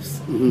ourselves.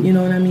 Mm-hmm. You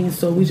know what I mean?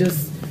 So we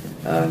just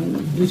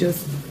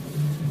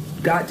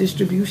got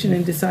distribution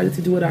and decided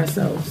to do it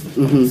ourselves.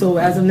 So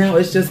as of now,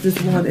 it's just this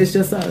one. It's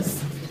just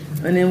us.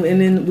 And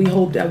then we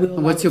hope that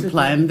we'll... What's your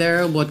plan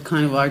there? What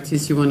kind of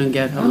artists you want to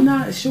get home? I'm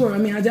not sure. I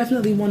mean, I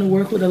definitely want to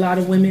work with a lot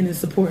of women and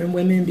supporting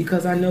women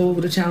because I know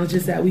the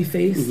challenges that we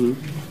face.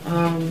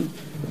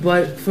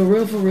 But for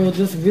real,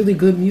 just really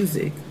good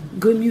music.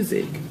 Good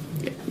music.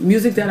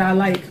 Music that I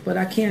like, but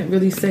I can't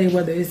really say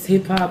whether it's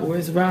hip-hop or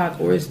it's rock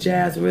or it's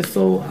jazz or it's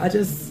soul. I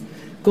just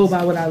go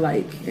by what I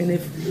like. And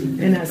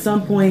at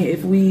some point,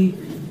 if we...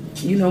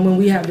 when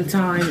we have the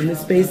time and the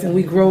space and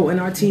we grow and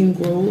our team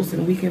grows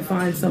and we can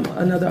find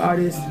another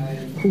artist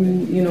who,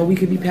 we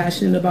could be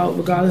passionate about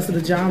regardless of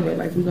the genre,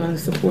 like we're going to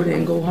support it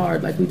and go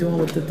hard like we're doing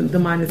with the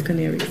Minus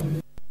Canary.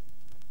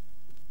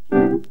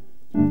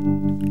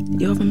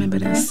 Y'all remember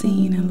that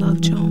scene in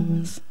Love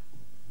Jones?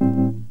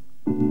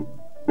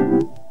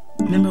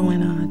 Remember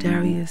when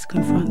Darius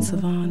confronts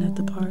Savon at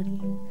the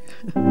party?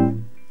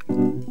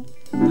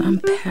 I'm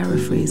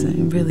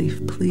paraphrasing, really,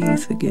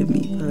 please forgive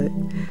me, but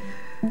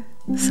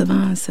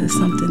Savon says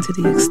something to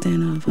the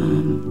extent of,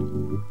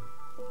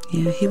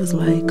 he was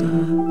like,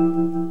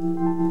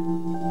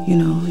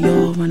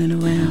 y'all running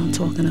around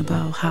talking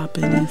about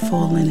hopping and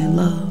falling in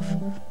love.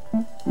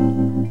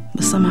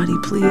 But somebody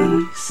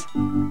please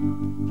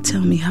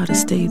tell me how to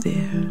stay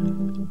there.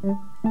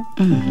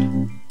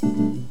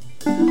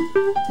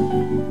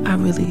 I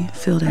really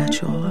feel that,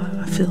 y'all.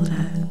 I feel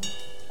that.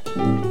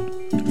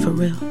 For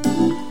real.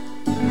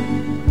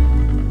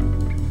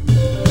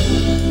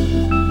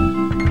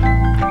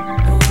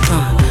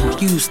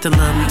 Used to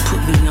love me, put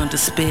me under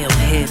spell.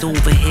 Head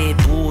over head,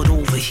 board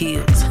over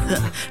heels.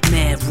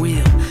 Mad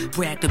real.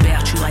 Bragged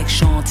about you like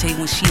Shantae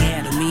when she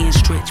had a man.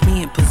 Stretch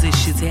me in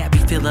positions, had me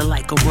feeling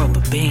like a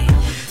rubber band.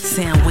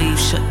 Sound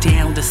waves shut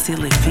down the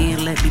ceiling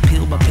fan. Let me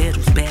peel my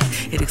pedals back.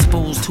 It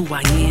exposed who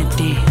I am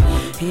then.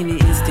 In an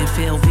instant,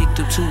 fell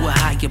victim to a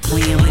higher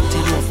plan.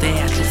 Lifted off the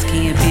astral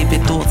scan.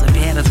 Vivid thoughts and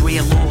patterns,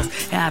 rare laws.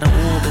 Out of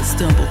orbit,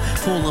 stumble.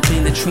 Pull up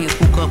in the trance,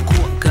 woke up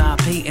court. God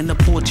painting a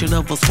portrait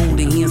of us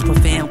holding hands.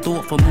 Profound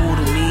thought for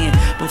mortal man.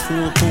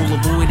 Before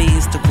Polaroid and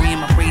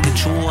Instagram, I pray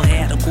that y'all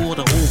had a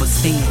quarter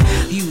overstand.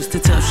 Used to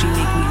tough, she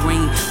make me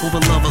rain over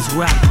lovers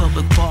rock.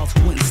 Public parks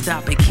wouldn't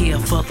stop and care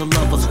for the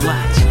lovers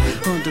watch.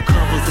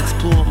 Undercovers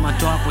explore my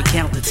dark,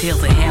 recount the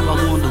tales of how I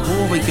won the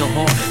war of your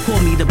heart. Call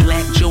me the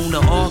Black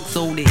Jonah Ark,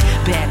 so that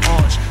back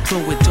arch.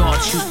 Throw it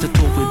darts, used to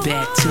throw it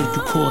back till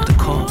you called the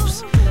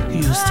cops. You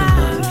used to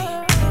love me.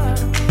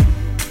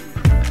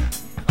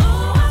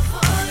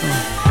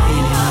 Ain't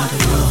it not a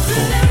love for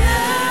me?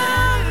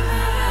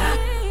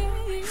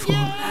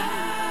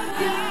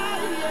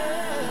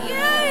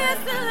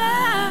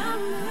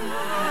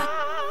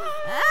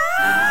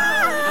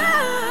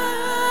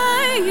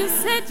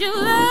 You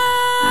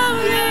love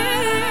me.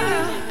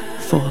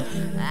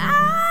 Falling. I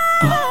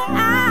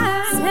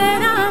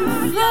said I'm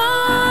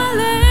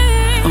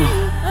falling.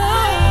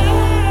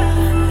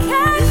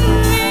 Catch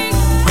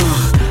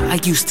me. I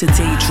used to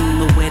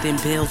daydream of wedding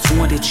bells.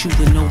 Wanted you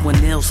and no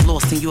one else.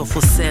 Lost in your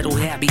falsetto,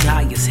 happy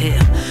high as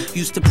hell.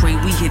 Used to pray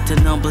we hit the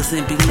numbers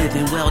and be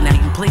living well. Now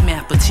you play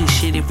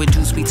mathematician, it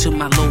reduced me to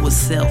my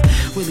lowest self.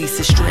 Release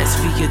the stress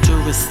via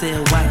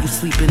Duracell while you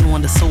sleeping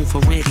on the sofa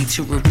ready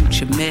to reroute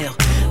your mail.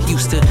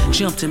 Used to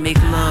jump to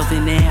make love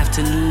in the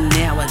afternoon.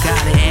 Now I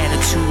got an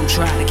attitude,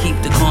 try to keep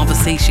the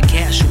conversation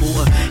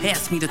casual.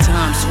 Ask me the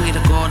time, swear to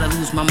God I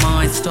lose my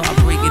mind. Start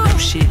breaking up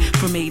shit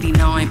from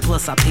 89,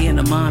 plus I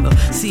pantomime.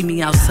 See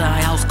me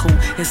outside, house cold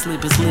and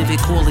slippers living.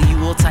 Calling you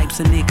all types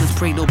of niggas,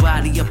 pray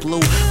nobody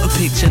upload a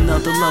picture,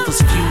 another lover's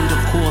feud.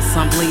 Of course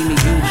I'm blaming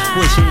you.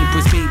 Was your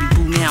empress, baby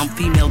boo? Now I'm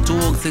female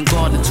dogs and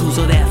garden tools.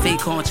 Or that fake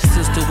conscious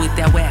sister with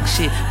that whack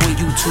shit on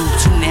YouTube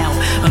too. Now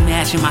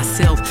imagine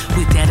myself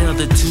with that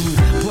other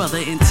dude. Brother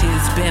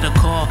intense, better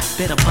car,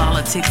 better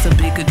politics, a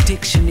bigger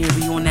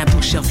dictionary on that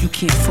bookshelf you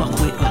can't fuck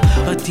with.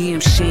 A damn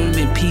shame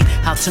and Pete,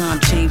 how time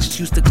changed.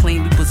 Used to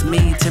claim it was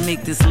made to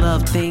make this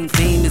love thing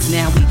famous.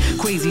 Now we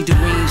crazy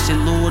deranged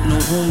and Lord no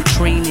home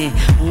training.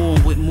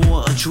 On with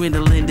more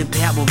adrenaline than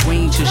Power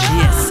Rangers.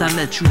 Yes, I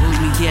let you hurt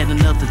me yet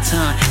another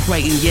time.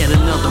 Writing yet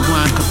another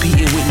rhyme,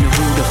 competing with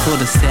Neruda for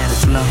the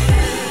saddest love.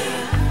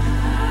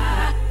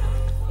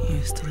 You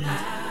used to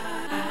love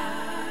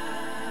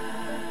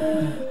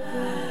me.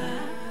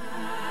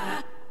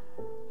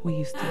 We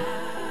used to.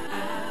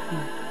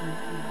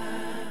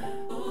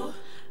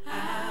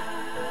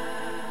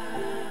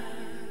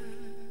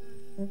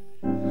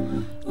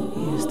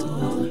 You used to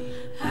love me.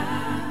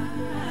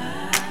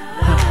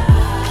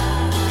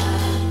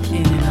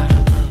 In and out of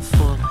love,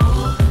 falling.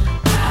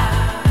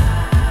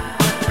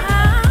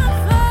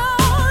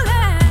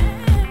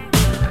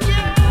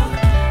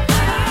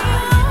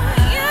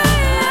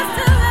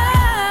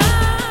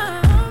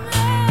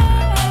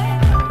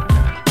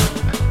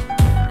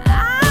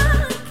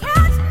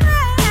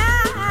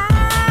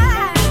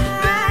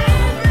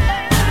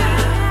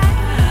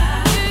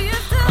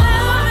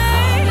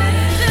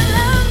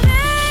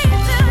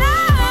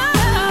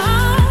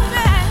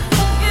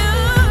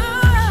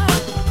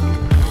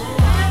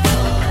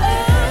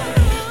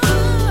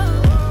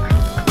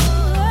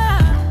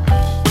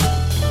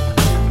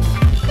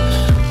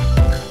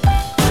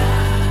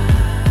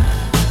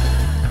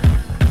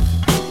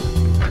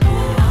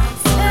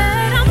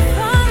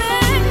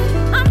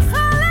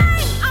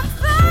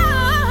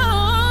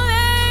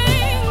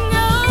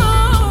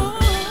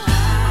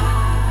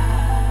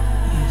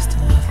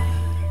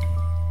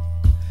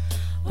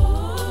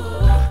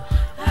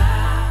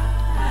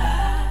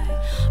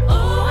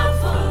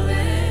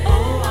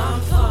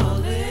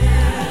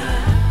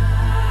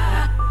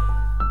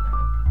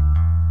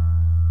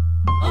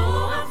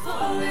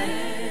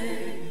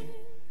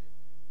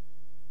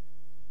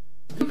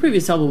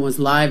 previous album was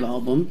live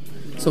album,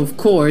 so of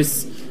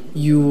course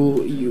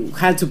you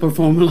had to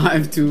perform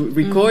live to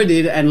record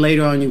it, and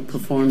later on you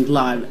performed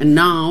live. And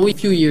now, a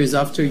few years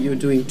after, you're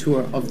doing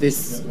tour of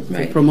this,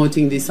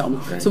 promoting this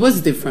album. Right. So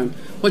what's different?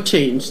 What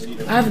changed?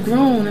 I've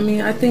grown. I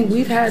mean, I think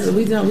we've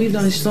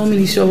done so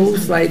many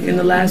shows, like in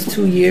the last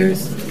 2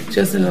 years,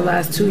 just in the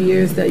last 2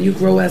 years, that you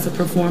grow as a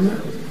performer.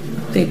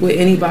 I think with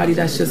anybody,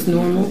 that's just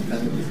normal.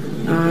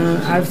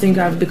 I think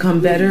I've become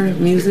better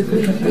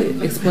musically,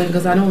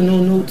 because I don't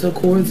know notes or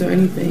chords or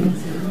anything.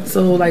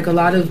 So like a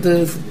lot of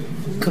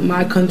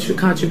my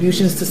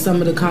contributions to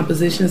some of the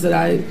compositions that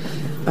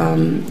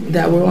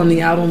that were on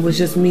the album was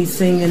just me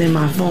singing in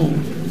my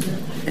phone.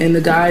 And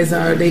the guys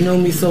they know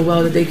me so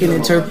well that they can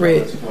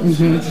interpret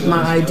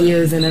my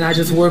ideas, and then I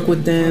just work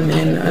with them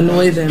and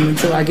annoy them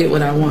until I get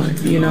what I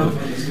want, you know.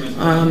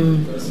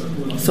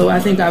 So I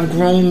think I've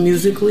grown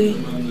musically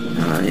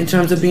in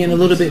terms of being a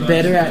little bit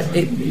better at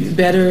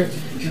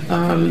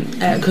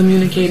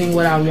communicating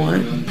what I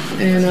want.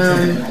 And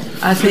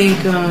I think,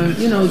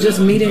 just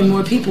meeting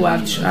more people.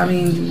 I've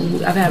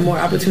had more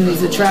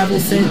opportunities to travel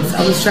since.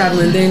 I was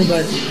traveling then,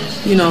 but,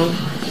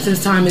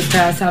 since time has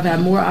passed, I've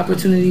had more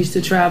opportunities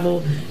to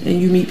travel,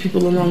 and you meet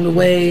people along the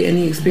way, and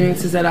the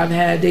experiences that I've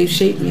had, they've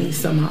shaped me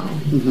somehow.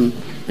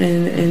 And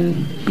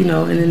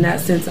in that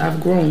sense, I've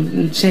grown.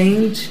 And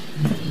change,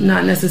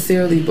 not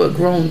necessarily, but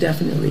grown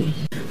definitely.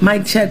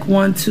 Mic check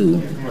 1,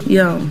 2.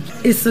 Yo,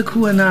 it's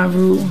Akua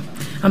Naru.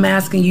 I'm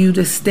asking you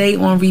to stay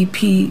on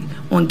repeat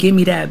on Give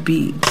Me That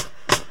Beat.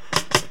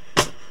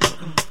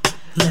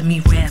 Let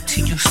me rap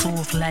to you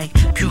soft like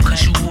pure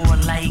cause you all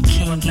like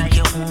king in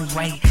your own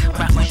right.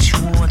 Rock with you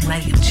all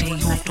like J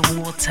off the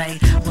wall tight.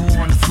 Roll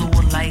on the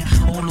floor like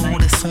all over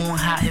the song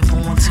hot and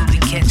born till we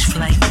catch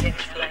flight.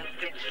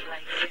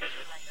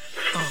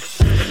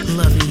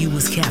 Loving you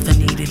is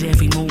caffeinated,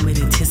 every moment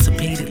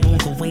anticipated,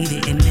 long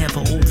awaited and never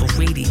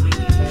overrated.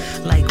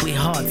 Like we're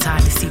hard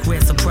tied to seek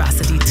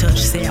reciprocity, touch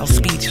sound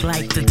speech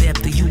like the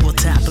depth of you on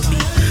top of me.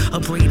 A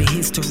braid of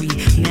history,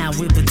 now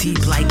river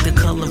deep like the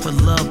color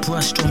of love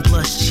brushed on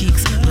blush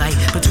cheeks. Like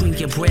between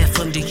your breath,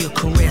 under your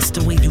caress,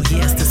 the way you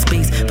yes the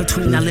space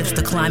between our lips,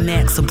 the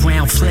climax of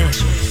brown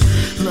flesh.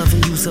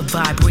 Loving you's a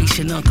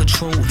vibration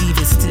uncontrolled,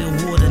 even still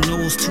water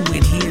knows to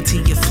adhere to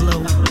your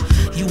flow.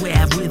 You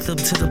add rhythm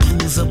to the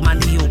blues of my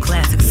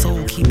neoclassic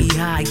soul, keep me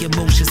high,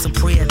 emotions a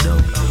prayer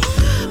though.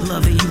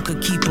 Loving you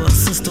could keep a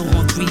sister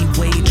on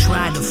three-way,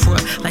 trying to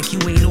front like you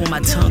ain't on my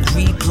tongue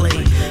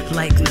replay.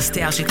 Like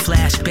nostalgic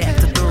flashback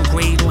to 3rd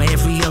grade, on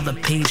every other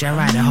page I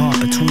write it hard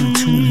between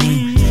 2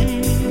 names.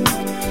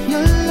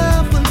 Your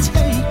love will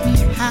take me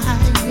higher.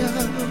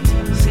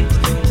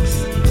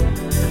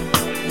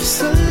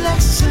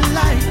 Celestial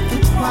like the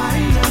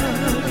choir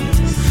of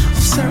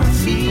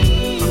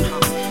seraphim.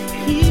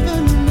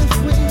 Even if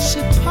we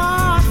should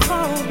part for a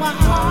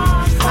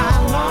while,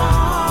 I'll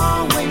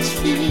always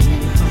feel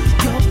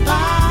you're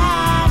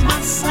by my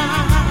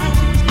side.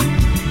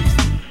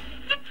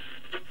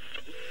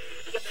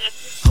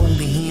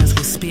 Holding hands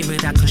with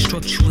spirit, I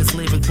construct you as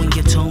lyric when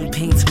your tongue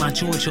paints my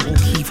Georgia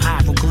O'Keeffe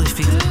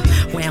hieroglyphic.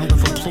 Round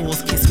of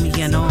applause, kiss me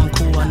an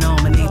encore. I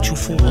nominate you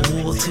for a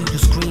award till you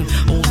scream,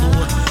 oh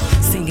Lord.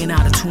 Singing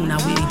out of tune, I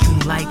wear you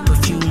like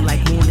perfume,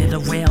 like morning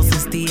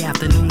arouses the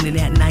afternoon and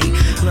at night.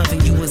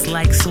 Loving you is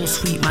like so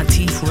sweet, my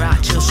teeth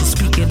rot. Just for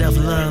speaking of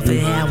love and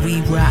how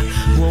we rock,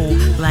 roll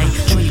like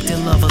draped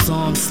in lover's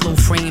arms, slow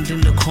framed in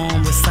the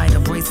calm. Recite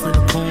a bracelet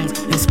of poems,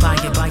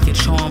 inspired by your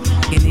charm.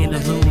 And in the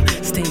room,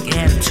 stink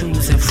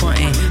attitudes and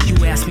frontin'. You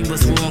ask me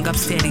what's wrong, I'm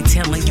steady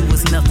telling you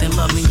it's nothing.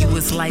 Loving you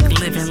is like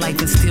living life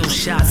in still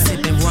shots,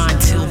 sipping wine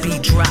till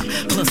beat drop.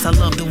 Plus I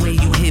love the way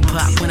you hip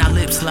hop when our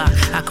lips lock.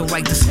 I could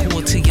write the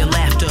score to your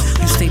laughter.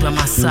 You stay by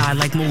my side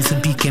like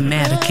Mozambique and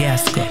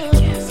Madagascar.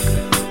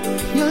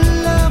 Your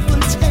love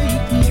will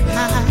take me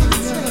higher.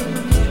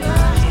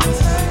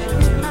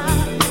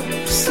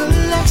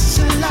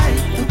 Celestial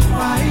like the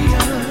choir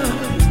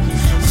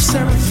of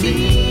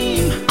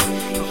seraphim.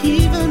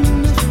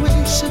 Even if we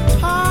should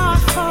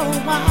part for a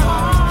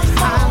while,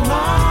 I'll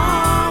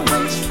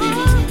always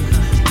feel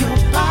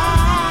you're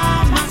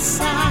by my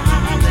side.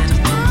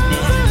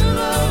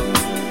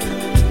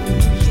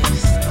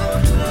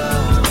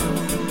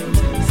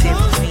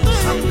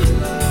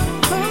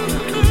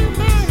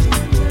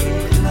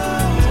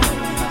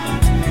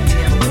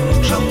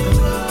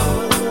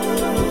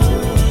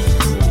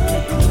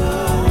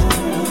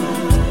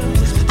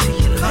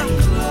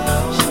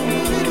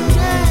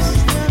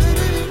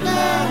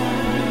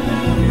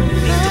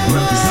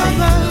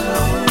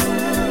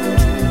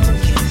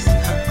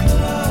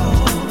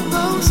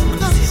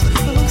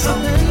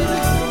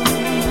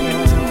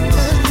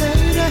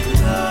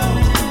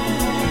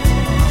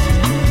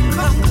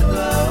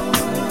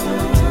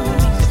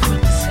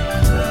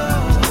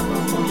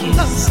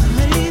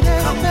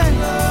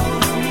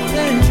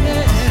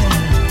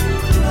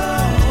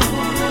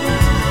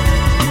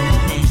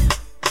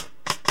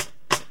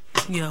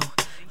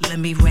 Let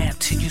me rap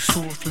till you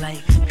soft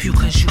like Pew,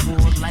 cause you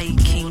all light,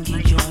 king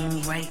in your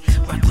own right.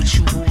 Rock with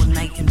you all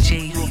night,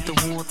 MJ off the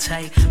wall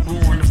tight.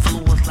 Roll on the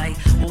floor like,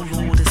 oh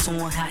Lord, it's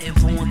on hot and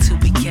born till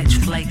we catch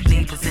flight.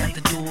 Neighbors at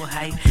the door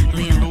hype,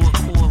 landlord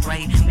core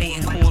right.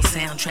 Mating call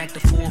soundtrack, the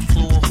 4th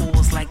floor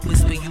halls like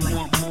whisper you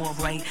want more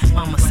right.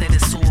 Mama said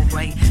it's all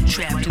right.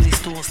 Trapped in these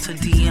stores till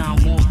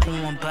Dion walk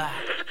on by.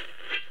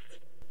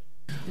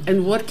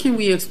 And what can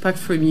we expect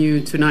from you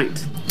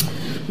tonight?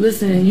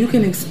 Listen, you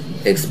can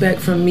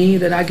expect from me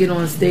that I get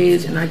on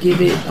stage and I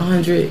give it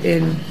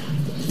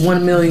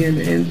 101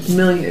 million and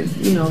millions,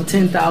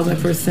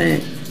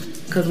 10,000%.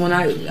 Because when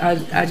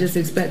I just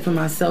expect for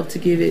myself to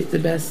give it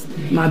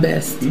my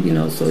best,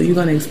 So you're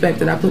going to expect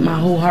that I put my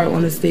whole heart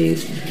on the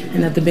stage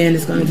and that the band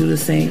is going to do the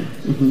same.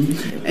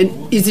 Mm-hmm.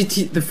 And is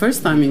it the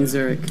first time in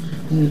Zurich?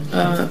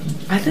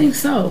 I think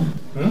so.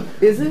 Huh?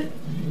 Is it?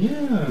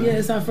 Yeah. Yeah,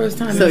 it's our first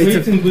time. So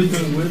we've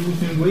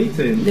been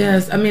waiting.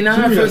 Yes, I mean, not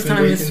our first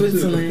time in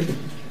Switzerland. Too.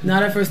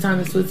 Not our first time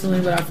in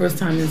Switzerland, but our first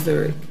time in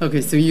Zurich.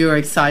 Okay, so you're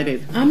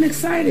excited. I'm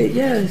excited,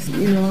 yes.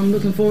 I'm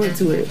looking forward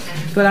to it.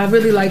 But I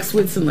really like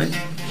Switzerland.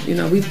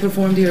 We've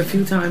performed here a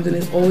few times and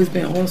it's always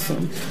been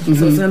awesome. Mm-hmm.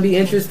 So it's going to be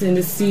interesting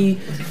to see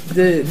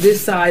this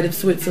side of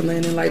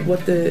Switzerland and like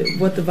what the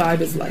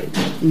vibe is like.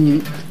 Mm-hmm.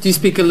 Do you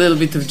speak a little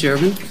bit of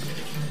German?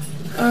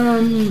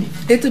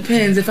 It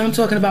depends. If I'm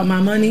talking about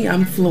my money,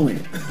 I'm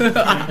fluent.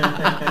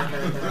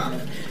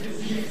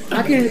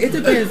 It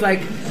depends.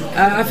 Like,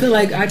 I feel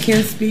like I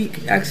can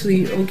speak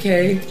actually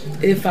okay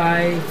if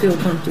I feel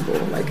comfortable.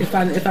 Like if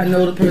I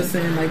know the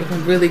person, like if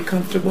I'm really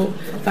comfortable.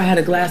 If I had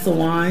a glass of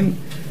wine,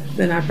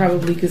 then I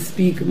probably could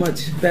speak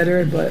much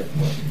better. But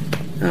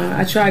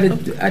I try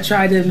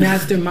to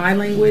master my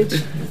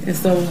language, and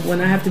so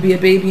when I have to be a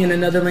baby in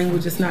another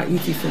language, it's not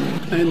easy for me.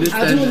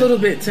 I'll do a little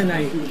bit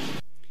tonight.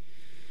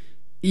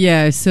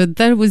 Yeah, so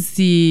that was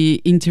the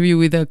interview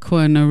with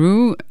Akua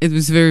Naru. It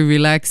was very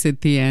relaxed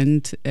at the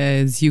end,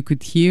 as you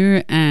could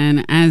hear.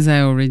 And as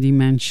I already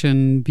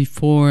mentioned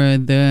before,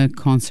 the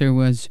concert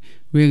was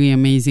really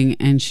amazing.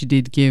 And she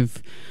did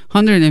give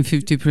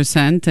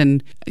 150%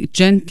 and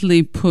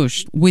gently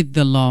pushed with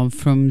the love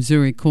from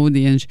Zurich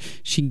audience.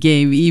 She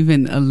gave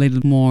even a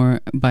little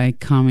more by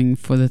coming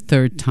for the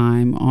 3rd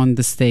time on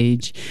the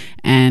stage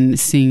and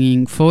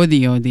singing for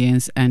the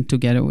audience and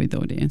together with the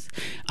audience.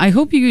 I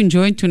hope you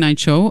enjoyed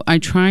tonight's show. I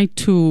tried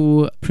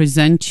to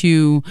present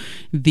you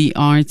the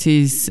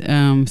artists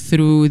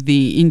through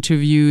the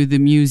interview, the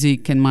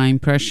music, and my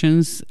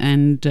impressions.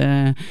 And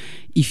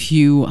if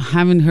you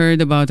haven't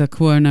heard about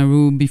Akua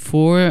Naru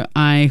before,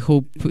 I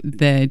hope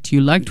that you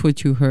liked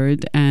what you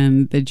heard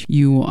and that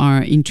you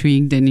are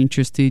intrigued and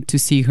interested to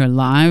see her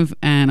live,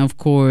 and of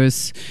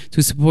course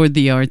to support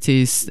the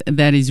artist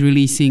that is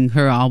releasing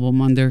her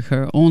album under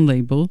her own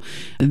label,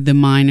 The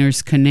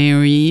Miner's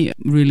Canary,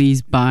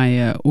 released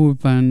by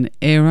Urban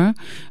Era.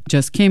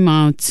 Just came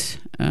out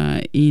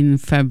in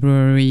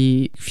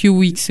February, a few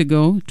weeks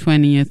ago,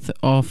 20th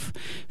of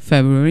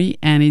February,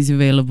 and is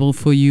available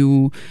for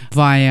you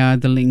via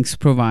the links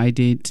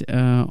provided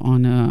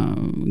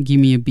on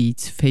Gimme a Beat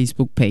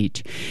Facebook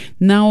page.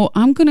 Now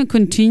I'm going to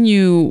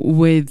continue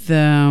with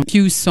a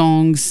few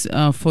songs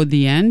for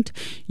the end.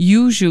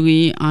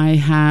 Usually I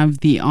have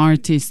the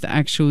artist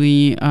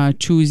actually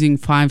choosing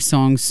 5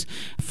 songs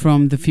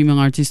from the female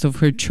artist of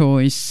her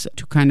choice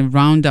to kind of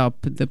round up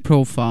the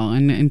profile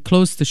and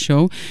close the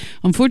show.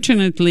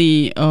 Unfortunately,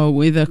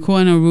 with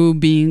Akua Naru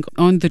being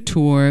on the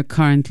tour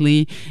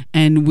currently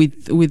and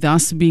with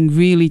us being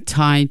really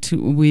tight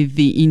with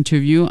the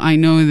interview, I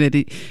know that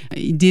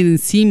it didn't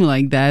seem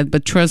like that,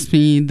 but trust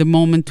me, the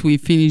moment we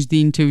finished the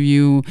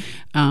interview,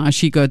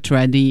 she got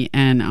ready,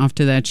 and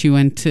after that she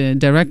went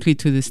directly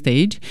to the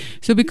stage.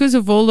 So because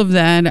of all of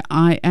that,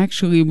 I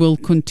actually will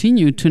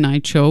continue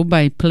tonight's show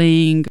by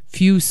playing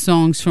few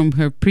songs from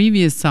her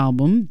previous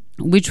album,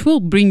 which will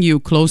bring you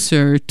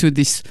closer to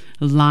this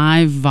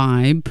live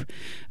vibe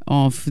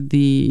of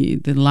the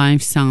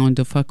live sound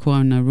of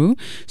Akua Naru.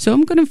 So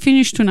I'm going to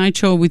finish tonight's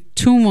show with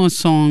 2 more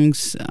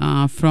songs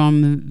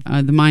from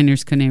the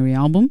Miner's Canary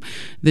album,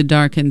 The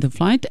Dark and the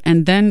Flight,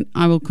 and then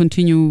I will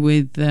continue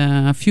with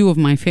a few of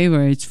my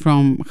favorites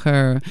from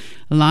her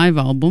live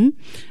album.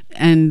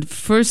 And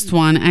first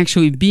one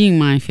actually being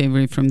my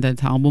favorite from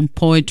that album,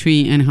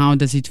 Poetry and How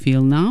Does It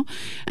Feel Now.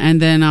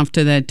 And then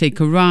after that,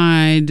 Take a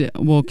Ride,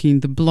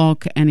 Walking the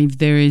Block, and If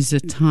There Is a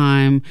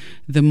Time,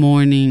 The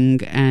Morning,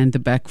 and The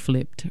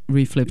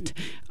Reflipped.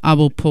 I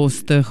will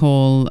post the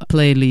whole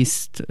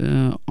playlist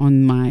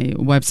on my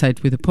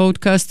website with the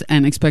podcast,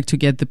 and expect to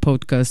get the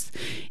podcast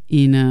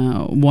in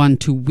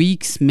 1-2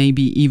 weeks,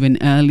 maybe even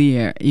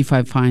earlier if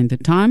I find the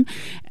time.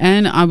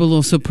 And I will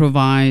also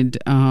provide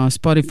a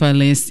Spotify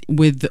list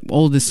with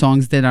all the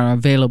songs that are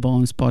available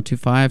on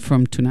Spotify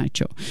from tonight's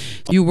show.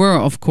 You were,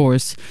 of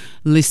course,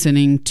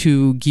 listening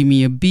to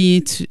Gimme a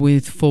Beat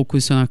with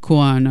focus on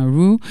Akua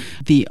Naru,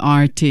 the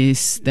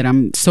artist that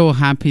I'm so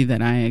happy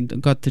that I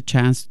got the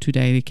chance to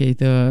dedicate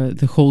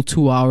the whole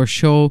 2-hour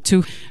show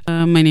to.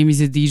 My name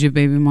is DJ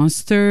Baby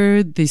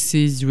Monster. This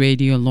is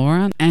Radio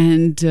Laura,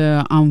 and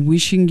I'm and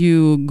wishing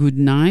you good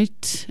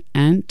night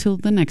and till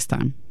the next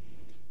time.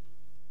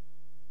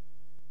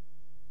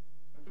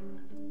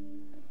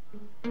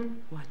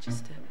 Watch your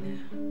step now.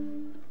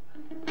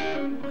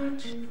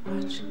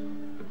 Watch.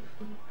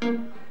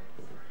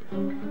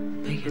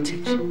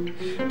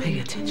 Pay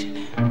attention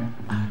now.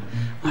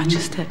 Watch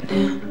your step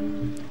now.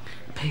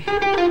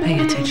 Pay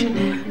attention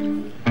now.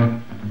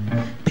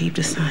 Peep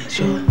the signs,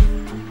 y'all.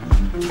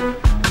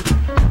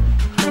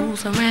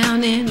 Goes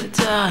around in the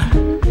dark.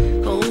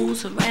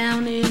 Goes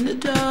around in the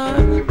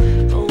dark.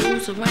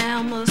 Goes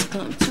around must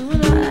come to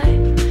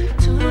light.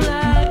 To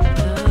light.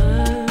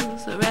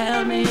 Goes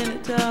around in the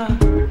dark.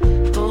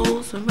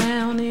 Goes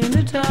around in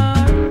the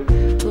dark.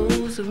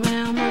 Goes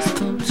around must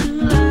come to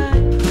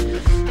light.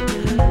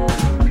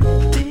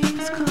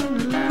 Things come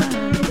to light.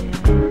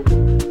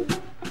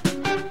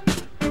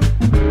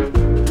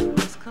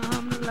 Must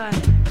come to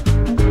light.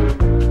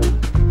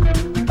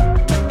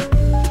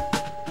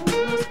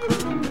 Must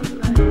come to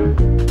light.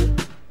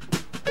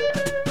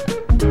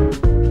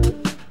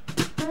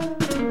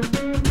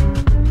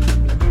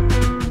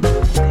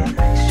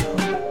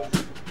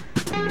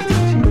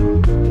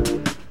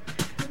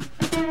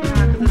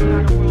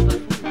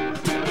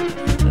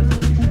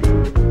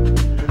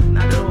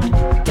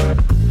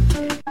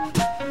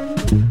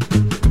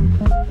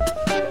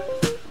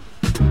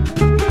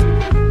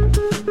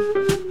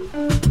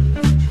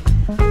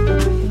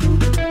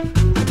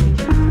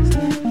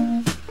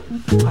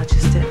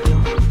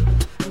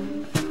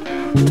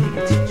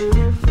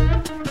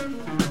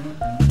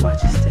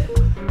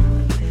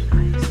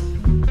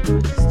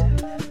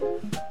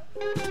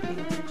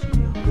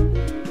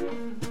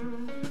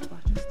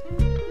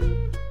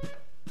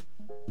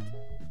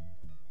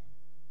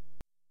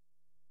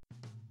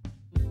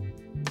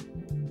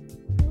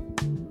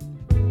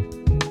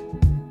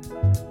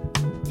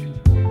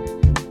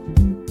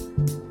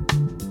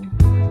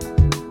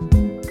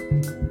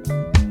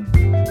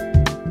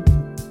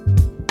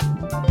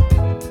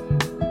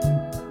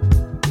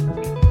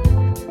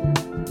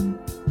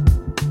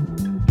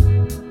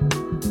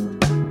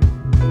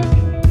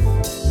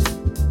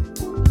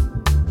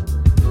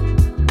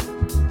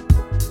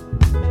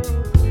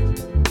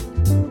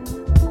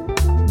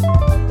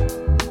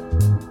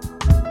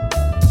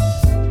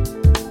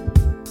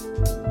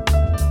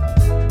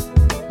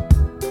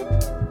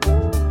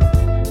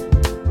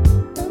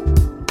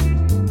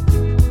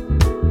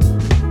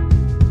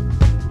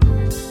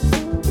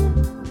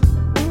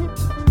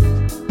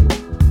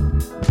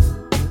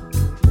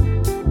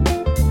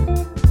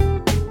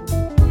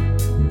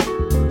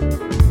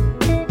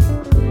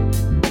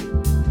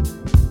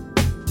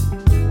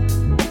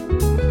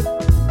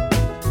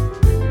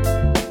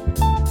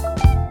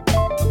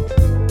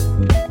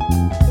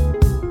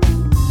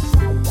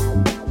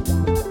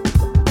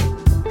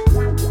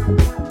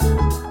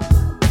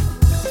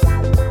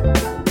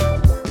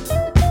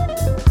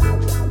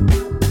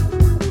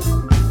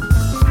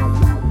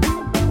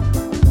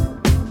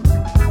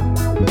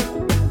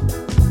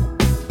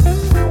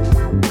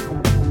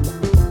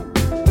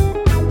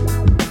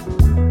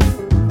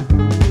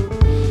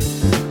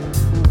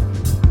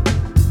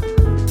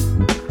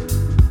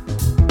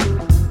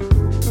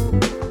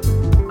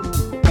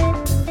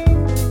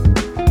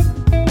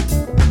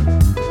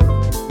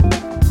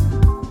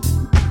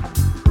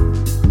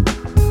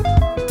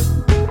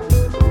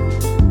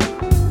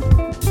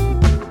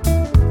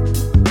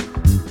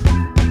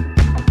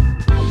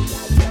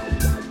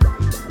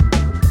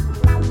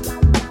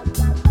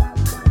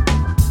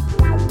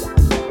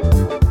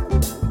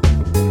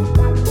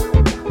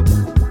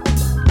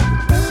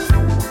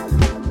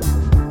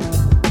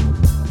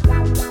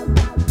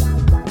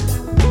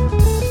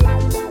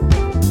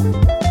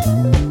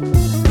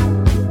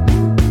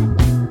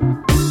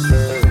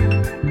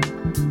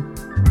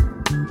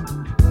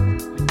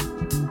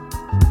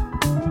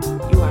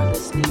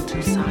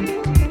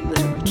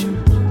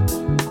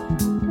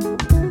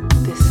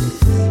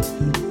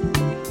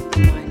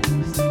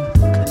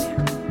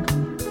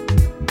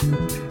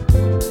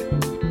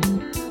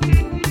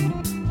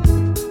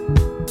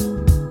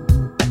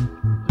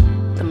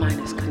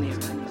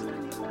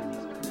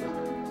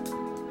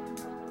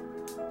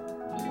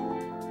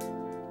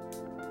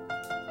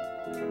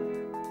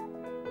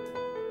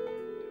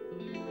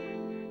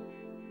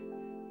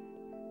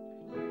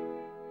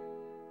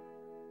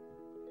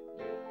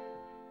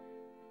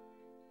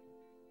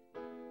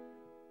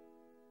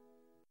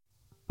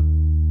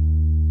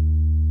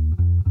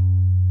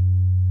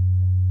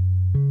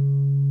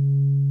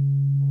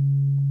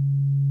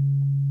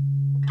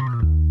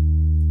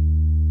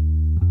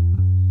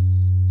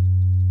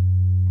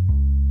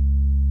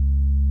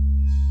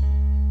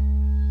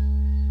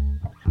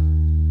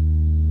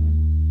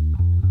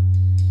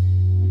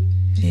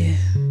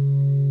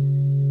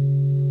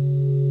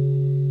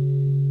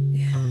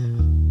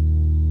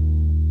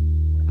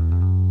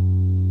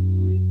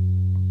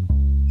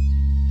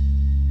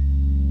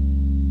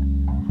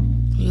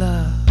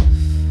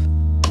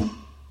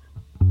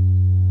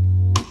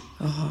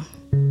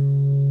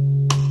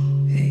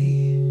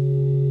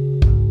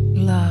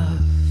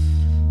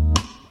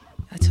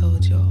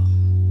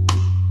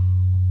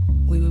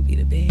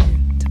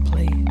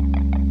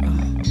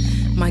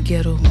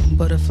 ghetto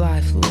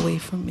butterfly flew away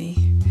from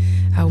me.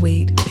 I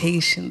wait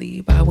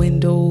patiently by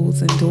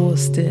windows and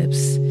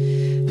doorsteps,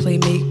 play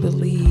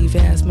make-believe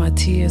as my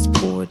tears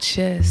pour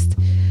chest.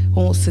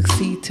 Won't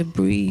succeed to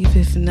breathe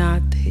if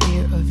not the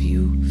air of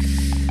you.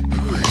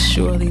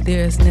 Surely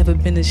there's never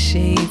been a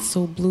shade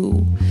so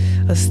blue,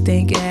 a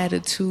stank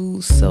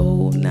attitude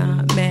so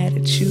not mad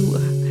at you.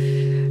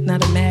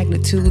 Not a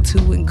magnitude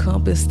to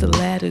encompass the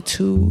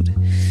latitude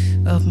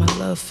of my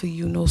love for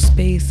you. No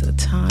space or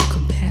time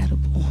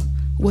compatible.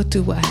 What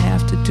do I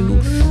have to do?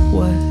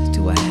 What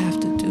do I have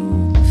to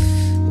do?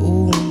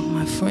 Ooh,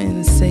 my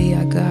friends say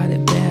I got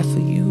it bad for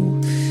you.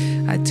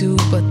 I do,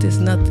 but there's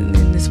nothing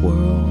in this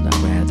world I'd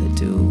rather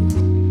do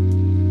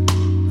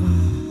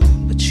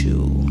but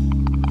you.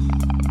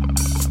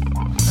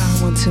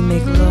 I want to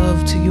make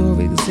love to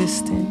your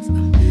existence,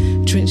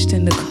 drenched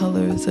in the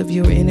colors of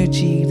your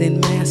energy,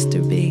 then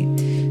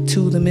masturbate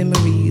to the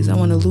memories. I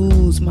want to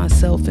lose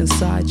myself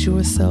inside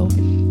yourself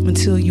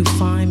until you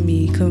find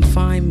me,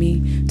 confine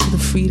me to the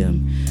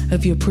freedom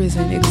of your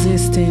prison,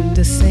 existing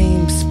the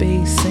same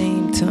space,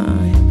 same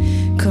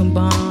time.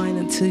 Combine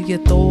until your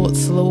thoughts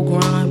slow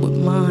grind with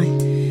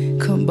mine.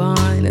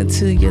 Combine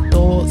until your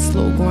thoughts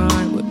slow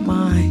grind with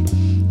mine.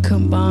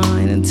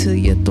 Combine until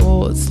your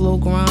thoughts slow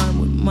grind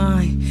with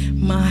mine.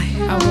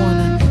 I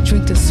wanna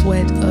drink the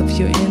sweat of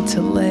your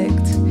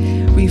intellect,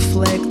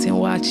 reflect and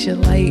watch your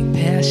light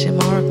passion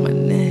mark my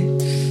neck.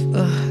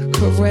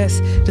 Caress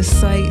the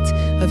sight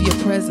of your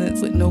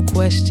presence with no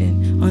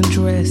question.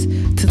 Undress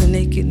to the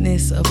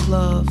nakedness of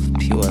love,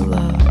 pure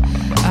love.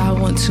 I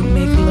want to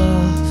make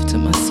love to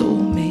my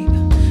soulmate.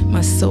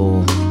 My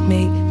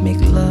soulmate, make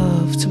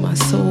love to my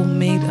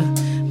soulmate.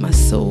 My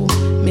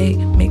soulmate,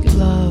 make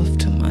love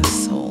to my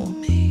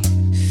soulmate.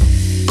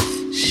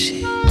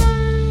 Shit.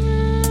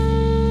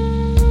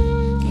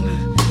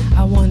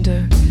 I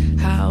wonder,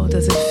 how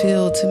does it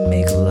feel to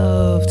make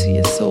love to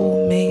your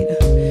soulmate?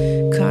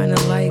 Kinda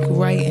like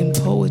writing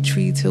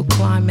poetry till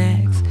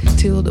climax,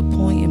 till the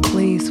point and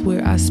place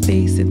where our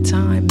space and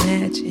time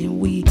match and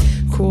we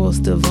cross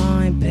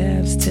divine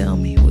paths. Tell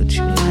me, would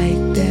you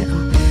like that?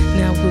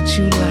 Now would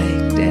you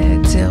like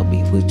that? Tell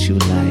me, would you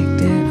like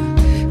that?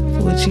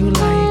 Would you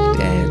like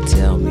that?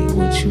 Tell me,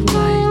 would you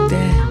like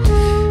that?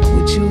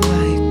 Would you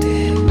like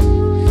that?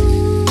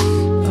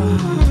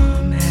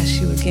 I'm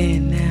ask you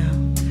again now.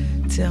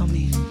 Tell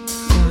me,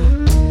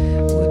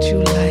 would you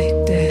like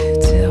that?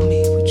 Tell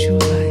me, would you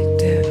like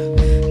that?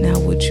 Now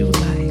would you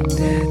like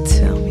that?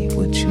 Tell me,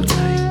 would you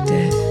like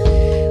that?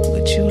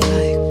 Would you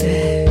like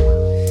that?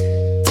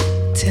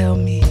 Tell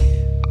me.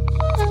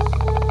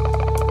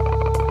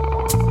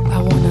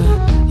 I wanna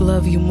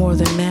love you more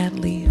than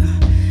madly.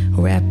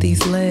 Wrap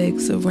these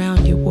legs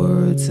around your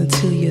words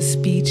until your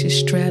speech is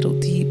straddled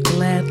deep.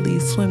 Gladly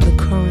swim the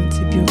currents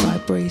of your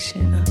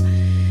vibration.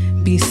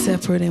 Be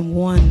separate and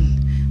one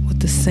with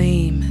the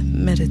same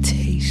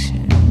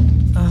meditation.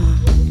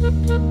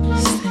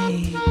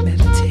 Same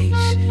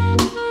meditation.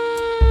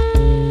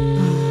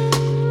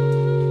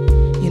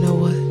 You know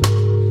what?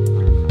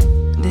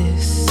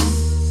 This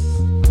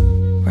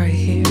right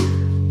here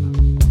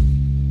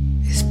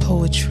is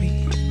poetry.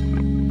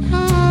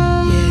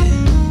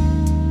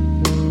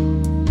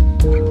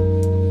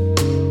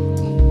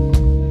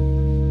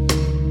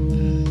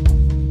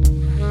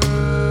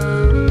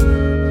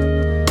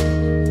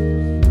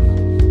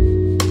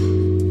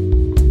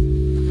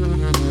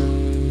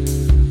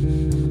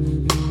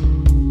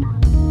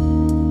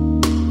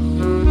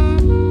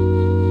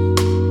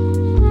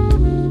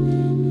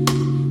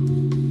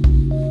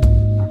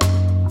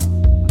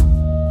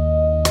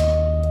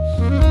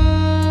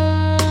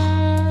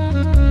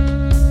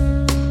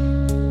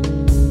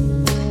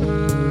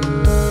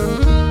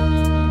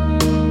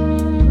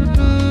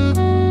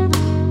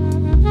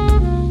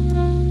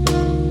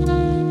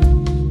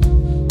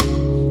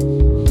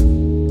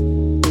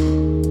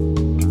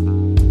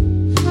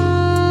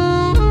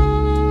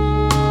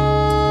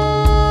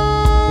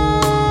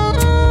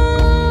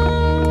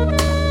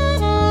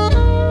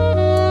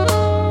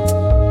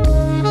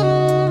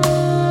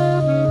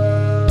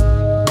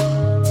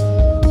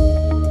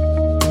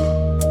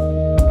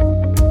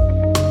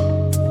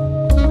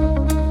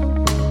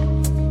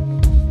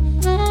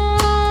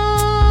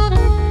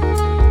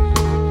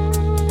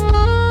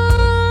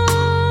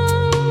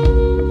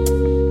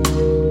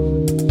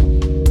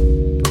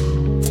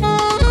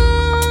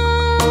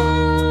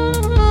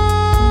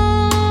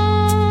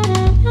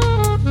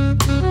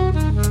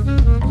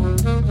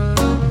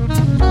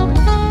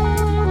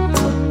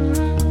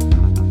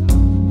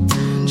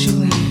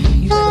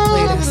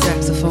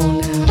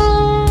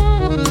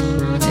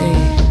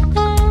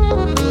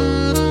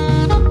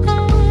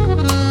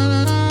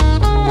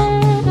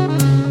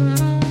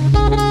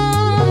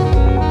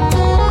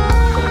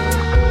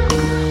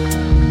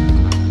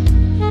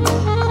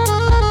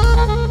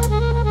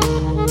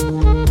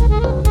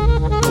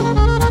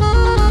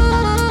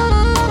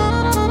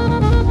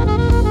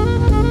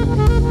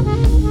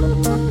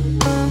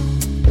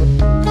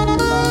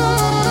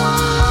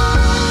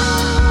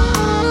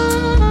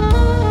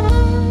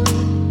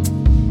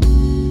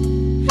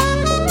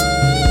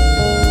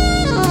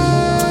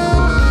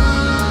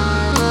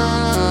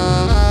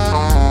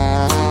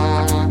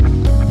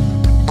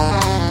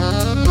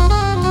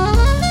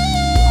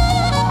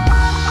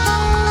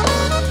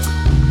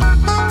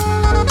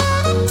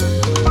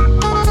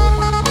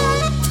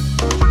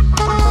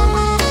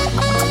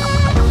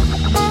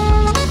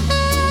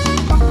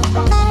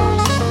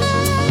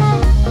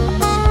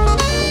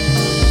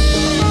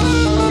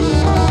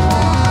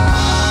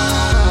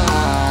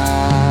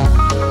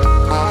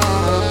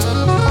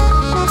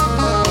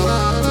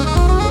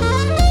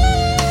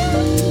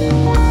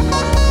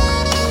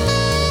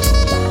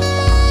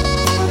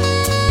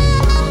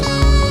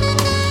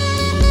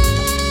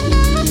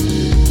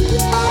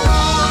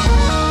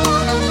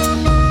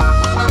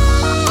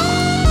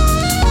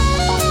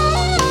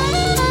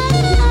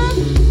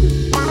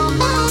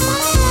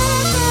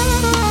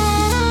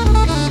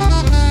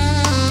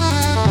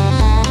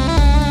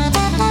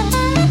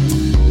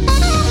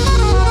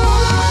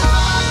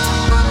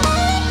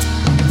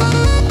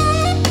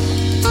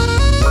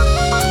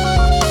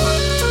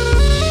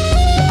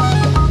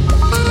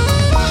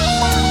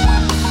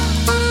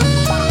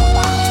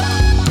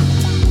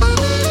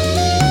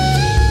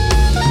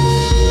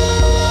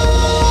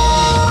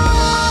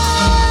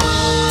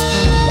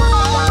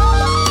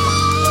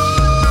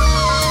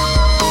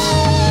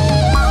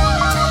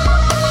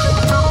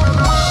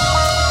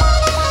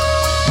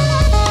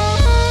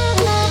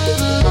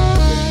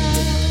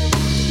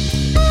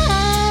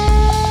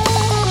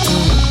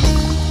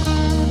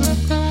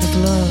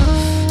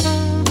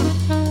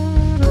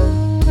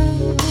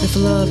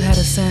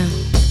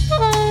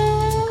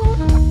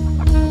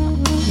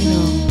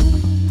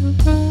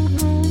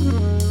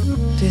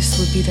 this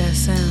would be that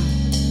sound.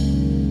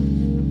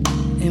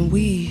 And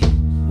we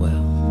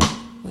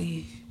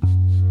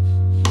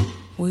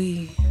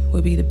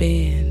would be the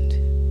band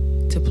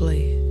to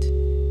play it.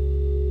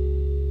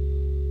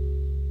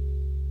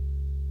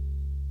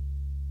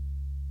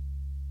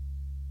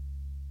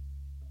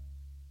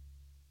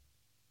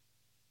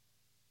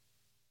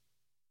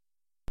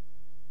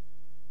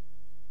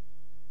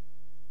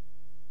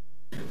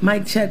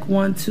 Mic check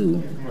 1,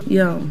 2.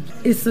 Yo,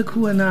 it's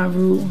Akua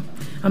Naru.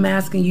 I'm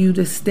asking you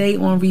to stay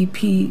on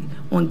repeat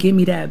on Give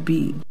Me That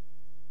Beat.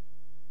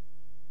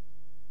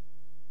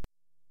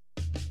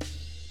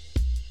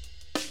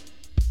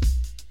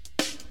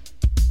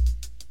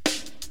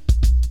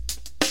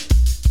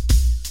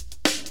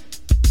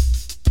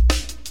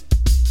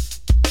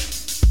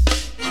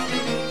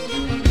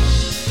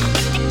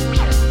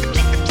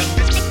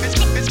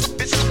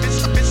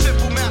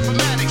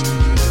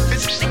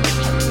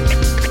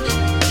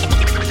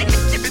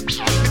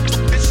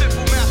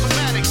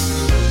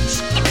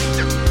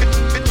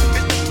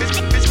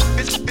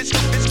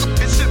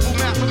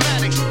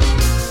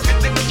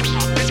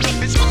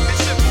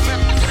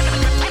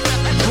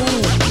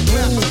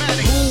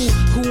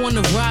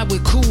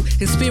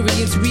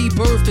 Experience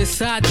rebirth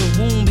inside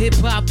the womb.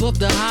 Hip-hop of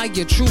the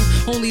higher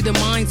truth. Only the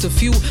minds of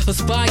few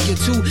aspire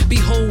to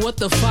behold what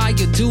the fire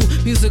do.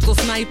 Musical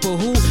sniper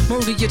who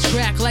murder your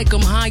track like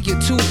I'm hired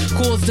to.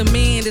 Cause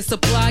demand and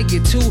supply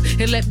it too.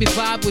 And let me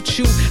vibe with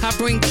you. I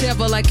bring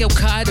terror like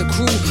Al-Qaeda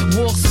crew.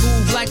 Walk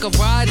smooth like a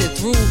rider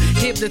through.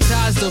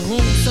 Hypnotize the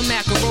room. Some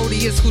macaroni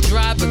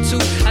screwdriver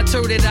too. I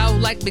turn it out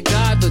like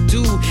MacGyver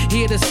do.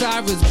 Hear the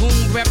sirens boom.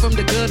 Rap from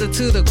the gutter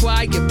to the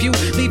quiet pew.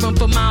 Leave them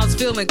for miles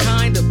feeling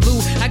kinda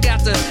blue. I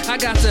got the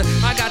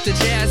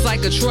jazz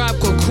like a tribe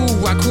called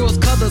Cool. I cross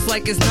colors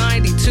like it's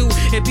 92.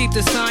 And beat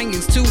the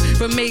science too.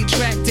 From 8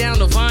 track down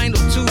to vinyl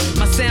too.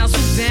 My sound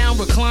swoop down,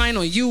 recline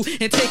on you,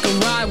 and take a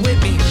ride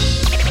with me.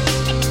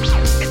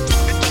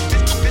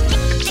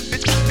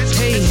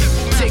 Hey,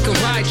 take a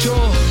ride,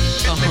 y'all.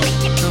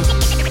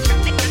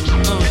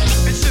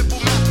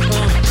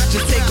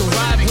 Just take a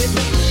ride with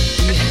me.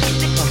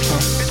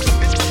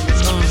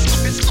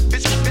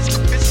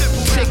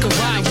 Take a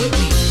ride with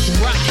me.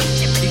 Ride.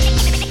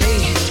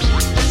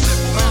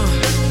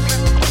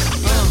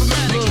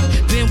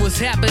 What's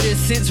happening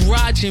since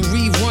Roger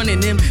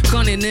rerunning them,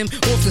 gunning them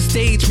off the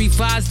stage,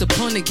 revise the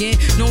pun again.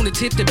 Known to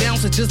tip the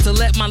bouncer just to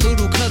let my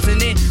little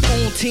cousin in.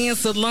 On 10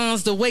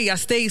 salons, the way I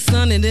stay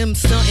sunning them,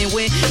 stunting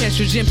when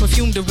estrogen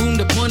perfume the room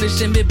to punish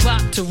them. It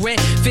pop to red,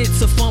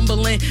 fits a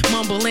fumbling,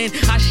 mumbling.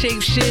 I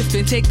shape shift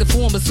and take the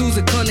form of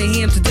Susan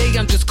Cunningham. Today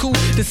I'm just cool,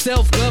 the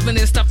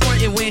self-governance, stop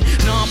fronting when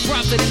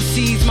non-profit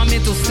MCs, my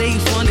mental stay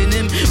funding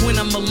them. When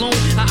I'm alone,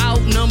 I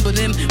outnumber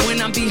them.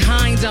 When I'm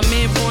behind, I'm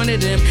in front of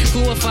them.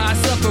 Glorify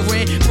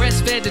suffering.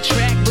 Breastfed the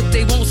track, but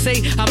they won't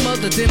say I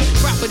mothered them.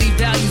 Property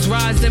values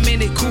rise, the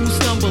minute cool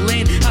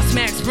stumbling. I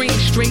smack spring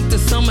straight to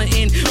summer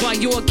in. While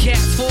your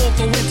cats fall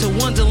for winter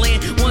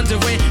wonderland.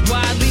 Wondering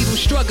why I leave them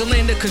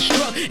struggling to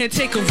construct and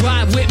take a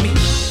ride with me.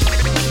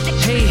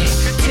 Hey,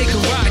 take a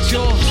ride,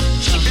 y'all.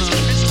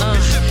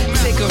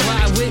 Take a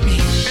ride with me.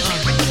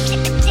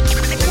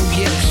 Oh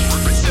yes.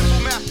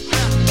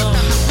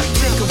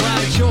 Take a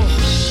ride, y'all.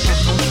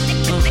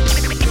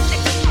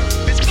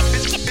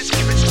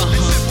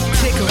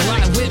 Take a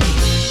ride with me.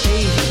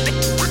 Hey.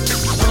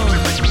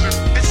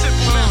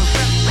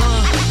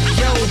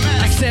 Yo,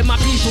 I said my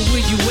people,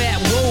 where you at?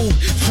 Whoa,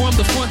 from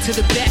the front to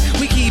the back,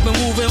 we keep it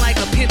moving like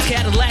a pit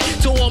Cadillac.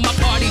 To all my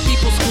party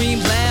people, scream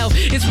loud.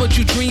 It's what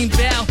you dream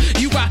about.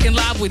 You rockin'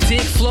 live with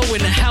Dick Flow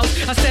in the house.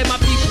 I said my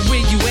people,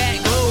 where you at?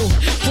 Whoa,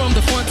 from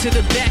the front to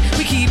the back,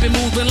 we keep it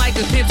moving like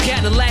a pit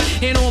Cadillac.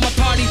 And all my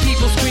party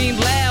people, scream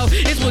loud.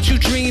 It's what you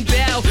dream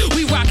about.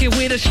 We rockin'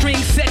 with a string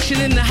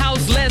section in the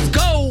house. Let's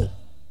go.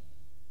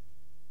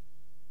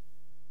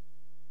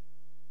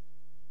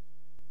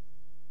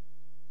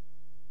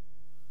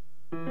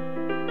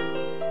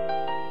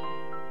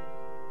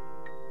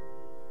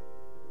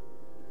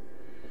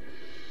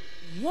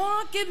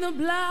 Walk in the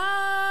block,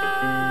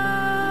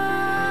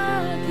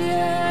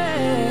 yeah.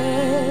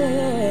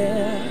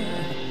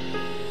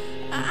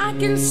 I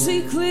can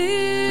see clearly.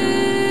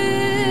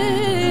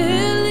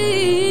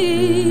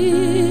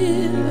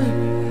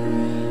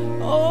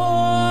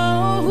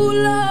 Oh,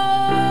 Lord.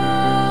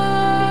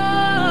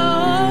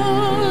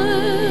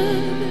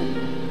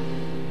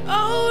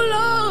 Oh,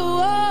 Lord.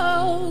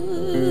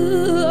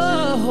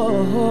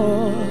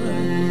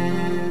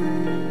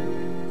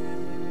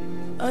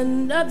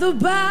 Another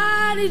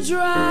body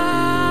drop.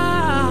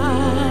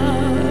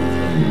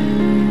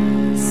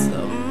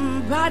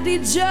 Somebody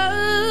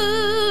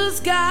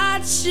just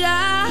got shot.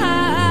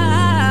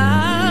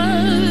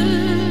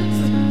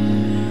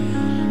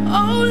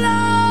 Oh Lord.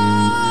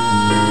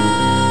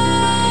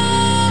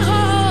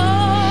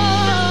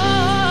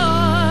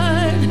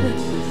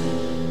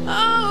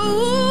 Oh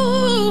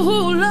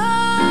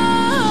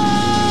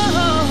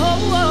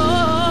Lord.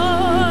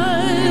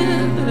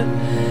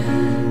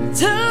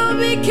 Tell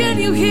me, can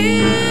you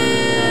hear?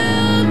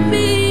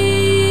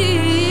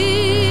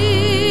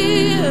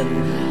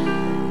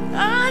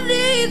 I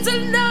need need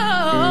to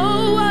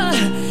know,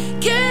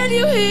 can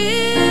you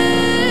hear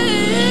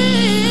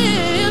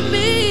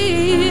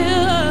me?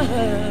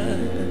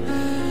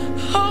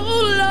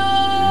 Oh Lord,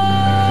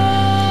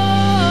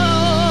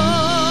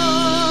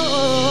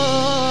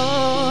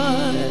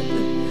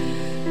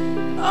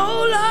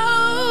 oh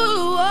Lord.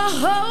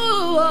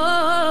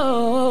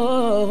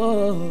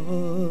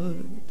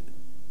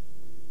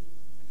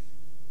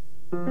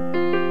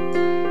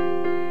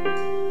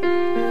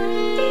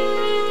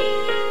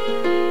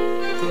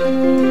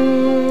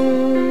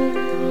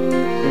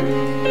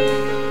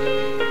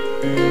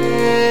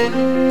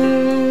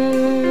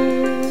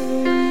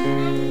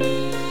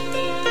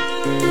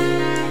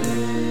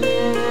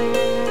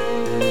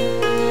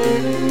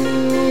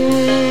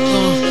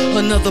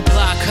 Another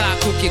block hop,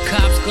 crooked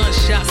cops,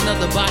 gunshots,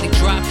 another body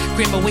drop.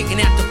 Grandma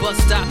waiting at the bus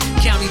stop.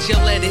 County jail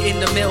letter in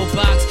the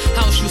mailbox.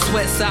 House shoe,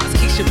 sweat socks,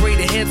 Keisha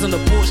braided heads on the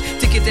porch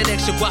to get that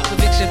extra guap.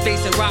 Eviction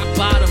facing rock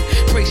bottom.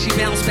 Pray she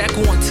bounce back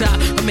on top.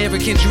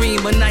 American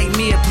dream, a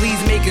nightmare. Please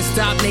make it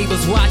stop.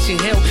 Neighbors watching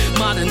hell.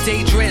 Modern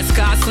day dress,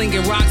 sky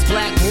slinging rocks.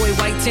 Black boy,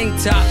 white tank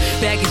top.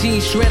 Baggy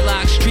jeans,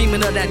 dreadlocks.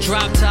 Streaming of that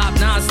drop top.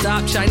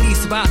 Non-stop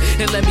Chinese spot.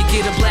 And let me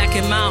get a black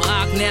and Mount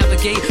Ock.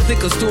 Navigate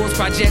liquor stores,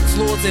 projects,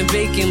 lords, and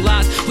vacant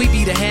lots. We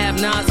be the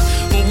have-nots.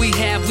 When we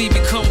have, we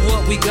become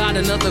what we got.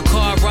 Another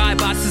car ride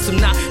by system,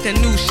 not that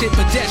new shit,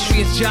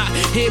 pedestrians jot.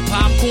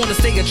 Hip-hop corner,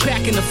 stay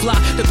attracting the fly.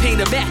 The paint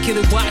the back of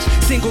the watch.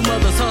 Single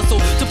mothers hustle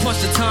to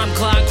punch the time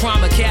clock.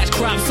 Crime or cash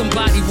crop,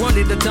 somebody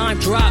running the dime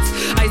drops.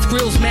 Ice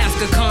grills mask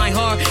a kind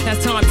heart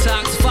as time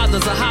talks.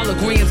 Fathers are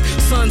holograms.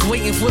 Sons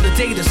waiting for the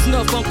day to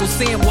snuff Uncle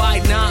Sam. Why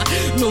not?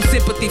 No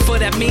sympathy for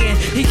that man.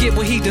 He get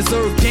what he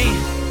deserved, damn.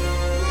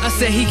 I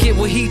said he get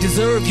what he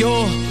deserved,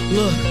 y'all.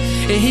 Look,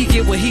 and he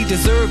get what he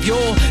deserved,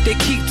 y'all. They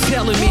keep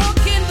telling me.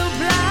 Walk in the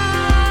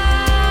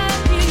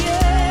blind,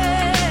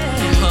 yeah.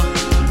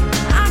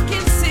 I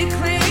can see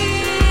clearly.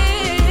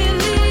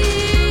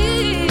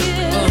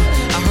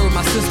 I heard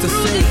my sister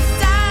say.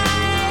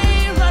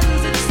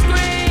 Runs and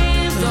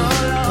screams, oh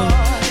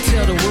Lord.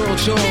 Tell the world,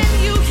 y'all.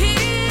 Can you hear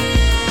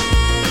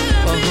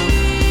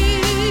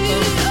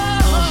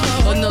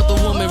Another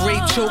woman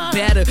raped, choked,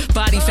 battered.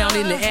 Body found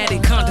in the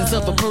attic. Contents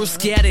of a purse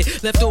scattered.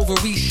 Leftover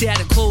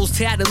shattered. Clothes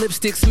tattered.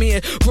 Lipstick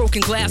smeared.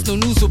 Broken glass. No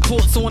news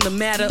reports on the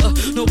matter.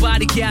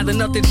 Nobody gathered.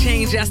 Nothing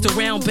changed. Asked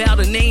around about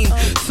her name.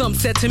 Some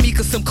said to me,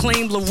 cause some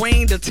claimed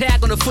Lorraine. The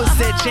tag on the foot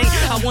said Jane.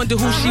 I wonder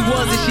who she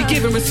was. Did she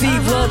give and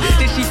receive love?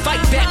 Did she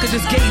fight back or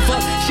just gave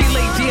up? She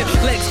lay dear.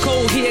 Legs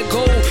cold. Hair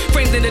gold.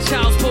 Framed in a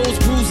child's pose.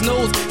 Bruised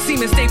nose.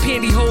 Semen stay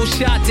pantyhose.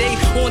 Shot day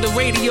on the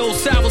radio.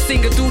 Sorrow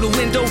singing through the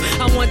window.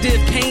 I wonder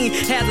if pain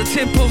has a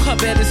tempo. I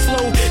bet it's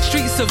slow.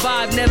 Streets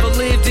survived, never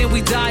lived, and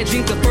we died.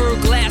 Drink the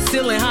bird glass,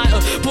 ceiling higher.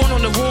 Born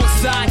on the wrong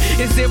side.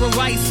 Is there a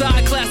right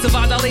side?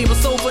 Classified, I labor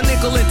sober,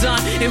 nickel and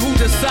dime. And who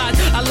decides?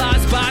 Our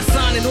lives by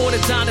sign in order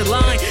down the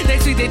line.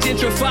 Next week they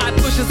gentrify,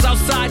 push us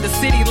outside the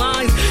city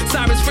lines.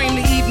 Sirens frame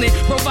the evening.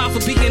 Profile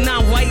for being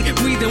non-white.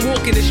 Breathing,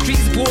 walking the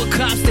streets. Board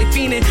cops, they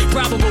fiending.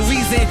 Probable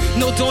reason.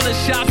 No donut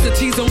shops, the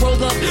teas and roll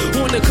up.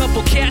 On a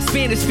couple cats,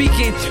 Spanish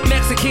speaking.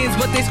 Mexicans,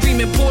 but they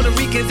screaming Puerto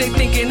Ricans. They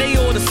thinking they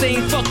all the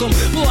same. Fuck them.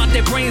 Blow out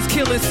their brains,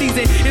 killing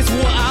season. It's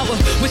war hour.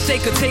 Wish they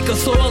could take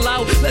us all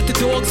out. Let the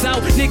dogs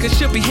out. Niggas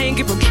should be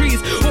hanging from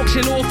trees.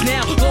 Auction off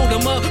now. Load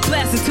them up.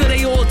 Blast until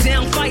they all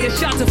down. Fire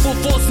shots in full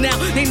force now.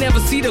 They never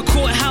see the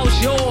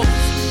courthouse, y'all.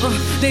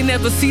 They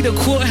never see the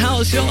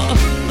courthouse, y'all.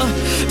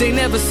 They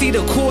never see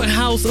the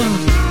courthouse.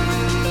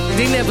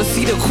 They never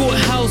see the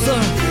courthouse.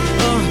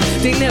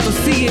 They never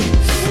see it.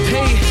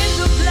 Hey.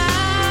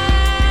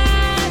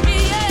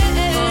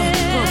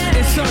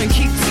 And something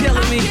keep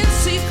telling me.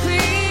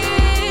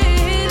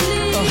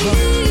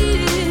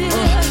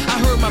 I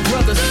heard my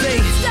brother say.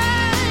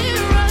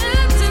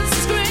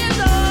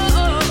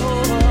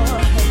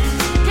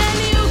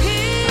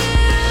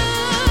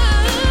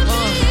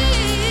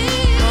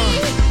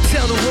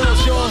 Tell the world,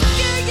 y'all.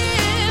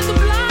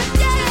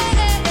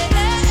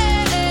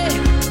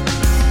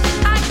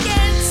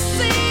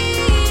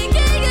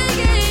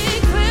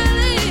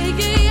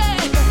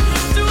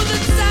 Through the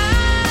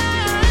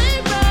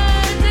time,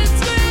 burns and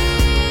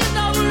screams,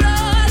 oh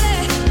Lord.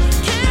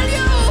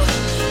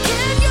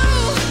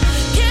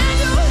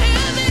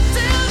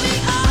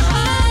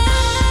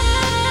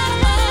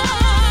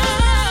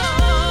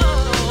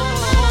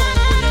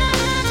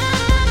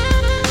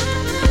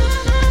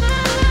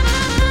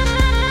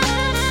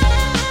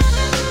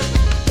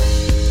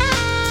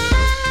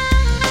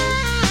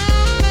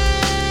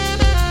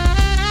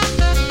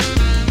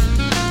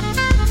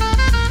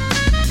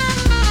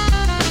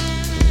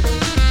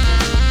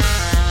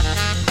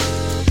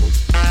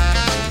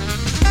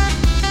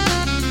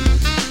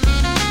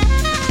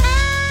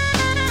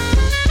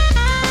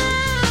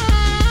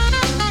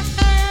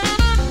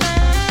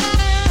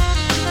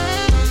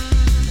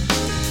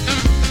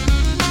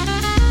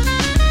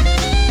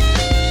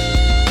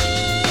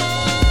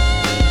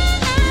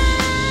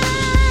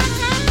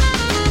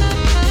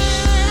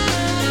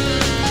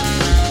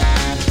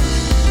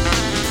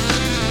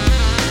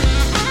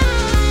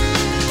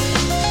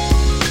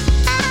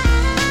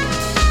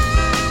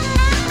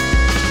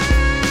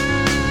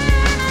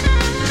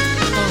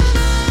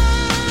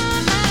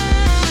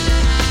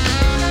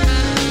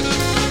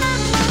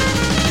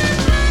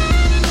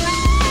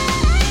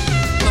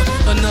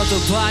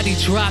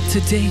 dropped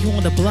today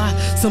on the block.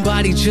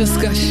 Somebody just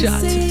got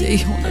shot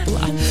today on the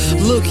block.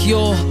 Look,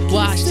 y'all,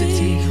 watch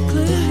today on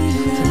the block.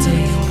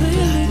 Today on the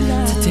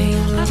block. Today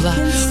on the block.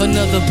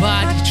 Another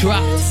body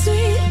dropped.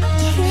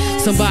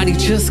 Somebody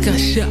just got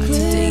shot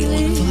today on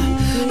the block.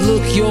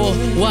 Look, y'all,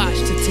 watch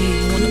today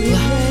on the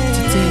block.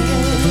 Today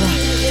on the block.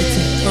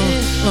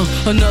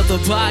 Today, another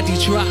body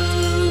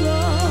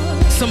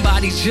dropped.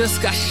 Somebody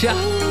just got shot.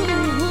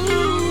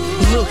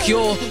 Look,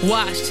 y'all,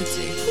 watch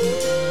today.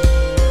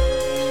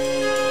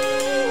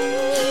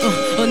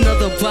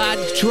 Another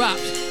body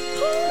dropped.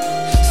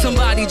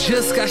 Somebody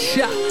just got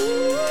shot.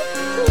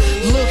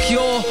 Look,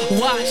 y'all,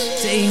 watch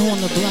today on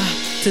the block.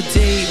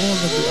 Today on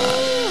the block.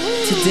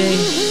 Today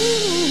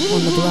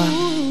on the block.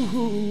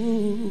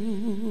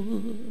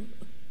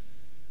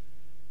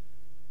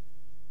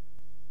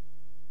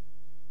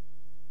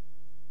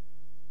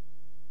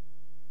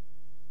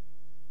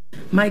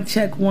 Mic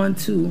check 1,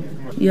 2.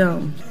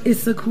 Yo,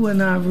 it's Akua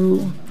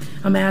Naru.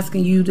 I'm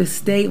asking you to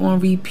stay on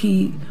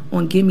repeat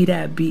on Give Me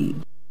That Beat.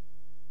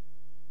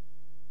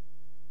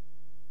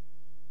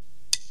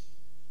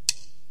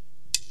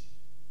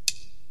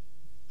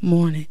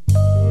 Morning.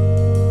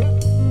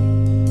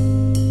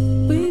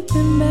 We've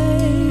been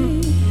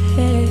made.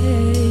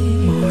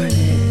 Morning.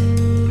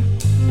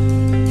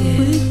 Yeah.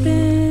 We've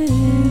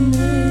been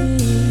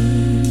made.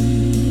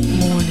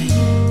 Morning.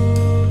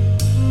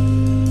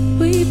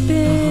 We've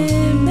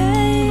been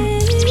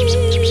made.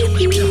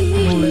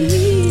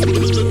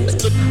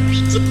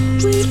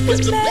 We've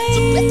been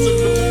made.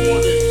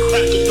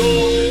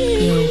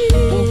 Yo,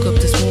 woke up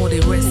this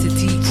morning, rested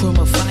deep from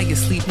a fire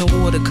sleep. No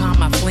water, calm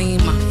my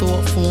flame, my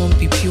thought form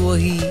be pure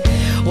heat.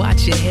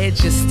 Watch your head,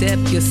 your step,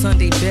 your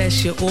Sunday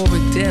best, your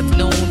auric depth,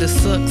 known to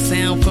suck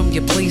sound from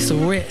your place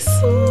of rest.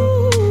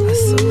 I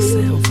suck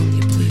sound from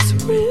your place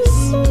of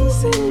rest. I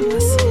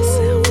suck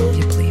sound from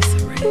your place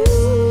of rest.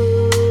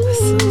 I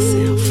suck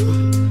sound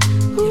from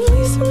your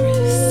place of rest.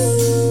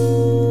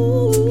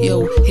 Yo,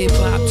 hip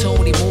hop,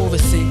 Toni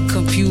Morrison,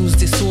 confused,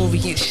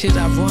 disorient. Should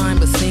I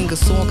rhyme or sing a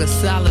song of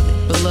Solomon,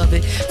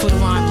 beloved? For the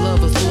rhyme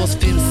lovers, lost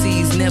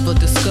fancies, never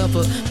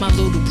discover. My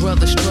little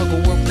brother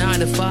struggle, work 9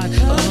 to 5,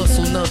 a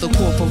hustle, another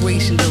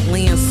corporation. The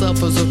land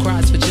suffers or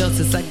cries for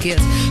justice, I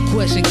guess.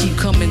 Question keep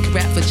coming,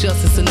 rap for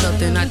justice or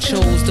nothing. I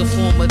chose the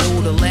former,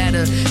 though the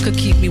latter could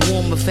keep me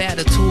warmer,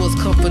 fatter. Tours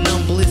comfort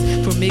numberless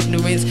from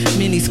ignorance.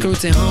 Mini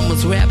skirts and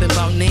hummers, rapping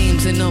about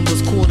names and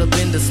numbers, caught up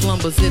in the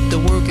slumbers. If the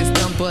work is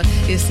done, but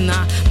it's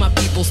not, my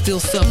people still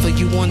suffer.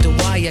 You wonder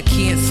why I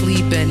can't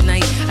sleep at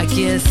night. I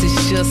guess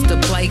it's just the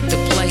plight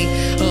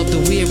of the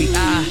weary.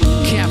 I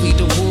carry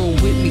the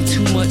world with me,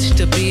 too much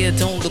to bear.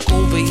 Don't look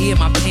over here,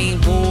 my pain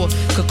roar.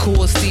 Could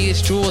cause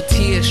tears, draw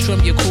tears,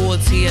 strum your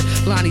chords here.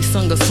 Lonnie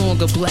sung a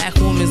song of black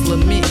woman's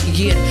lament,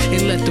 yeah,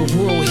 and let the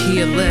world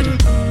hear, let her.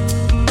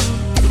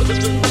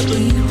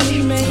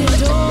 We may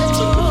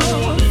adore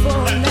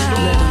for a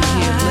night,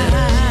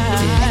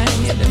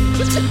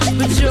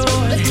 but joy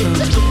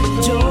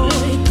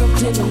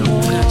comes in the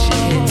morning. Got your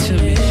head to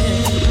me.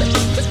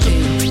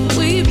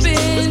 We've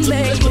been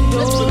made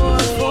adore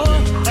for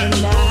a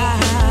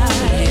night.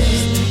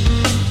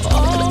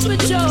 Oh, but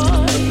joy.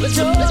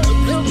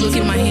 Look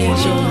at my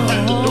hands, yo.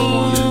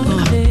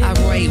 I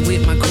write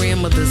with my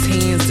grandmother's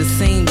hands, the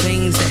same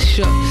veins that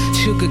shut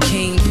sugar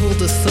cane,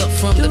 pulled us up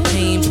from the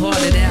pain,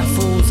 parted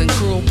afros and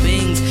curl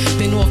bangs.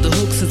 Been off the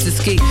hook since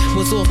escape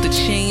was off the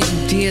chain.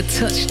 Who dare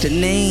touch the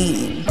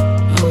name?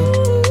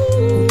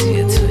 Who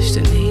dare touch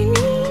the name,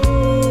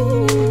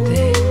 y'all?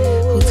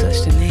 Who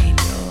touched the name,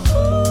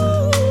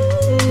 y'all?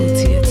 Who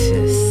dare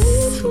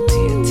test the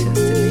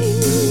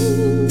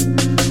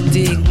name?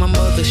 Dig my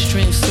mother's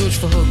strength, search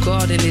for her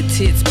garden and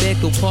tits,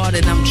 beg no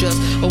pardon. I'm just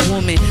a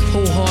woman,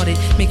 wholehearted,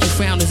 make you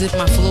frown as if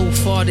my flow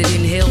farted.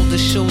 Inhale the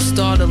show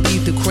starter,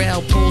 leave the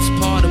crowd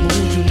postpartum.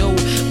 Who you know,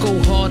 go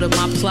harder.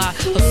 My plot,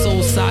 a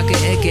soul saga,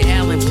 Edgar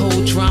Allan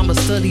Poe drama,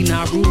 study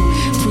Naru,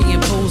 pre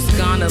and post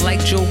Ghana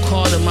like Joe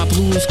Carter. My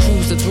blues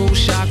cruise the throat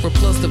chakra,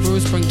 plus the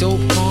verse bring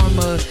dope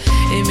karma.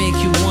 It make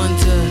you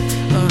wonder,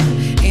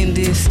 in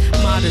this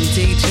modern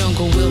day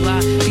jungle, will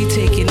I be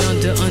taken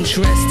under,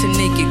 undressed to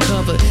naked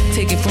cover,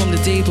 taken from the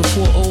day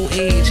before old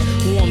age,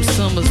 warm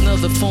summers,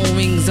 another phone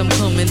rings, I'm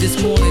coming this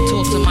morning,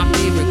 talk to my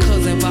favorite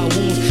cousin about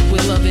wounds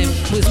with loving,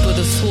 whisper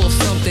the source,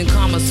 something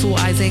calm, sore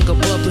eyes, anger,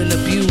 bubbling,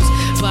 abuse,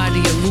 body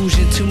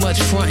illusion, too much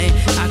fronting,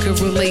 I could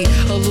relate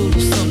a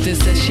little something,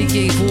 said she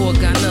gave all,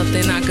 got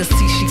nothing, I could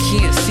see she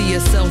can't see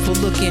herself, for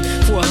looking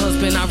for a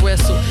husband, I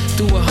wrestle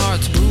through her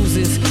heart's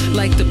bruises,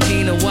 like the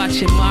pain of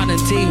watching modern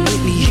day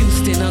Whitney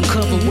Houston,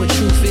 uncover what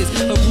truth is,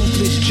 a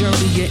ruthless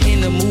journey, you're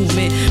in a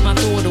movement, my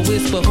thought a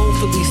whisper,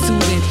 hopefully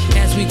soothing,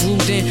 as we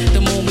glued in,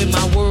 the moment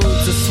my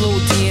words a slow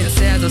dance,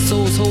 as our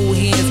souls hold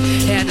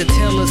hands, had to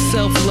tell her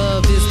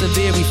self-love is the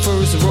very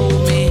first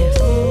romance,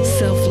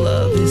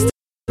 self-love is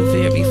the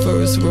very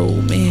first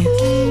romance,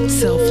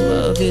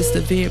 self-love is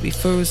the very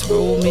first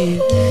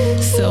romance,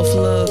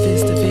 self-love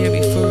is the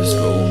very first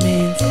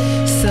romance,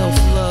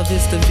 self-love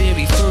is the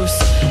very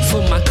first,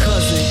 for my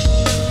cousin.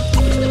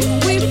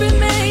 We've been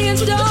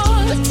made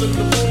adore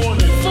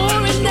for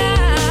a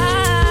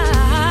night.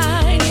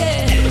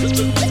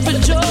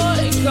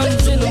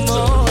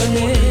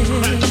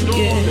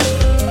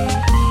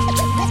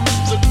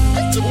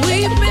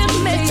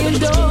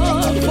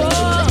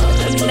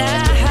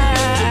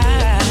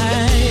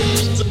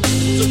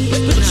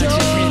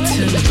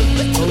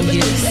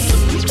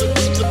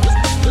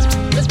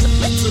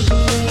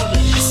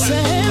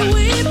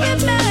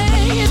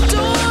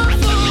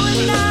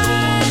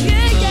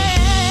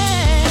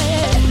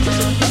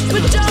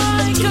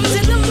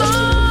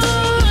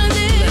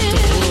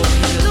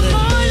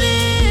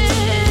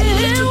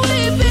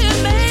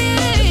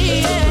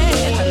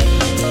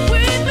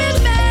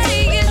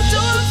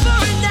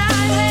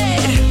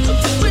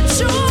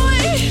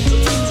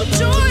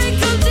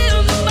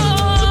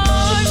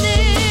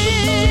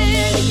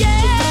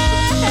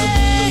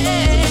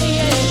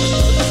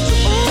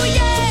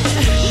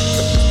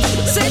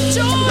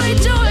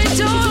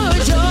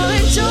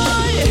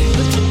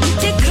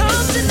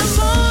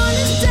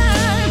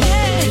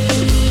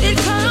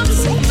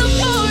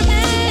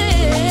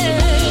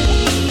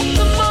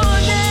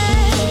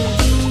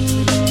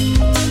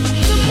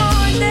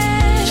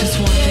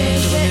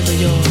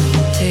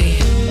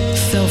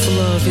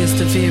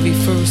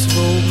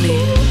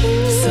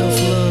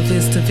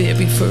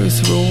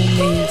 first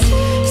romance.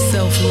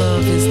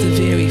 Self-love is the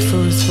very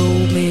first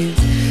romance.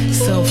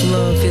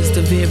 Self-love is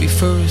the very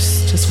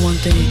first, just one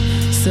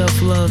thing.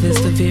 Self-love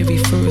is the very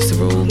first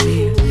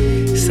romance.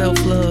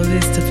 Self-love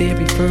is the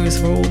very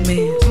first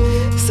romance.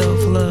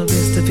 Self-love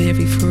is the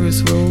very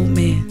first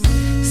romance.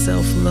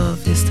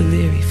 Self-love is the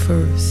very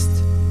first.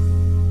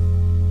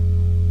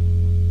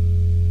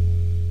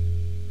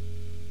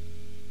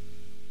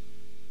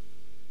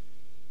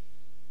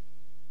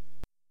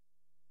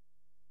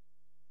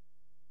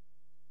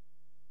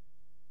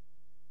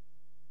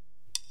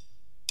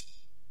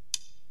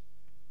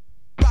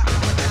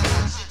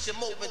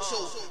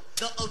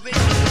 The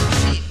original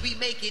shit, we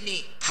making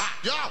it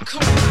hot. Yo,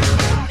 come on,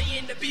 party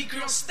in the big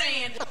girl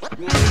stand.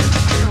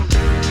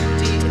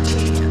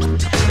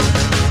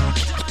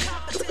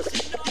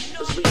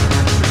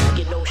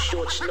 Get no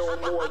shorts, no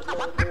more.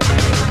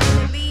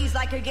 Leaves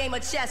like a game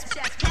of chess.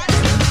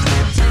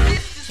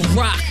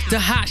 Rock the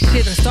hot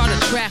shit I start a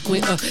track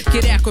with.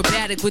 Get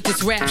acrobatic with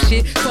this rap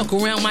shit. Fuck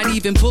around, might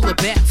even pull a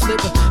backflip.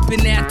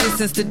 Been at this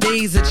since the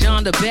days of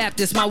John the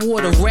Baptist. My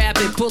water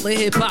rabbit, pull a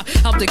hip hop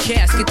out the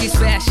casket. These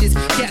fascists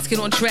casket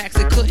on tracks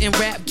that couldn't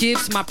rap.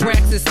 Gives my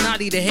praxis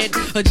naughty the head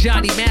of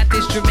Johnny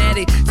Mathis.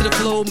 Dramatic to the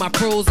flow, my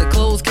pros are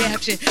closed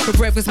caption. For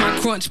breakfast, my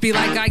crunch be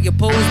like I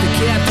oppose the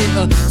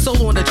captain.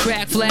 Solo on the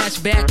track,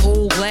 flashback,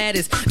 old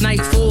Gladys.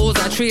 Night falls,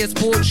 I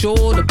transport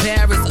shore to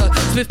Paris.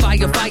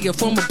 Spitfire fire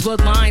from a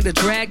bloodline to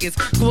dragons.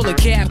 Pull a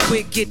cab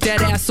quick, get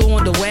that ass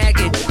on the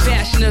wagon.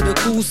 Fashion of the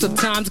cool,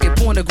 sometimes get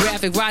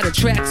pornographic. Ride a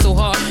track so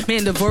hard,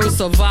 man, the verse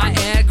of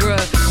Viagra.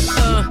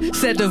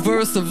 Said the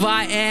verse of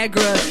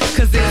Viagra.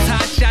 Cause it's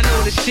hot, I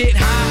know the shit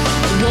hot.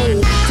 Whoa,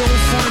 don't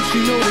front,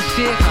 you know the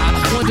shit hot.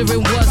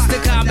 Wondering what's the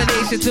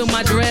combination to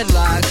my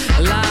dreadlocks.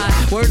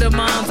 Lie, word of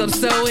moms, I'm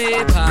so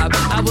hip hop.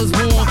 I was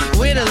born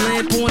with a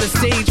limp on the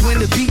stage when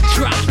the beat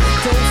drop.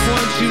 Don't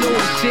front, you know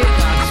the shit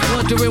hot.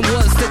 Wondering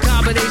what's the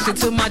combination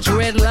to my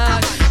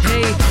dreadlocks.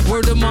 Hey,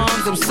 word of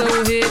moms, I'm so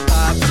hip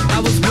hop. I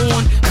was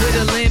born with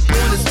a limp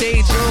on the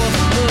stage.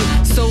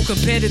 Look, so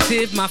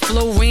competitive. My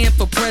flow ran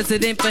for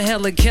president for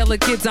hella Keller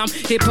kids. I'm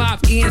hip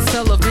hop, Ian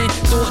Sullivan.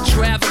 Thought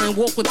traveling,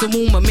 walk with the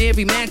moon, my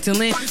Mary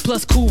Magdalene.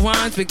 Plus cool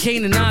rhymes been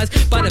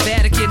canonized by the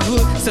Vatican.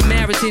 Hood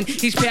Samaritan.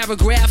 Each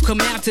paragraph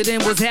come after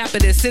them was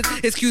happening. Since,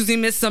 excuse me,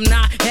 miss, I'm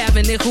not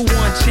having it. Who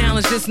won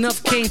challenge? This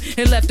enough came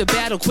and left the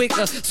battle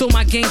quicker. So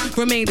my game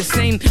remained the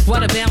same.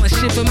 While the balance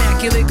shift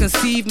immaculate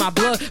conceived. My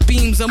blood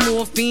beams are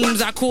more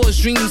themes. I cause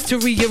dreams to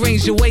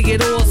rearrange the way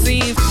it all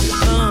seems.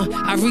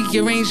 I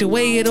rearrange the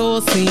way it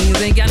all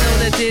seems. And y'all know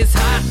that this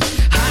hot.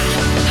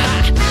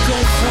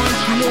 Don't front,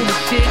 you know the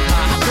shit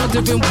hot.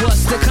 Wondering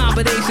what's the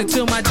combination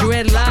to my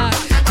dreadlock.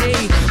 Hey,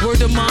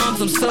 word of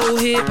moms, I'm so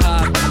hip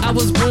hop. I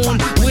was born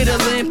with a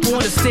limp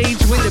on the stage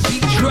when the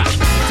beat drop.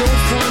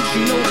 Don't front,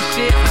 you know the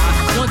shit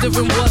hot.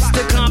 Wondering what's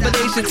the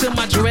combination to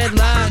my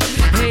dreadlock.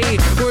 Hey,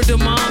 word of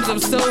moms, I'm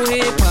so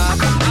hip hop.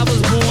 I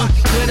was born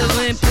with a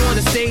limp on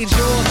the stage.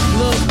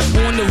 Look,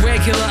 on the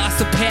regular, I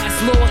surpass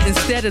law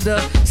instead of the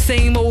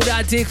same old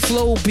I dig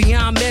flow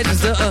beyond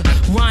measures. The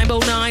Rhyme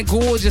 09,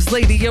 gorgeous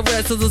lady,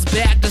 arrested us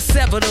back to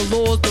sever the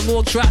laws. The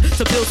Lord tried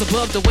to build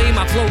above the way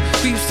my flow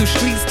creeps through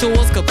streets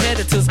towards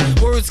competitors.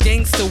 Words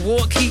gangster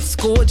war, keep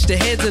scorched the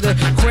heads of the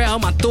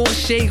crowd. My thoughts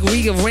shake,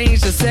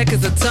 rearrange the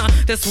seconds of time.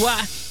 That's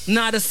why.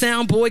 Not a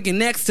sound boy, get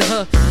next to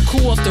her.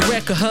 Cool off the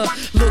wreck of her.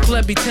 Look,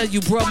 let me tell you,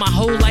 bro, my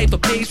whole life a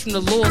page from the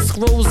Lord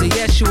scrolls of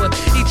Yeshua.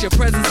 Eat your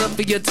presence up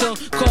for your tongue.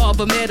 Carve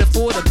a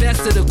metaphor, the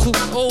best of the cool.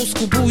 Old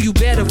school boo, you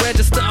better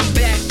register, I'm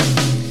back.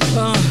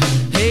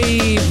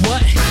 Hey,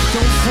 what?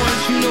 Don't front,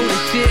 you know the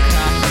shit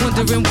hot.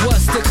 Wondering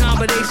what's the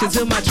combination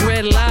to my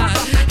dreadlock.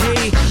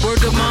 Hey,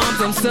 word of moms,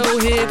 I'm so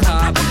hip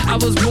hop.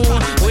 I was born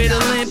with a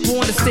limp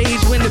on the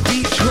stage when the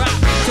beat drop.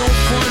 Don't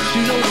front,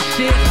 you know the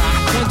shit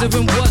hot.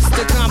 Wondering what's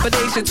the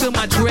combination to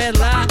my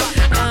dreadlock.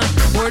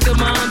 Word of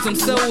moms, I'm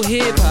so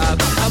hip hop.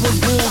 I was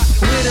born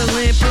with a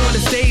limp on the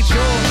stage.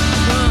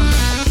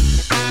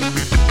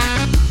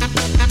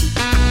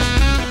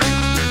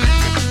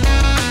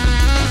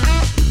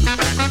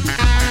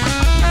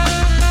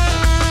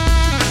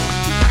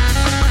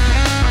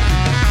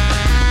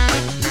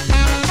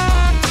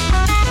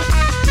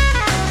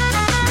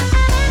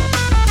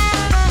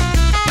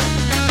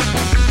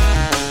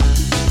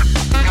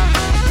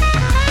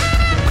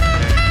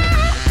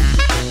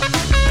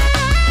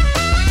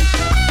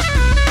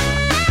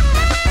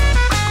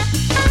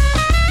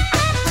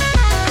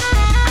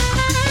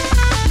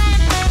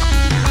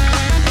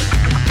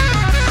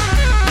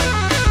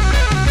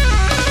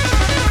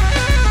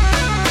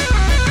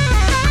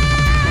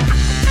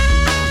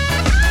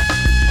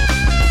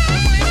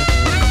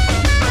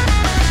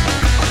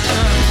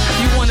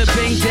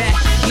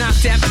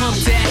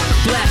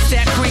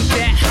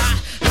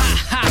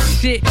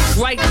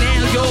 Right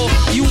now, yo,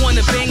 you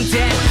wanna bang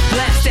that,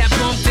 blast that,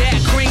 bump that,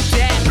 crank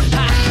that,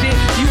 hot shit.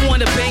 You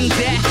wanna bang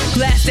that,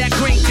 blast that,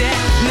 crank that,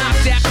 knock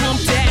that, pump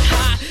that,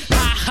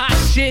 hot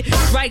shit.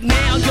 Right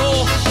now,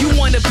 yo, you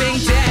wanna bang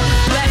that,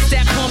 blast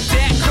that, pump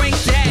that, crank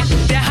that,